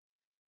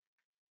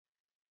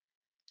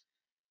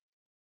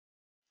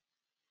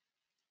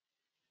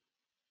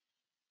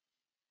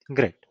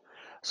 Great.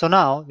 So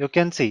now you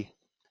can see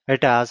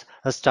it has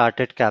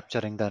started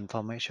capturing the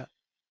information,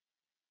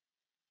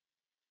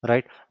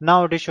 right?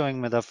 Now it is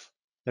showing me the,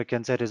 you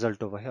can say,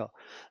 result over here.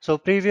 So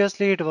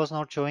previously it was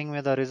not showing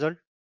me the result,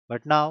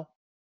 but now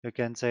you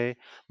can say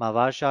my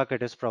Wireshark,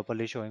 it is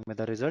properly showing me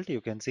the result.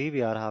 You can see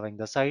we are having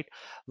the site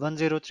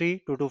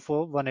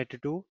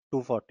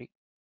 103.224.182.240,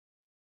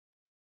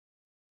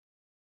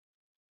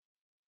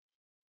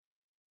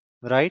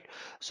 right?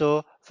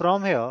 So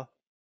from here,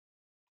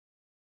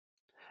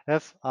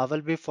 if I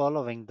will be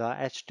following the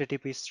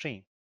HTTP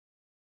stream,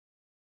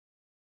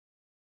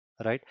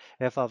 right?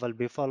 If I will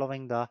be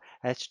following the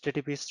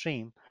HTTP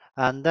stream,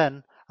 and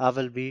then I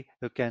will be,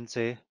 you can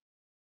say,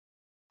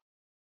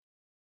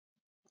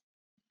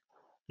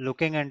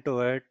 looking into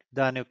it,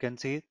 then you can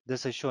see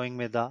this is showing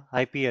me the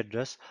IP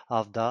address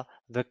of the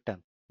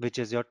victim, which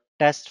is your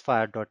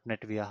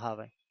testfire.net we are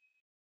having,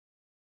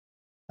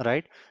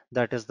 right?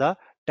 That is the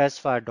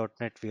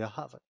testfire.net we are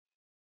having,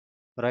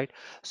 right?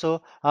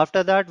 So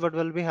after that, what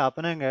will be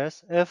happening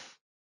is if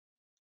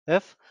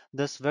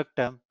this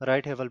victim,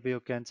 right, he will be, you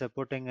can say,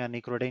 putting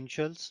any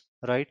credentials,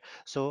 right?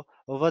 So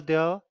over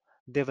there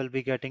they will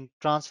be getting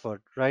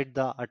transferred, right?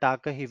 The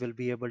attacker, he will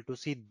be able to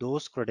see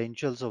those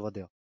credentials over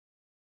there,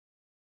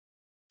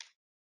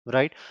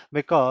 right?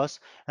 Because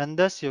in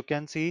this you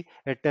can see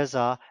it is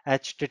a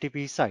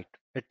HTTP site,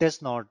 it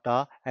is not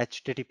a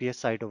HTTPS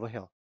site over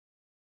here,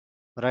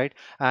 right?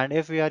 And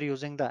if we are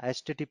using the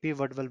HTTP,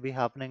 what will be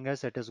happening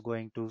is it is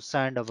going to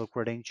send our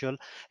credential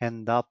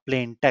in the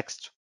plain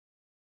text,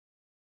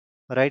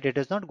 right? It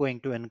is not going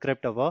to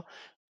encrypt our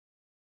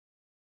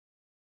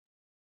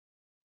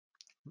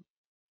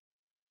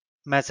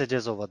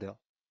messages over there.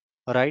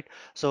 right?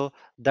 So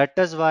that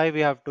is why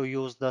we have to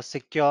use the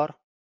secure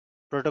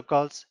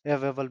protocols.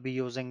 If we will be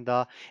using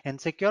the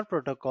insecure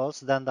protocols,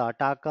 then the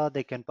attacker,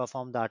 they can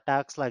perform the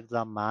attacks like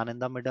the man in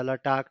the middle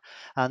attack,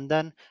 and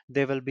then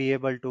they will be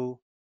able to,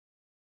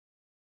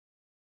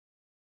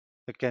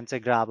 you can say,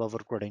 grab our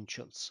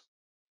credentials,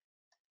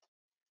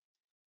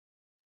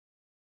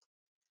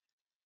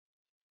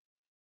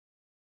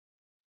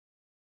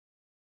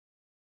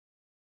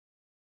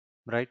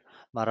 right?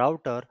 My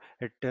router,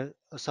 it is,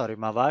 sorry,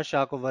 my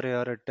Wireshark over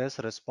here, it is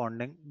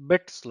responding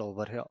bit slow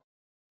over here.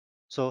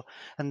 So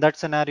in that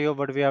scenario,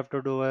 what we have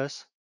to do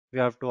is we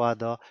have to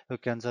either, you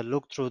can say,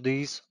 look through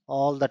these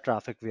all the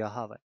traffic we are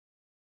having,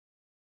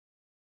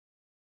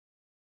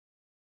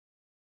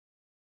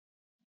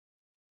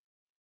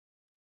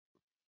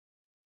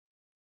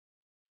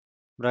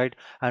 right?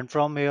 And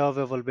from here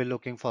we will be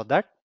looking for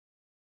that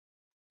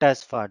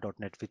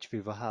testfire.net which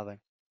we were having.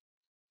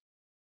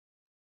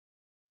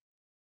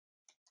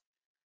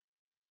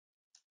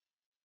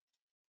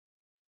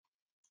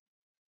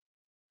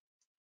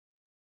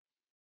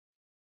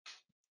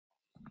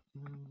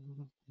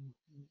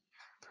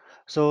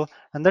 So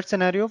in that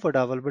scenario, what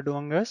I will be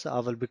doing is I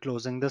will be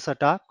closing this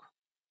attack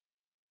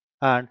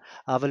and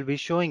I will be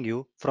showing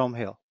you from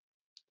here,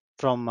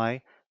 from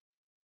my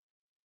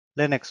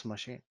Linux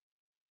machine.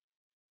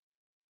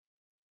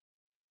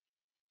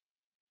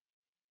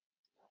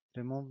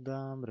 Remove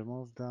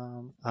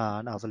them,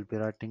 and I will be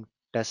writing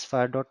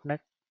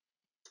testfire.net,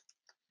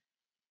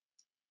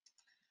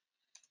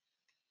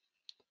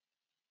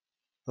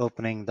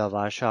 opening the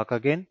Wireshark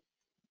again.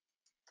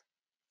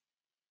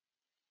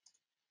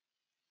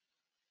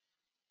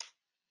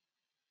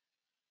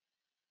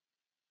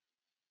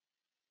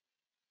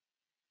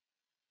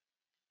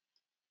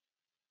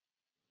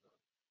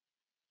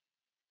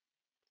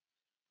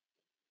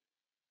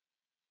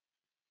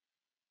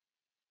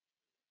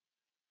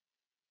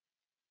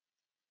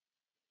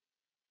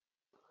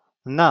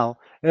 Now,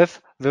 if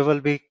we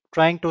will be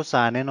trying to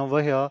sign in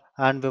over here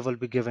and we will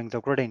be giving the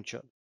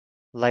credential,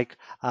 like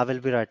I will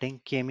be writing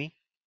Kemi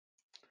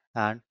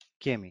and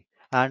Kemi.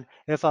 And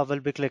if I will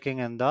be clicking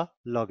in the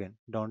login,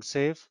 don't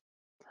save,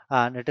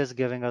 and it is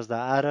giving us the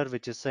error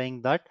which is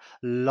saying that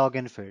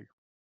login failed,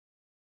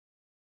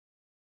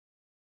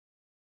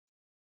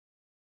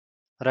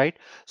 right?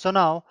 So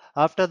now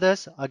after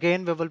this,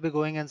 again we will be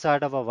going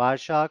inside of a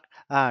Wireshark,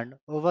 and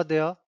over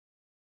there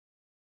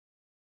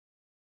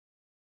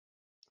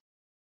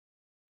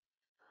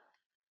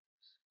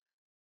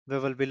we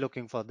will be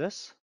looking for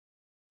this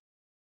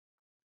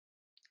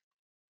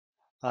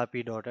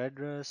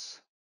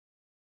IP.address,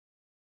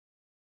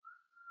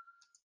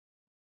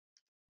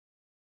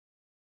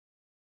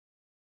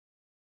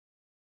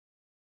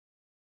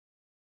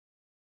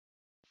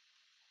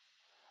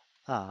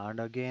 and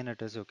again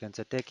it is, you can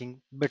say, taking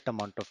bit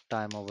amount of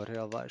time over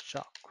here,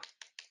 Wireshark.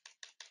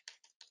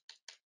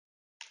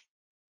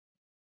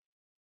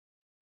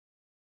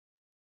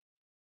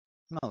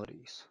 No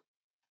worries.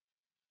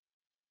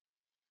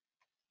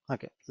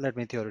 Okay, let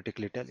me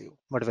theoretically tell you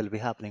what will be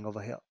happening over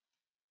here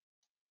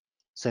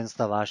since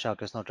the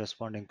Wireshark is not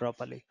responding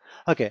properly.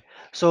 Okay,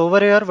 so over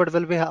here what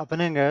will be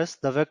happening is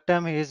the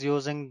victim is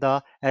using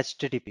the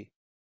HTTP,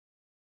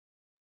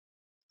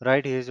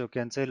 right? He is, you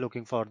can say,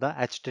 looking for the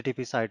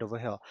HTTP site over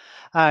here.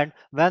 And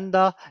when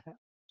the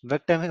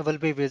victim will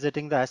be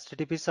visiting the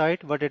HTTP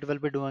site, what it will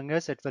be doing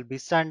is it will be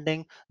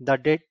sending the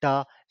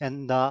data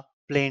in the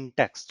plain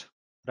text,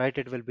 right?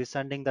 It will be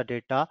sending the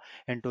data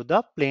into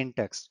the plain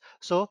text.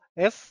 So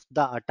if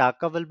the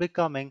attacker will be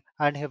coming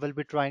and he will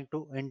be trying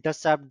to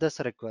intercept this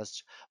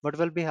request, what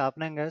will be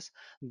happening is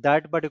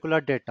that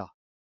particular data,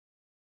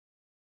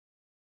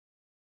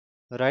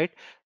 right?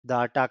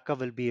 The attacker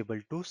will be able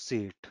to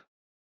see it,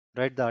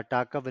 right? The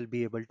attacker will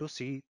be able to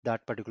see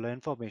that particular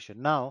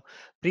information. Now,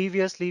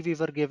 previously we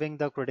were giving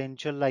the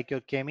credential like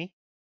your Kemi,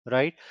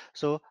 right?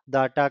 So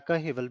the attacker,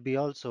 he will be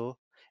also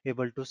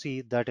able to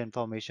see that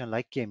information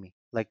like Kemi.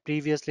 Like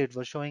previously it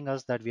was showing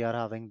us that we are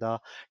having the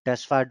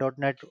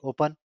testfire.net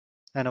open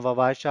and our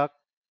Wireshark,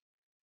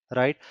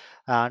 right?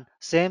 And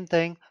same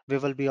thing, we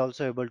will be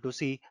also able to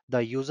see the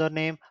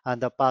username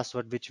and the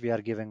password which we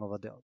are giving over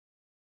there.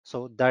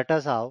 So that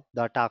is how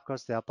the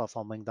attackers, they are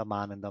performing the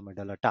man in the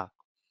middle attack.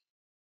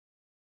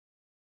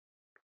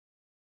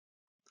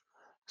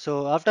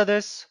 So after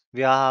this,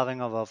 we are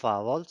having our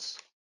firewalls,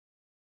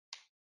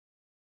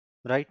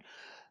 right?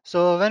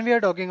 So when we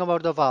are talking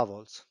about the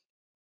firewalls,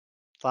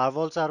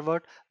 firewalls are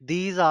what?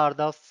 These are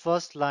the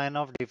first line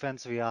of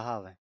defense we are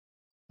having,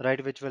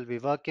 right? Which will be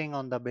working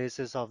on the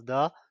basis of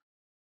the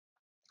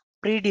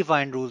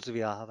predefined rules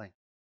we are having,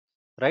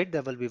 right? They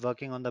will be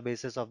working on the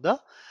basis of the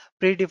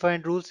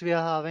predefined rules we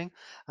are having.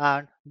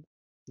 And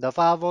the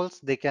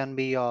firewalls, they can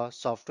be your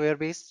software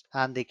based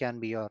and they can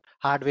be your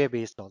hardware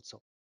based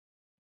also,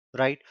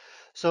 right?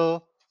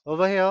 So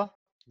over here,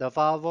 the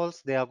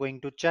firewalls, they are going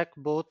to check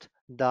both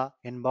the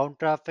inbound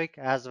traffic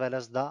as well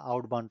as the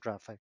outbound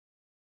traffic,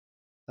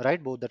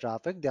 right? Both the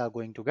traffic, they are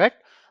going to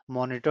get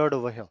monitored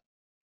over here.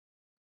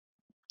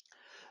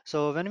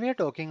 So when we are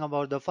talking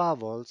about the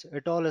firewalls,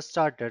 it all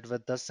started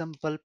with the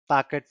simple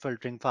packet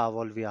filtering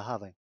firewall we are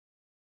having,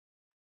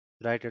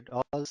 right? It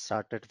all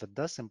started with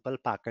the simple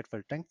packet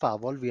filtering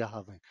firewall we are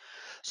having.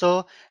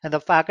 So in the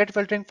packet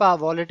filtering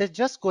firewall, it is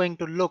just going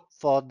to look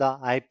for the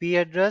IP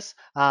address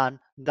and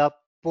the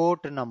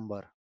port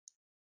number,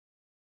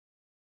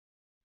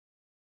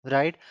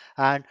 right?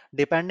 And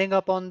depending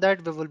upon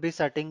that, we will be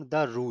setting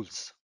the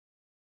rules,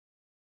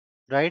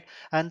 right?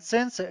 And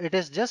since it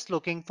is just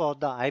looking for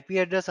the IP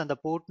address and the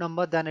port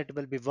number, then it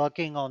will be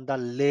working on the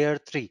layer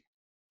 3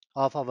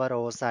 of our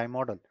OSI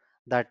model.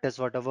 That is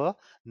what our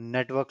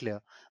network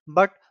layer.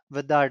 But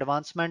with the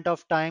advancement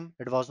of time,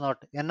 it was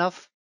not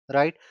enough,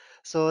 right?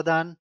 So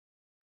then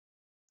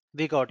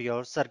we got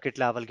your circuit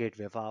level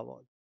gateway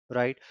firewall,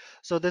 right?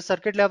 So the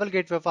circuit level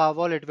gateway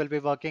firewall, it will be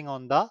working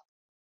on the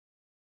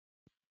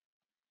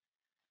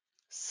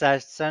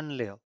session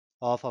layer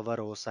of our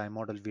OSI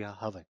model we are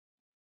having,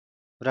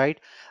 right?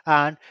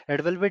 And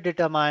it will be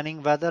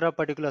determining whether a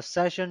particular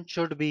session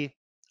should be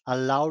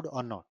allowed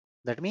or not.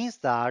 That means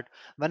that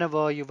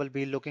whenever you will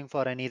be looking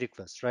for any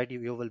request, right?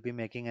 You will be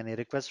making any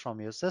request from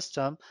your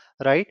system,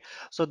 right?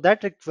 So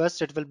that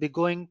request, it will be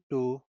going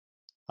to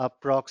a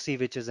proxy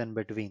which is in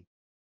between,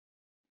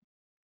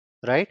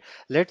 right?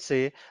 Let's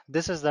say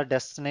this is the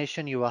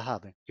destination you are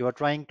having. You are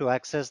trying to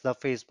access the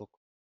Facebook,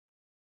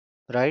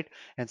 right?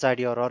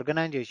 Inside your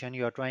organization,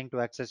 you are trying to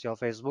access your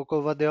Facebook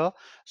over there.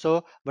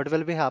 So what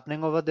will be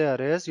happening over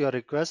there is your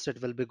request,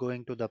 it will be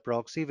going to the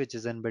proxy which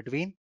is in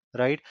between,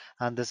 right?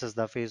 And this is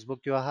the Facebook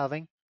you are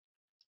having,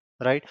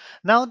 right?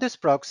 Now this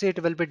proxy,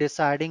 it will be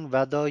deciding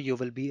whether you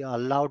will be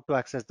allowed to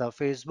access the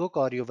Facebook,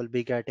 or you will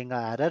be getting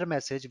an error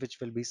message which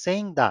will be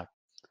saying that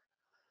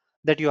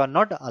you are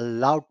not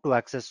allowed to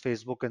access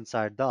Facebook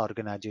inside the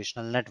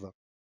organizational network,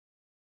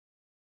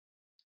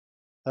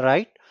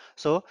 right?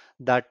 So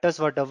that is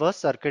what our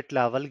circuit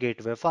level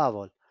gateway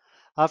firewall.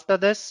 After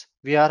this,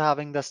 we are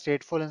having the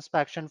stateful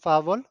inspection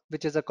firewall,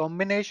 which is a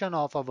combination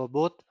of our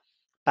both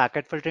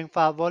packet filtering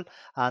firewall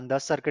and the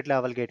circuit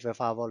level gateway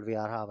firewall we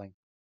are having,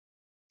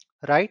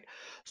 right?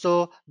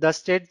 So the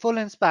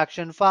stateful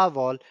inspection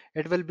firewall,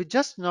 it will be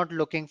just not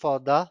looking for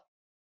the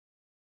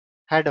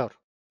header,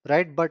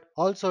 right? But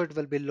also it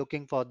will be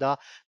looking for the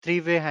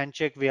three-way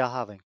handshake we are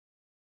having,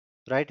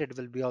 right? It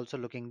will be also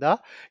looking the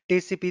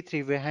TCP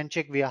three-way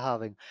handshake we are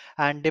having.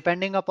 And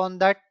depending upon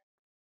that,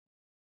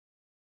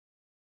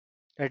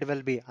 it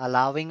will be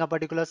allowing a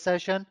particular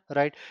session,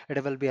 right?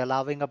 It will be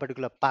allowing a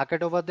particular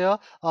packet over there,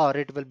 or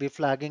it will be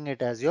flagging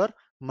it as your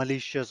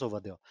malicious over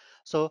there.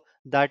 So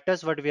that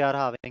is what we are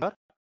having our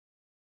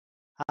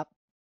app-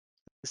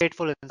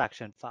 stateful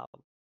inspection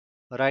firewall,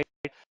 right?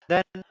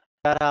 Then we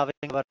are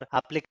having our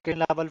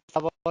application level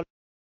firewall.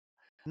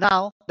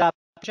 Now the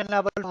application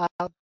level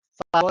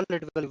firewall,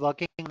 it will be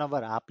working on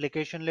our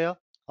application layer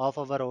of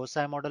our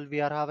OSI model we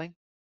are having,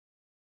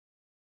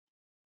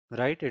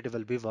 right? It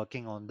will be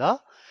working on the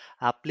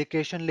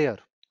application layer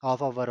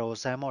of our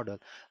OSI model.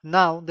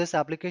 Now, this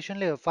application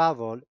layer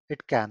firewall,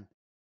 it can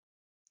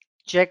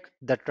check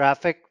the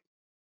traffic,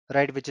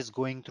 right, which is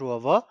going through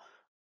our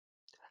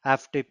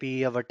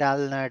FTP, our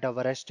telnet,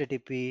 our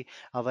HTTP,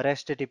 our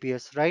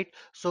HTTPS, right?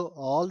 So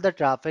all the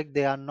traffic,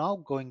 they are now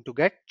going to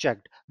get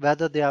checked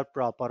whether they are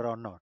proper or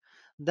not.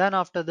 Then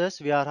after this,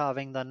 we are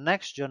having the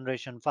next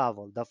generation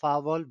firewall, the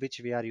firewall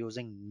which we are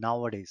using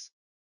nowadays,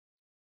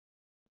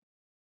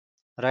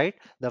 right?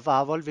 The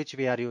firewall which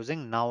we are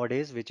using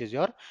nowadays, which is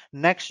your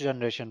next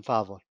generation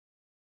firewall,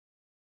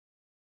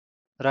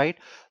 right?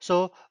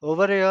 So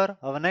over here,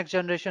 our next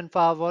generation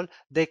firewall,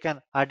 they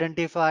can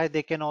identify,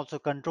 they can also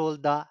control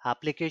the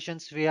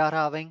applications we are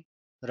having,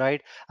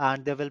 right?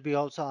 And they will be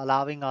also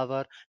allowing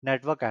our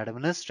network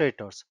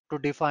administrators to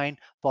define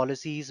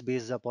policies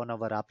based upon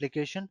our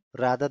application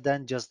rather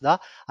than just the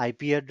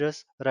IP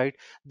address, right?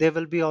 They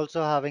will be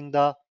also having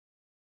the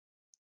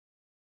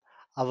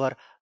our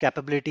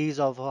capabilities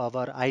of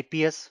our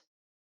IPS,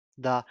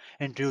 the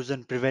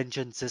intrusion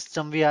prevention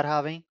system we are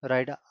having,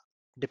 right?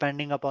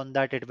 Depending upon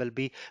that, it will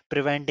be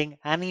preventing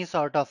any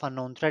sort of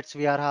unknown threats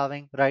we are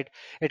having, right?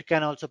 It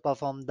can also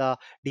perform the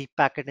deep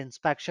packet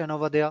inspection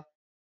over there,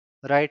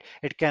 right?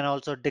 It can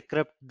also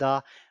decrypt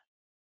the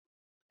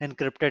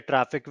encrypted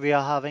traffic we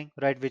are having,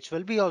 right? Which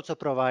will be also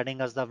providing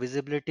us the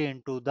visibility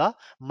into the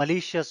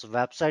malicious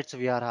websites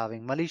we are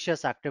having,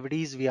 malicious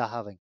activities we are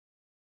having,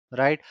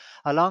 right?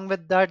 Along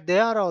with that, they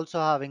are also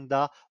having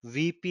the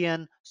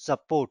VPN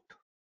support,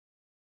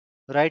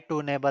 right, to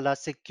enable a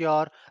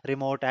secure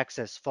remote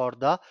access for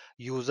the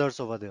users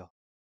over there,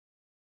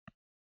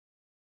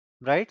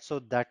 right? So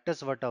that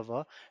is what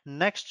our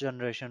next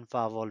generation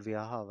firewall we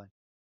are having.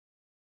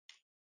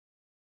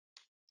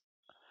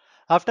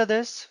 After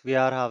this, we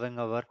are having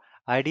our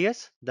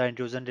IDS, the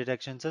intrusion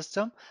detection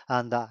system,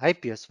 and the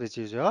IPS, which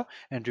is your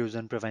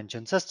intrusion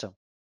prevention system.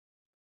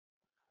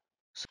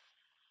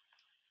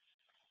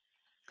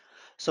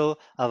 So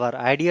our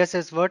IDS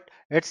is what?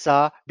 It's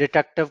a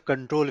detective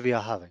control we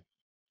are having,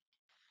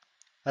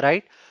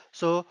 right?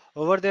 So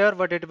over there,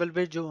 what it will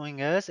be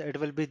doing is it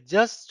will be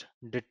just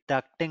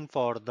detecting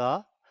for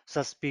the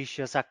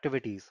suspicious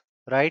activities,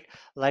 right?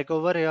 Like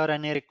over here,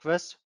 any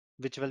request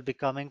which will be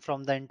coming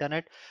from the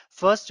internet,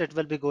 first it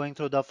will be going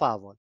through the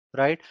firewall,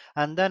 right?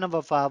 And then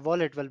our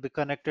firewall, it will be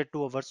connected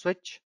to our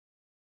switch,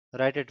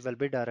 right? It will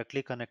be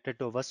directly connected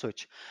to our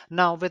switch.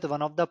 Now with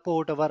one of the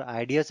port, our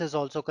IDS is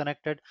also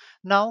connected.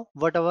 Now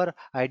what our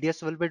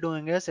IDS will be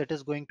doing is it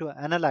is going to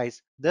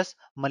analyze this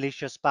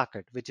malicious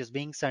packet which is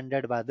being sent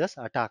by this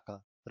attacker,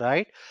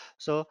 right?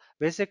 So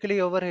basically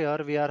over here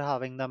we are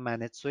having the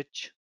managed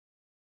switch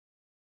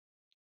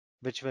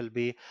which will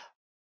be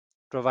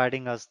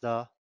providing us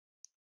the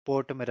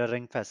port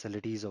mirroring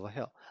facilities over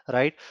here,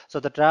 right? So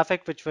the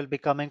traffic which will be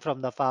coming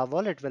from the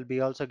firewall, it will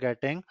be also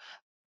getting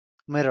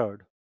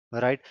mirrored,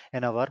 right,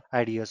 in our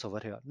IDS over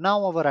here.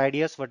 Now our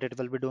IDS, what it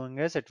will be doing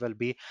is it will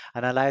be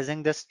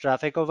analyzing this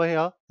traffic over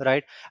here,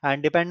 right?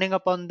 And depending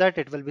upon that,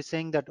 it will be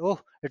saying that,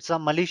 oh, it's a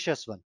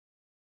malicious one,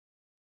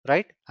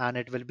 right? And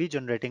it will be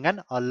generating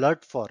an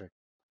alert for it,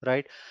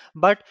 right?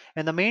 But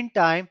in the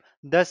meantime,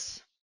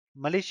 this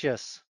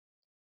malicious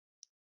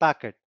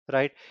packet,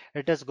 right,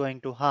 it is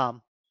going to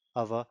harm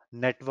our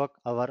network,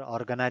 our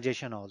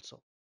organization also,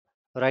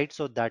 right?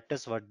 So that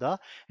is what the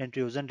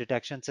intrusion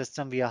detection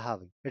system we are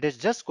having. It is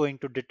just going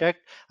to detect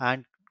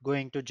and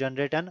going to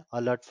generate an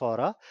alert for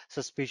a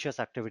suspicious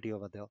activity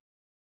over there.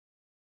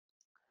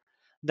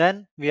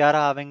 Then we are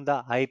having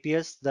the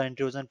IPS, the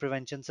intrusion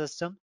prevention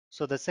system.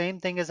 So the same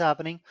thing is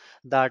happening.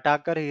 The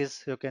attacker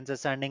is, you can say,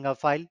 sending a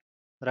file,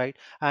 right?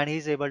 And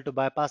he's able to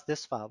bypass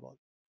this firewall.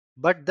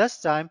 But this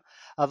time,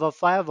 our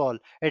firewall,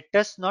 it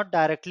is not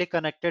directly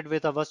connected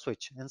with our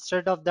switch.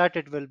 Instead of that,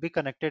 it will be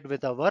connected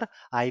with our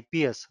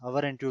IPS,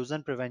 our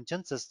intrusion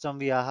prevention system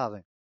we are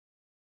having,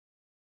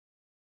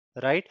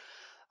 right?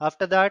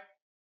 After that,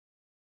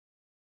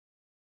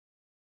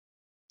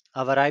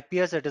 our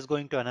IPS, it is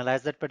going to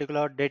analyze that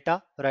particular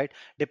data, right?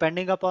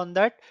 Depending upon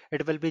that,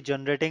 it will be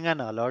generating an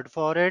alert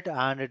for it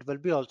and it will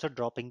be also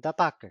dropping the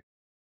packet,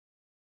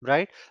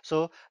 right?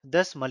 So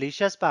this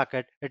malicious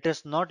packet, it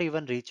is not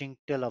even reaching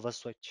till our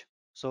switch.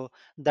 So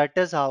that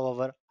is how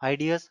our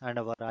IDS and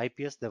our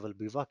IPS, they will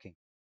be working,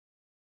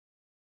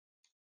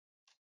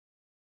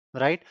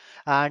 right?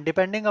 And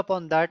depending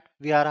upon that,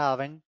 we are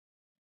having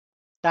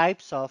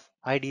types of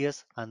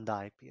IDS and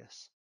the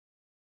IPS,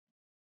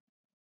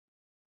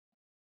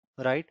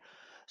 right?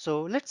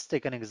 So let's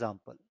take an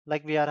example.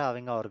 Like we are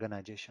having an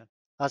organization,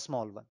 a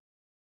small one,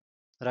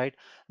 right?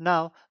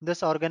 Now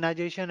this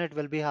organization, it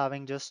will be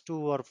having just 2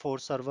 or 4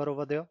 server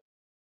over there.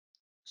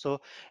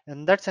 So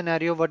in that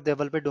scenario, what they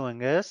will be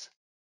doing is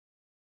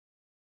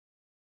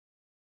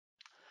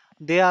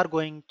they are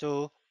going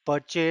to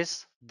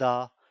purchase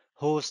the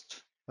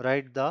host,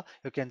 right? The,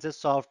 you can say,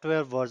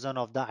 software version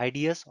of the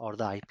IDS or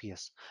the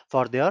IPS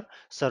for their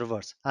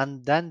servers,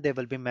 and then they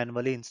will be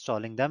manually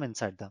installing them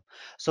inside them.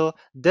 So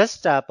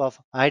this type of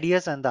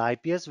IDS and the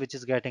IPS which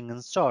is getting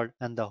installed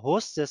and the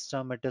host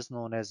system, it is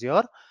known as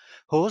your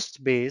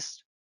host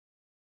based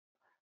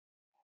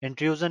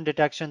intrusion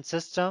detection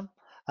system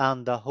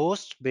and the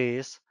host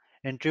based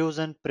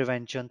intrusion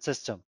prevention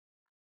system,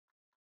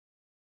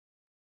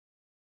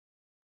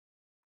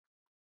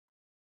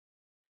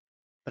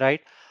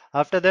 right?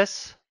 After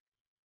this,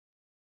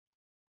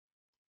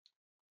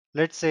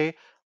 let's say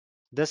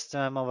this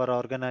time our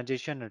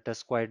organization, it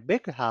is quite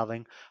big,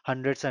 having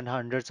hundreds and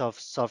hundreds of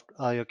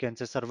you can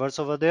say servers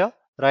over there,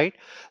 right?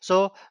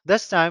 So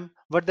this time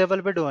what they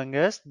will be doing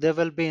is they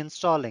will be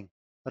installing,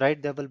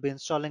 right? They will be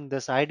installing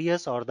this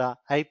IDS or the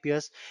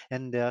IPS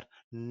in their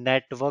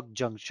network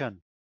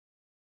junction,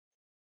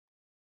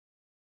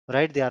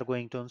 right? They are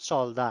going to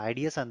install the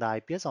IDS and the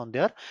IPS on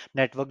their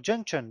network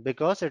junction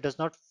because it is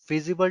not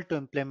feasible to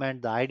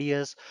implement the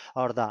IDS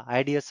or the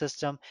IDS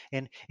system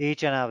in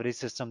each and every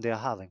system they are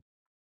having.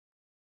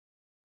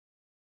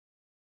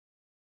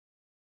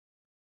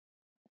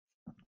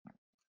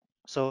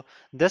 So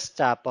this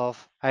type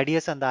of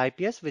IDS and the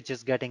IPS which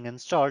is getting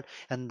installed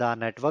in the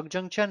network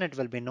junction, it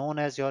will be known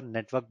as your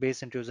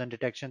network-based intrusion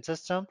detection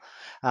system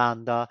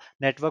and the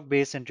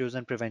network-based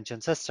intrusion prevention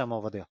system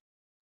over there,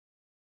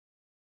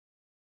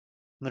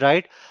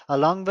 right?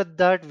 Along with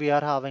that, we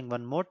are having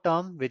one more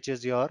term which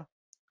is your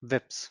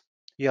WIPS,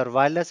 your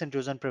wireless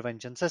intrusion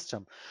prevention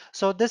system.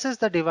 So this is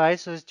the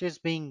device which is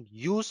being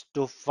used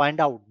to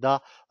find out the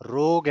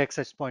rogue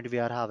access point we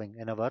are having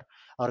in our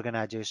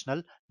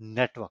organizational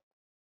network,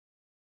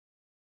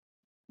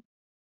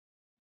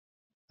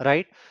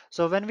 right?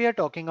 So when we are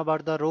talking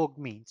about the rogue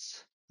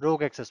means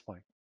rogue access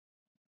point,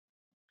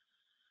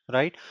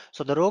 right?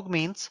 So the rogue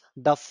means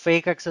the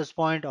fake access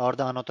point or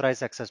the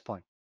unauthorized access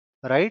point,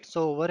 right?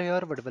 So over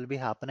here, what will be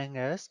happening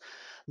is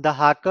the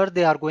hacker,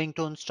 they are going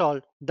to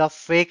install the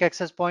fake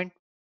access point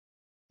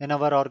in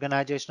our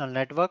organizational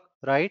network,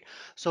 right?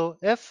 So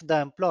if the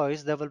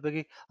employees, they will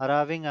be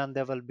arriving and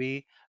they will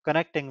be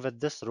connecting with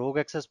this rogue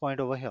access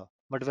point over here,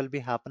 what will be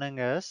happening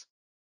is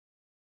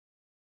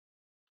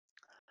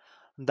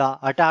the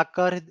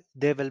attacker,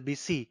 they will be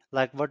see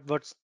like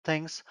what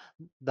things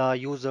the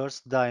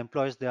users, the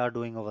employees, they are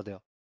doing over there,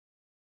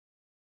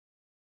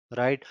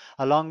 right?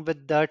 Along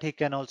with that, he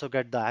can also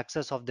get the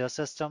access of their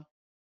system,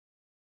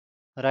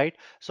 right?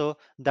 So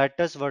that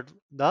is what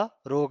the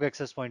rogue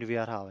access point we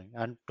are having.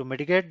 And to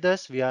mitigate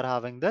this, we are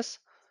having this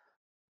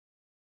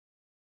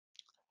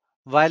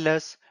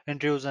wireless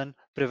intrusion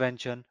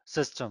prevention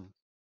system,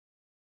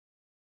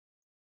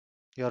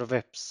 your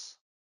WIPS.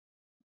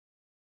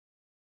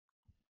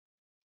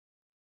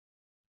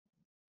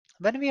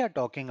 When we are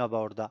talking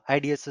about the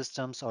IDS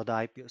systems or the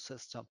IPO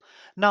system.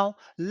 Now,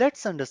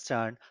 let's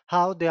understand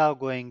how they are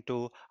going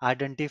to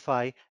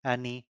identify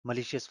any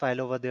malicious file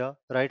over there,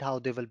 right? How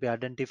they will be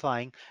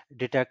identifying,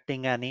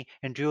 detecting any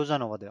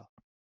intrusion over there,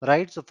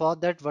 right? So for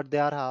that, what they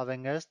are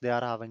having is they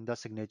are having the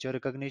signature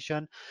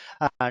recognition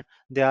and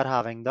they are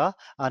having the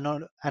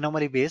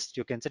anomaly based,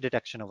 you can say,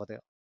 detection over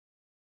there,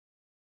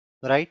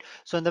 right?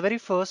 So in the very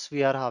first,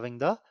 we are having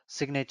the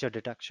signature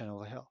detection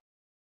over here,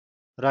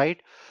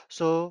 right?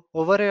 So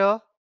over here,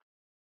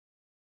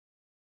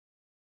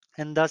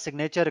 in the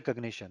signature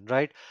recognition,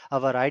 right?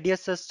 Our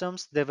IDS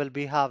systems, they will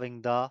be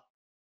having the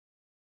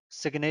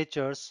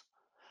signatures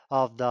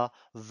of the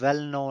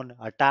well-known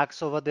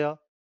attacks over there,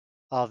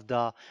 of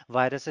the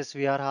viruses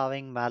we are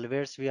having,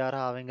 malwares we are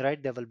having,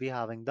 right? They will be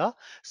having the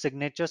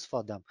signatures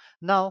for them.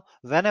 Now,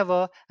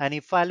 whenever any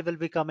file will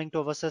be coming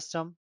to our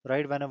system,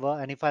 right? Whenever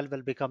any file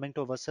will be coming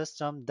to our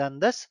system, then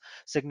this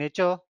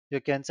signature,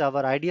 you can say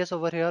our IDS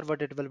over here,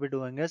 what it will be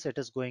doing is it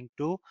is going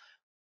to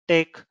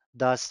take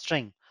the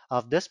string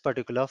of this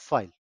particular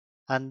file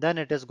and then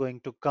it is going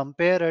to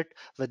compare it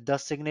with the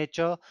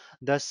signature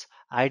this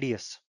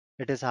IDS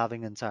it is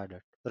having inside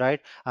it, right?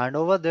 And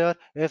over there,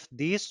 if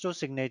these two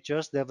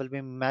signatures they will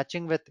be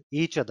matching with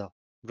each other,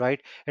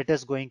 right, it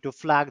is going to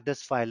flag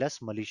this file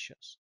as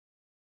malicious,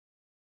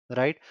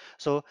 right?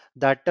 So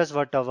that is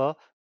what our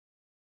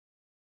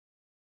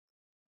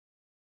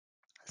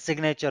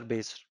signature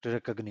based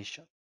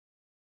recognition.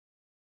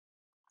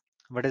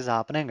 What is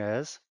happening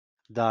is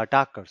the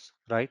attackers,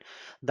 right,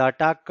 the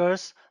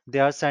attackers they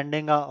are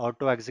sending a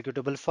auto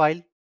executable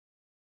file,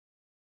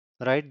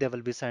 right? They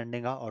will be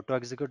sending a auto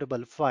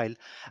executable file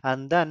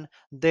and then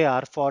they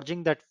are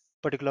forging that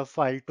particular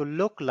file to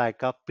look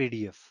like a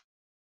PDF,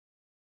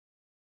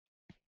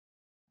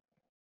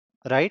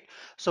 right?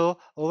 So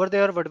over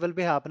there, what will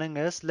be happening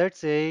is, let's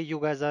say you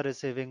guys are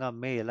receiving a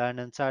mail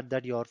and inside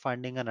that you're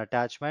finding an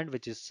attachment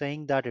which is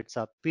saying that it's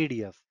a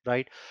PDF,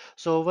 right?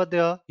 So over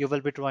there, you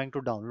will be trying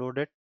to download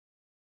it,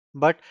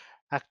 but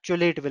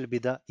actually it will be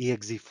the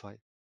exe file.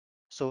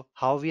 So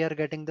how we are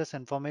getting this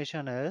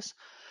information is,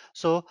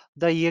 so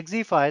the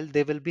exe file,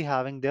 they will be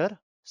having their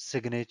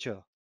signature,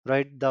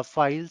 right? The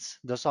files,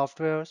 the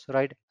softwares,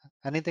 right?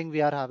 Anything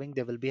we are having,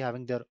 they will be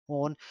having their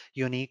own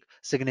unique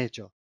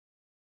signature,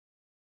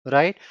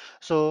 right?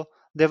 So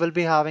they will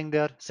be having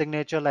their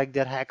signature like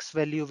their hex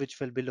value, which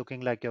will be looking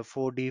like your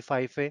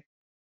 4D5A.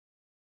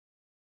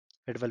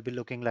 It will be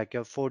looking like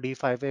your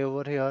 4D5A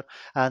over here,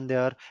 and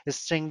their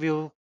string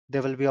view, they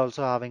will be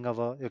also having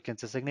our, you can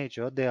say,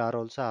 signature. They are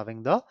also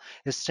having the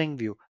string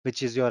view,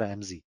 which is your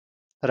MZ,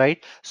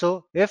 right?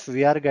 So if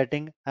we are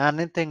getting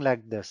anything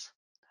like this,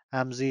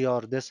 MZ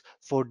or this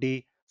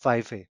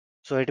 4D5A,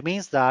 so it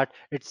means that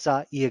it's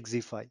a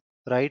exe file,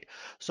 right?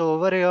 So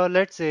over here,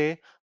 let's say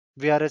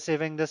we are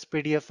receiving this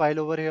PDF file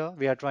over here.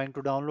 We are trying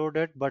to download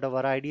it, but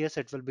our IDS,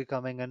 it will be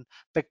coming in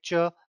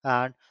picture,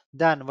 and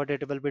then what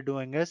it will be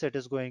doing is it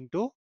is going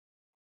to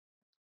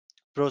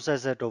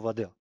process it over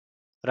there,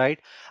 right?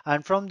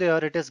 And from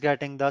there, it is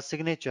getting the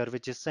signature,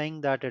 which is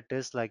saying that it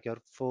is like your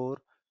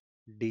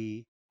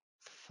 4D5A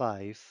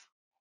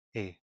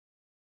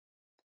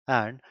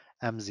and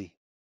MZ.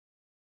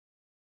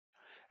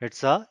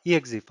 It's a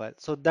exe file.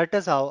 So that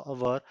is how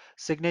our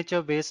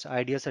signature based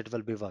IDS it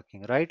will be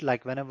working, right?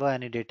 Like whenever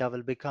any data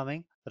will be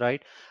coming,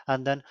 right?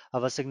 And then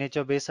our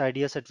signature based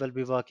IDS it will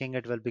be working.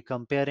 It will be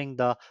comparing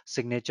the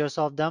signatures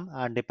of them,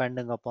 and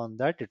depending upon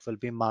that, it will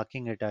be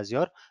marking it as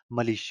your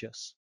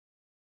malicious.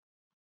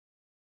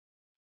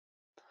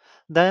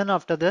 Then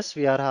after this,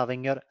 we are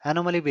having your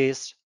anomaly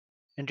based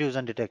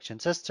intrusion detection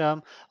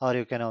system, or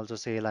you can also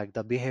say like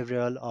the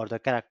behavioral or the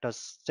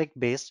characteristic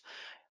based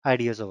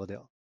IDS over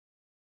there.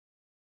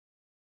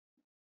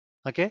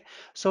 Okay,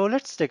 so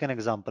let's take an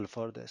example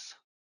for this.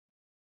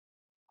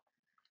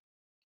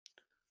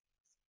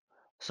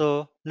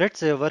 So let's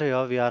say over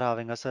here we are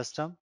having a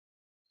system,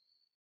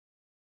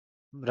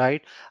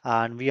 right?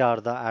 And we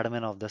are the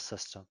admin of the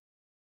system,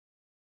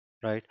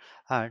 right?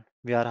 And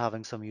we are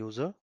having some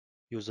user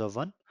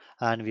one,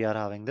 and we are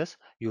having this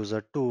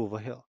user two over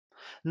here.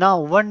 Now,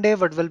 one day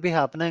what will be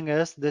happening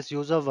is this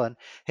user one,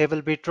 he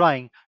will be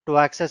trying to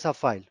access a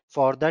file.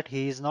 For that,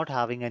 he is not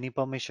having any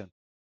permission.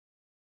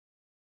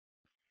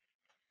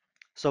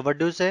 So what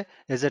do you say?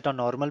 Is it a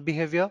normal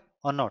behavior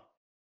or not?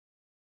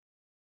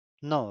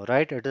 No,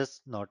 right? It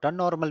is not a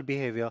normal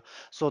behavior.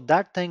 So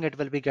that thing it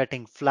will be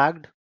getting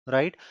flagged,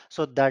 right?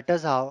 So that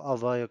is how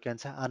our, you can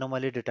say,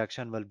 anomaly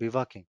detection will be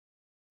working,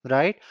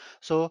 right?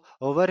 So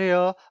over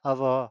here,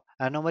 our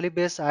anomaly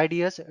based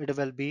IDS, it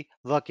will be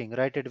working,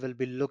 right? It will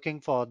be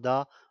looking for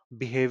the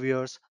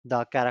behaviors,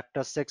 the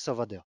characteristics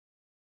over there,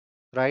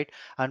 right?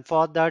 And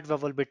for that, we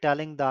will be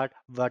telling that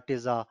what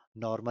is a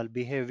normal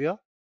behavior,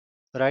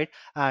 right?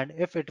 And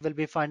if it will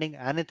be finding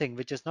anything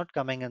which is not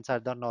coming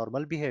inside the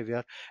normal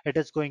behavior, it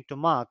is going to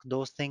mark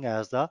those things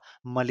as the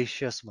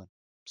malicious one.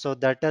 So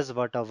that is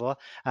what our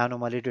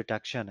anomaly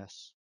detection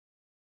is.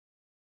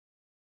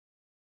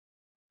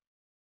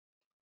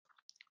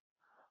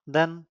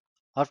 Then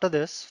after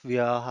this, we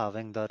are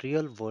having the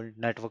real world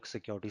network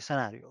security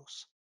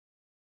scenarios.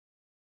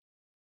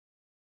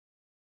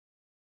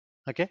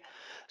 Okay,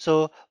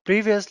 so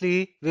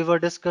previously we were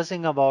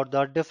discussing about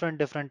the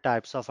different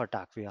types of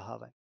attack we are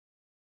having,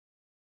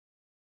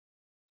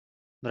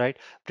 right?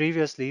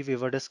 Previously we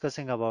were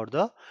discussing about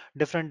the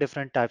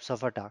different types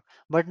of attack,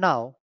 but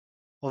now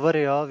over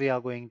here we are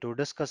going to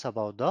discuss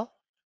about the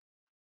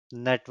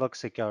network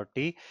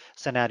security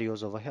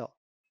scenarios over here.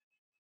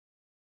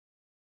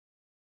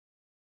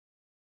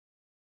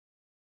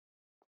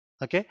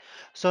 Okay,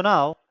 so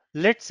now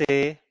let's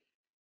say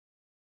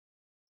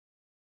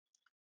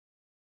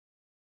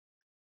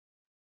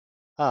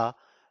a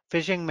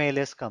phishing mail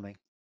is coming,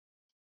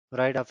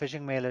 right? A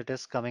phishing mail it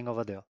is coming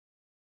over there.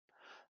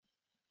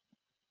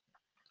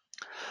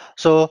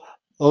 So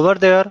over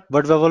there,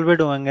 what we will be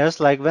doing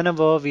is like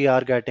whenever we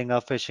are getting a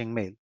phishing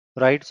mail,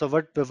 right? So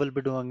what we will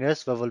be doing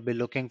is we will be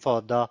looking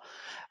for the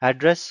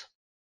address,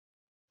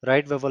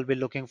 right? We will be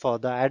looking for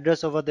the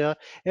address over there.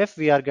 If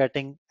we are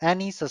getting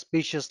any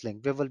suspicious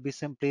link, we will be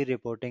simply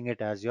reporting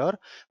it as your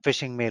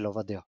phishing mail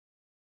over there,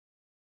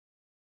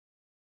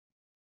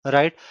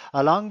 right?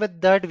 Along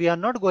with that, we are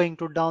not going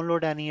to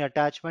download any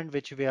attachment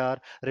which we are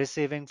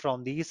receiving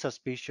from these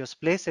suspicious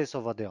places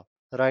over there,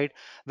 right?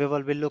 We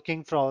will be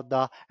looking for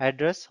the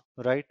address,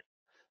 right?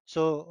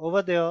 So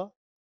over there,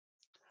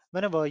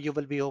 whenever you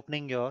will be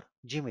opening your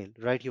Gmail,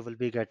 right, you will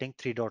be getting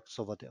three dots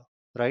over there,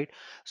 right?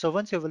 So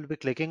once you will be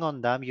clicking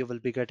on them, you will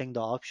be getting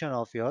the option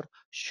of your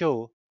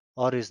show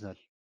original.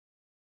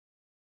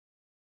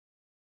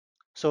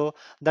 So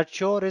that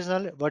show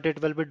original, what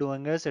it will be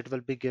doing is it will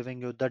be giving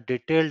you the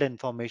detailed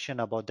information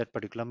about that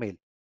particular mail,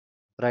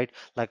 right?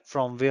 Like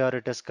from where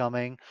it is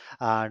coming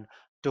and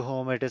to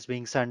whom it is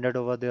being sent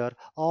over there.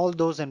 All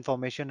those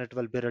information it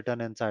will be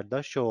written inside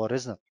the show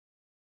original,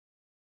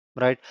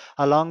 right?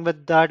 Along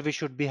with that, we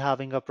should be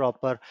having a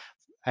proper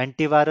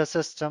antivirus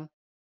system,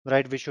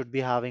 right? We should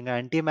be having an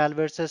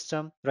anti-malware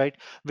system, right?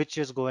 Which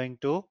is going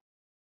to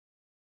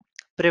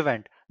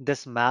prevent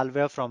this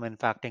malware from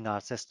infecting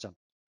our system,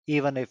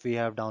 even if we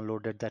have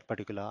downloaded that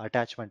particular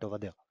attachment over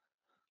there,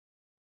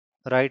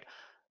 right?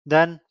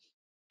 Then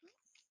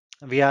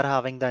we are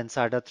having the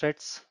insider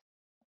threats.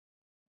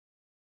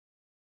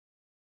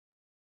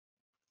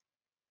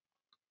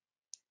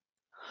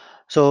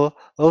 So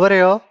over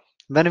here,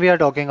 when we are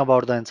talking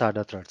about the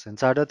insider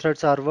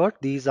threats are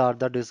what? These are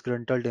the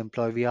disgruntled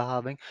employee we are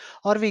having,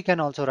 or we can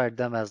also write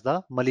them as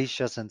the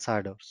malicious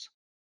insiders,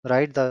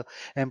 right? The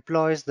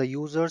employees, the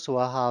users who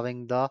are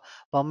having the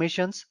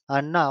permissions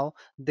and now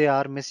they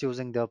are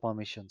misusing their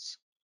permissions,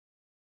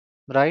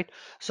 right?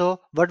 So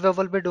what we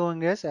will be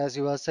doing is, as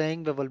you are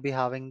saying, we will be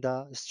having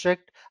the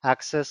strict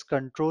access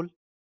control,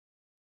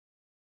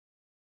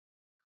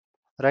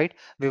 right?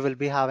 We will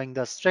be having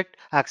the strict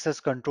access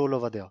control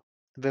over there.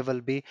 We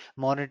will be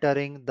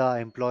monitoring the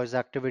employees'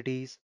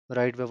 activities,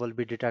 right? We will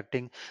be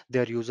detecting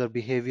their user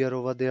behavior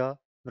over there,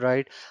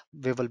 right?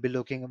 We will be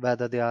looking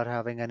whether they are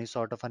having any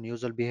sort of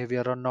unusual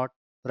behavior or not,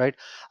 right?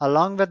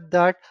 Along with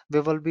that, we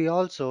will be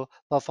also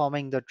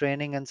performing the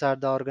training inside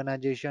the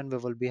organization. We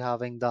will be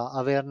having the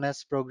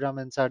awareness program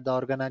inside the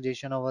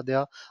organization over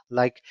there.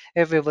 Like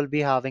if we will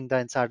be having the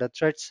insider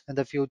threats in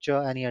the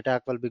future, any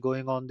attack will be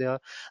going on there,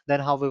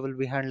 then how we will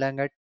be handling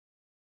it,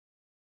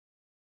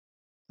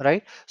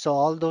 right? So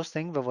all those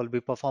things we will be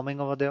performing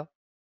over there.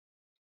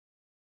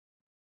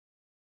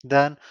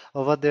 Then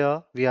over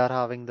there we are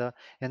having the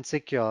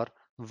insecure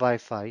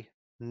Wi-Fi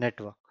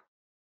network,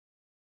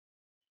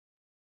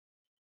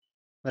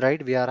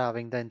 right? We are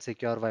having the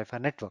insecure Wi-Fi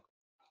network.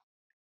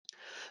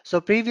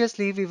 So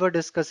previously we were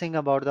discussing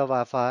about the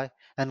Wi-Fi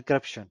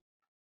encryption,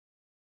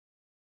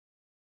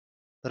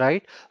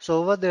 right? So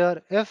over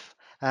there, if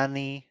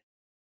any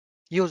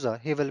user,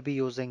 he will be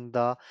using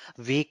the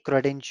weak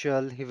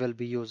credential, he will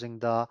be using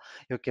the,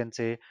 you can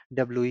say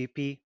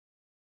WEP,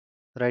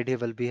 right? He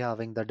will be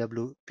having the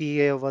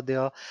WPA over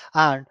there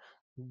and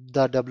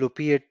the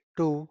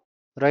WPA2,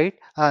 right?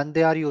 And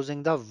they are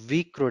using the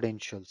weak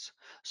credentials.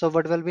 So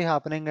what will be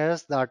happening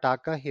is the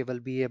attacker, he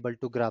will be able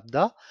to grab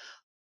the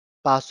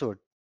password,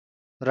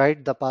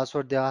 right? The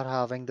password they are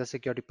having, the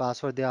security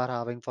password they are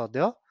having for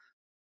their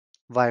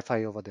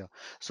Wi-Fi over there.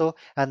 So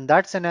in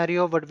that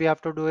scenario, what we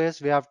have to do is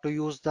we have to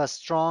use the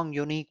strong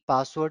unique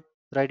password,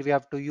 right? We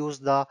have to use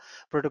the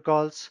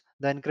protocols,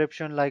 the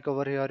encryption like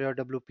over here your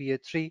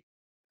WPA3,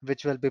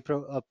 which will be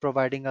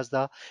providing us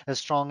the a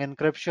strong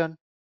encryption,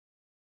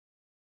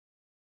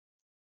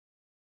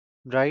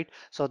 right?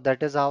 So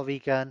that is how we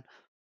can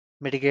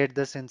mitigate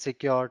this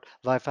insecure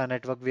Wi-Fi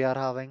network we are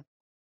having.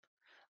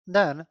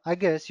 Then I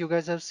guess you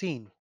guys have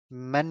seen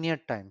many a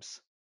times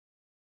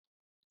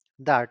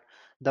that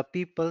the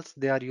peoples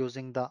they are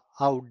using the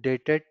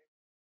outdated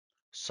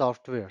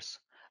softwares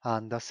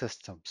and the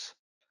systems.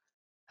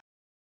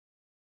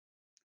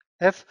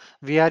 If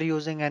we are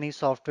using any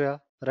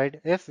software, right,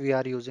 if we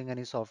are using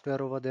any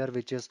software over there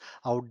which is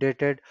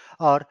outdated,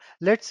 or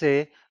let's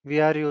say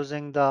we are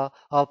using the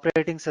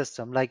operating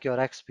system like your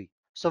XP.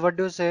 So what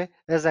do you say?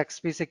 Is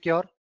XP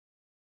secure?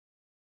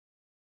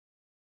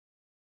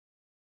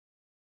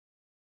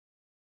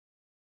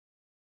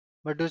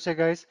 What do you say,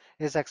 guys?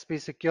 Is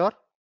XP secure?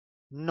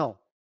 No.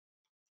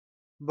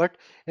 But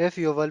if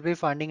you will be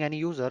finding any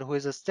user who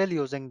is still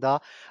using the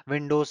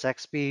Windows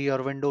XP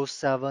or Windows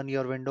 7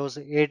 or Windows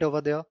 8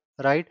 over there,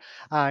 right?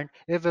 And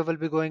if we will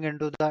be going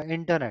into the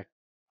internet,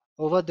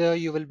 over there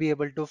you will be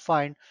able to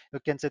find, you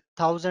can say,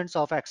 thousands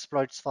of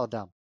exploits for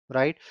them,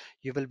 right?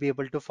 You will be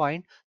able to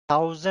find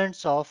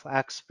thousands of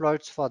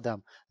exploits for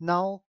them.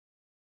 Now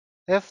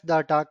if the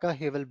attacker,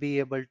 he will be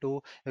able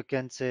to, you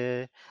can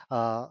say,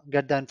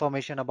 get the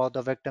information about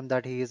the victim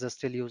that he is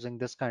still using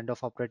this kind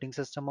of operating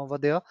system over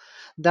there,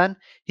 then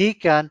he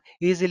can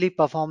easily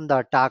perform the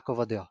attack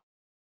over there,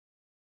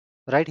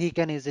 right? He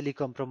can easily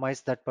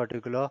compromise that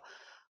particular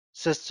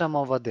system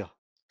over there.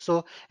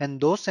 So in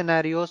those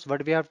scenarios,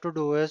 what we have to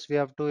do is we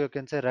have to, you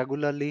can say,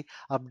 regularly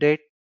update,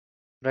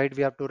 right?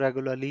 We have to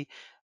regularly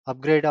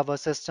upgrade our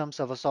systems,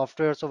 our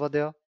softwares over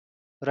there,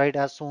 right?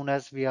 As soon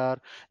as we are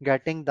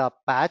getting the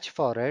patch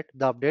for it,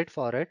 the update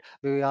for it,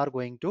 we are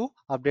going to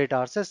update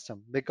our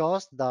system,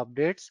 because the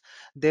updates,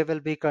 they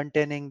will be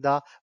containing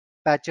the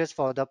patches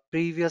for the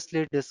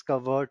previously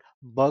discovered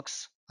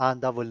bugs and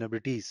the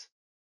vulnerabilities,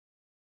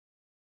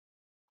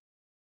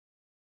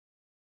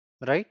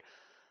 right?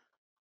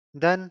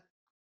 Then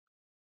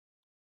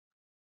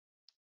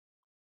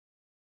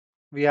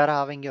we are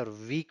having your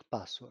weak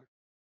password.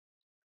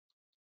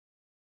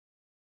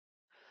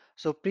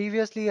 So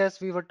previously, as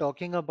we were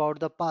talking about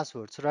the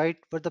passwords, right?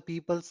 What the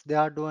peoples they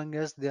are doing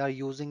is they are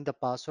using the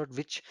password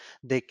which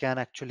they can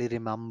actually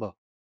remember,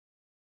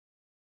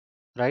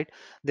 right?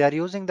 They are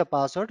using the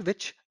password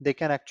which they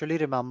can actually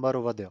remember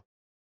over there,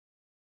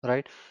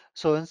 right?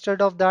 So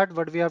instead of that,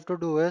 what we have to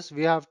do is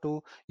we have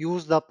to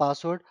use the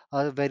password,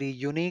 a very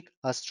unique,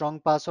 a strong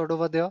password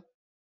over there,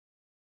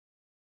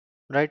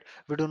 right?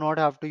 We do not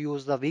have to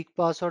use the weak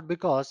password,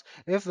 because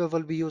if we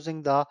will be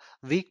using the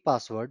weak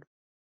password,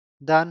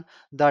 then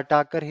the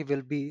attacker, he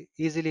will be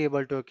easily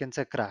able to, you can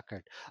say, crack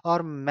it.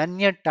 Or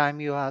many a time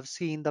you have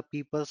seen the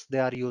peoples they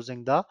are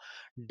using the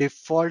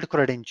default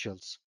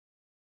credentials,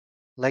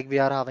 like we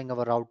are having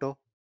our router,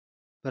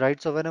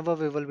 right? So whenever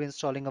we will be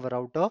installing our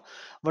router,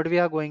 what we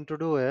are going to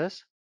do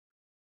is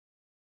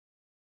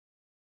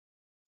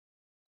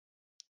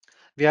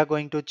we are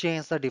going to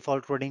change the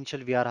default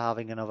credential we are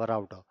having in our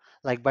router.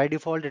 Like by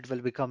default, it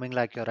will be coming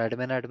like your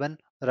admin,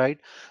 right?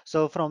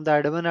 So from the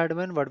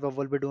admin, what we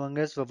will be doing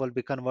is we will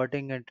be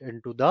converting it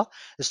into the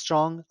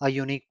strong, a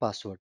unique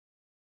password,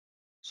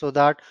 so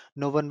that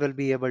no one will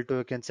be able to,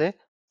 you can say,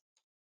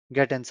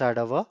 get inside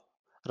our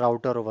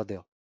router over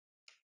there,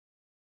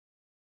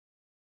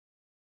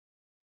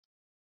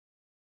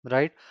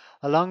 right?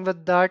 Along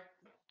with that,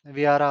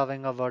 we are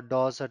having our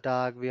DOS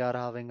attack, we are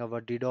having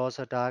our DDoS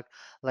attack.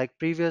 Like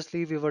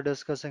previously, we were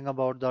discussing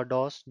about the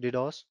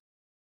DDoS,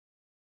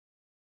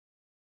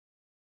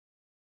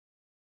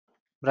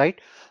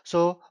 right?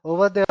 So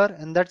over there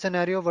in that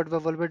scenario, what we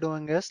will be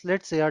doing is,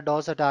 let's say a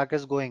DOS attack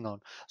is going on.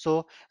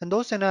 So in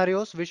those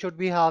scenarios, we should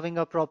be having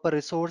a proper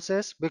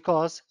resources,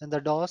 because in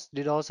the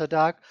DDoS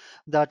attack,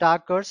 the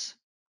attackers,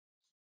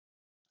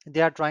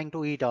 they are trying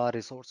to eat our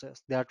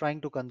resources. They are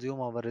trying to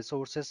consume our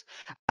resources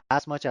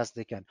as much as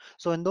they can.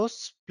 So in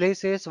those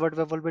places, what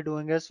we will be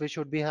doing is we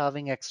should be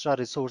having extra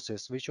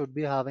resources. We should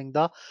be having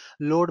the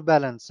load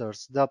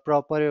balancers, the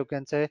proper, you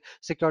can say,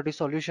 security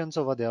solutions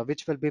over there,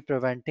 which will be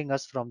preventing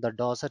us from the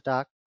DOS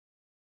attack,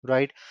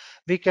 right?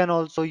 We can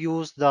also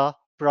use the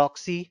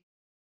proxy,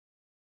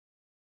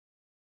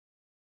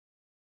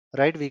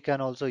 right? We can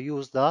also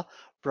use the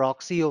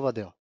proxy over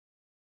there,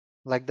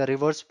 like the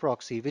reverse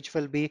proxy, which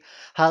will be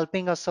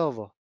helping a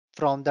server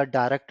from the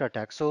direct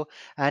attack. So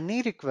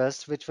any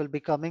request which will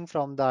be coming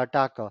from the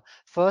attacker,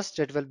 first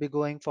it will be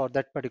going for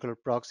that particular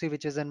proxy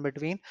which is in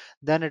between,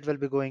 then it will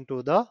be going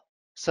to the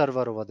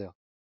server over there,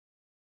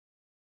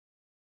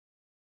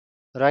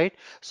 right?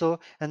 So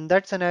in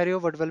that scenario,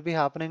 what will be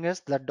happening is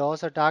the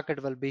DOS attack,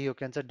 it will be, you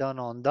can say, done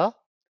on the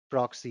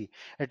proxy.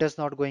 It is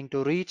not going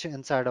to reach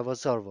inside our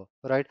server,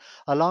 right?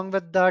 Along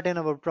with that, in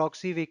our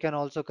proxy, we can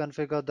also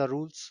configure the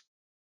rules,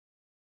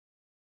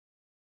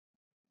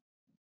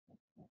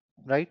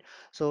 right?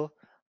 So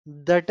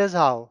that is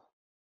how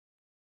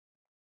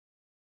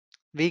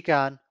we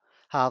can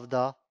have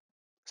the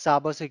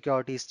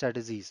cybersecurity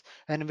strategies,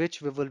 in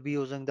which we will be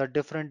using the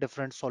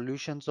different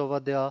solutions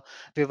over there.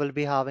 We will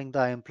be having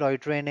the employee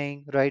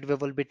training, right? We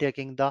will be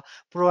taking the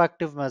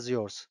proactive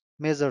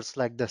measures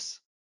like this,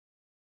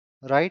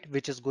 right?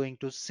 Which is going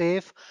to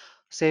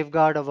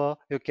safeguard our,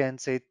 you can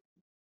say,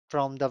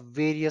 from the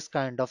various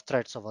kind of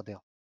threats over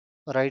there,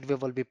 right? We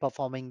will be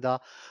performing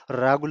the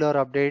regular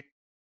update,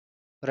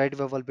 right?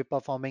 We will be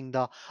performing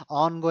the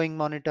ongoing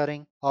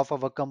monitoring of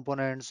our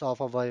components,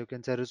 of our, you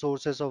can say,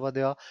 resources over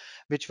there,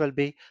 which will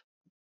be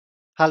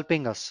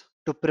helping us,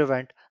 to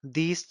prevent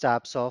these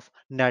types of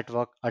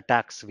network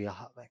attacks we are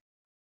having.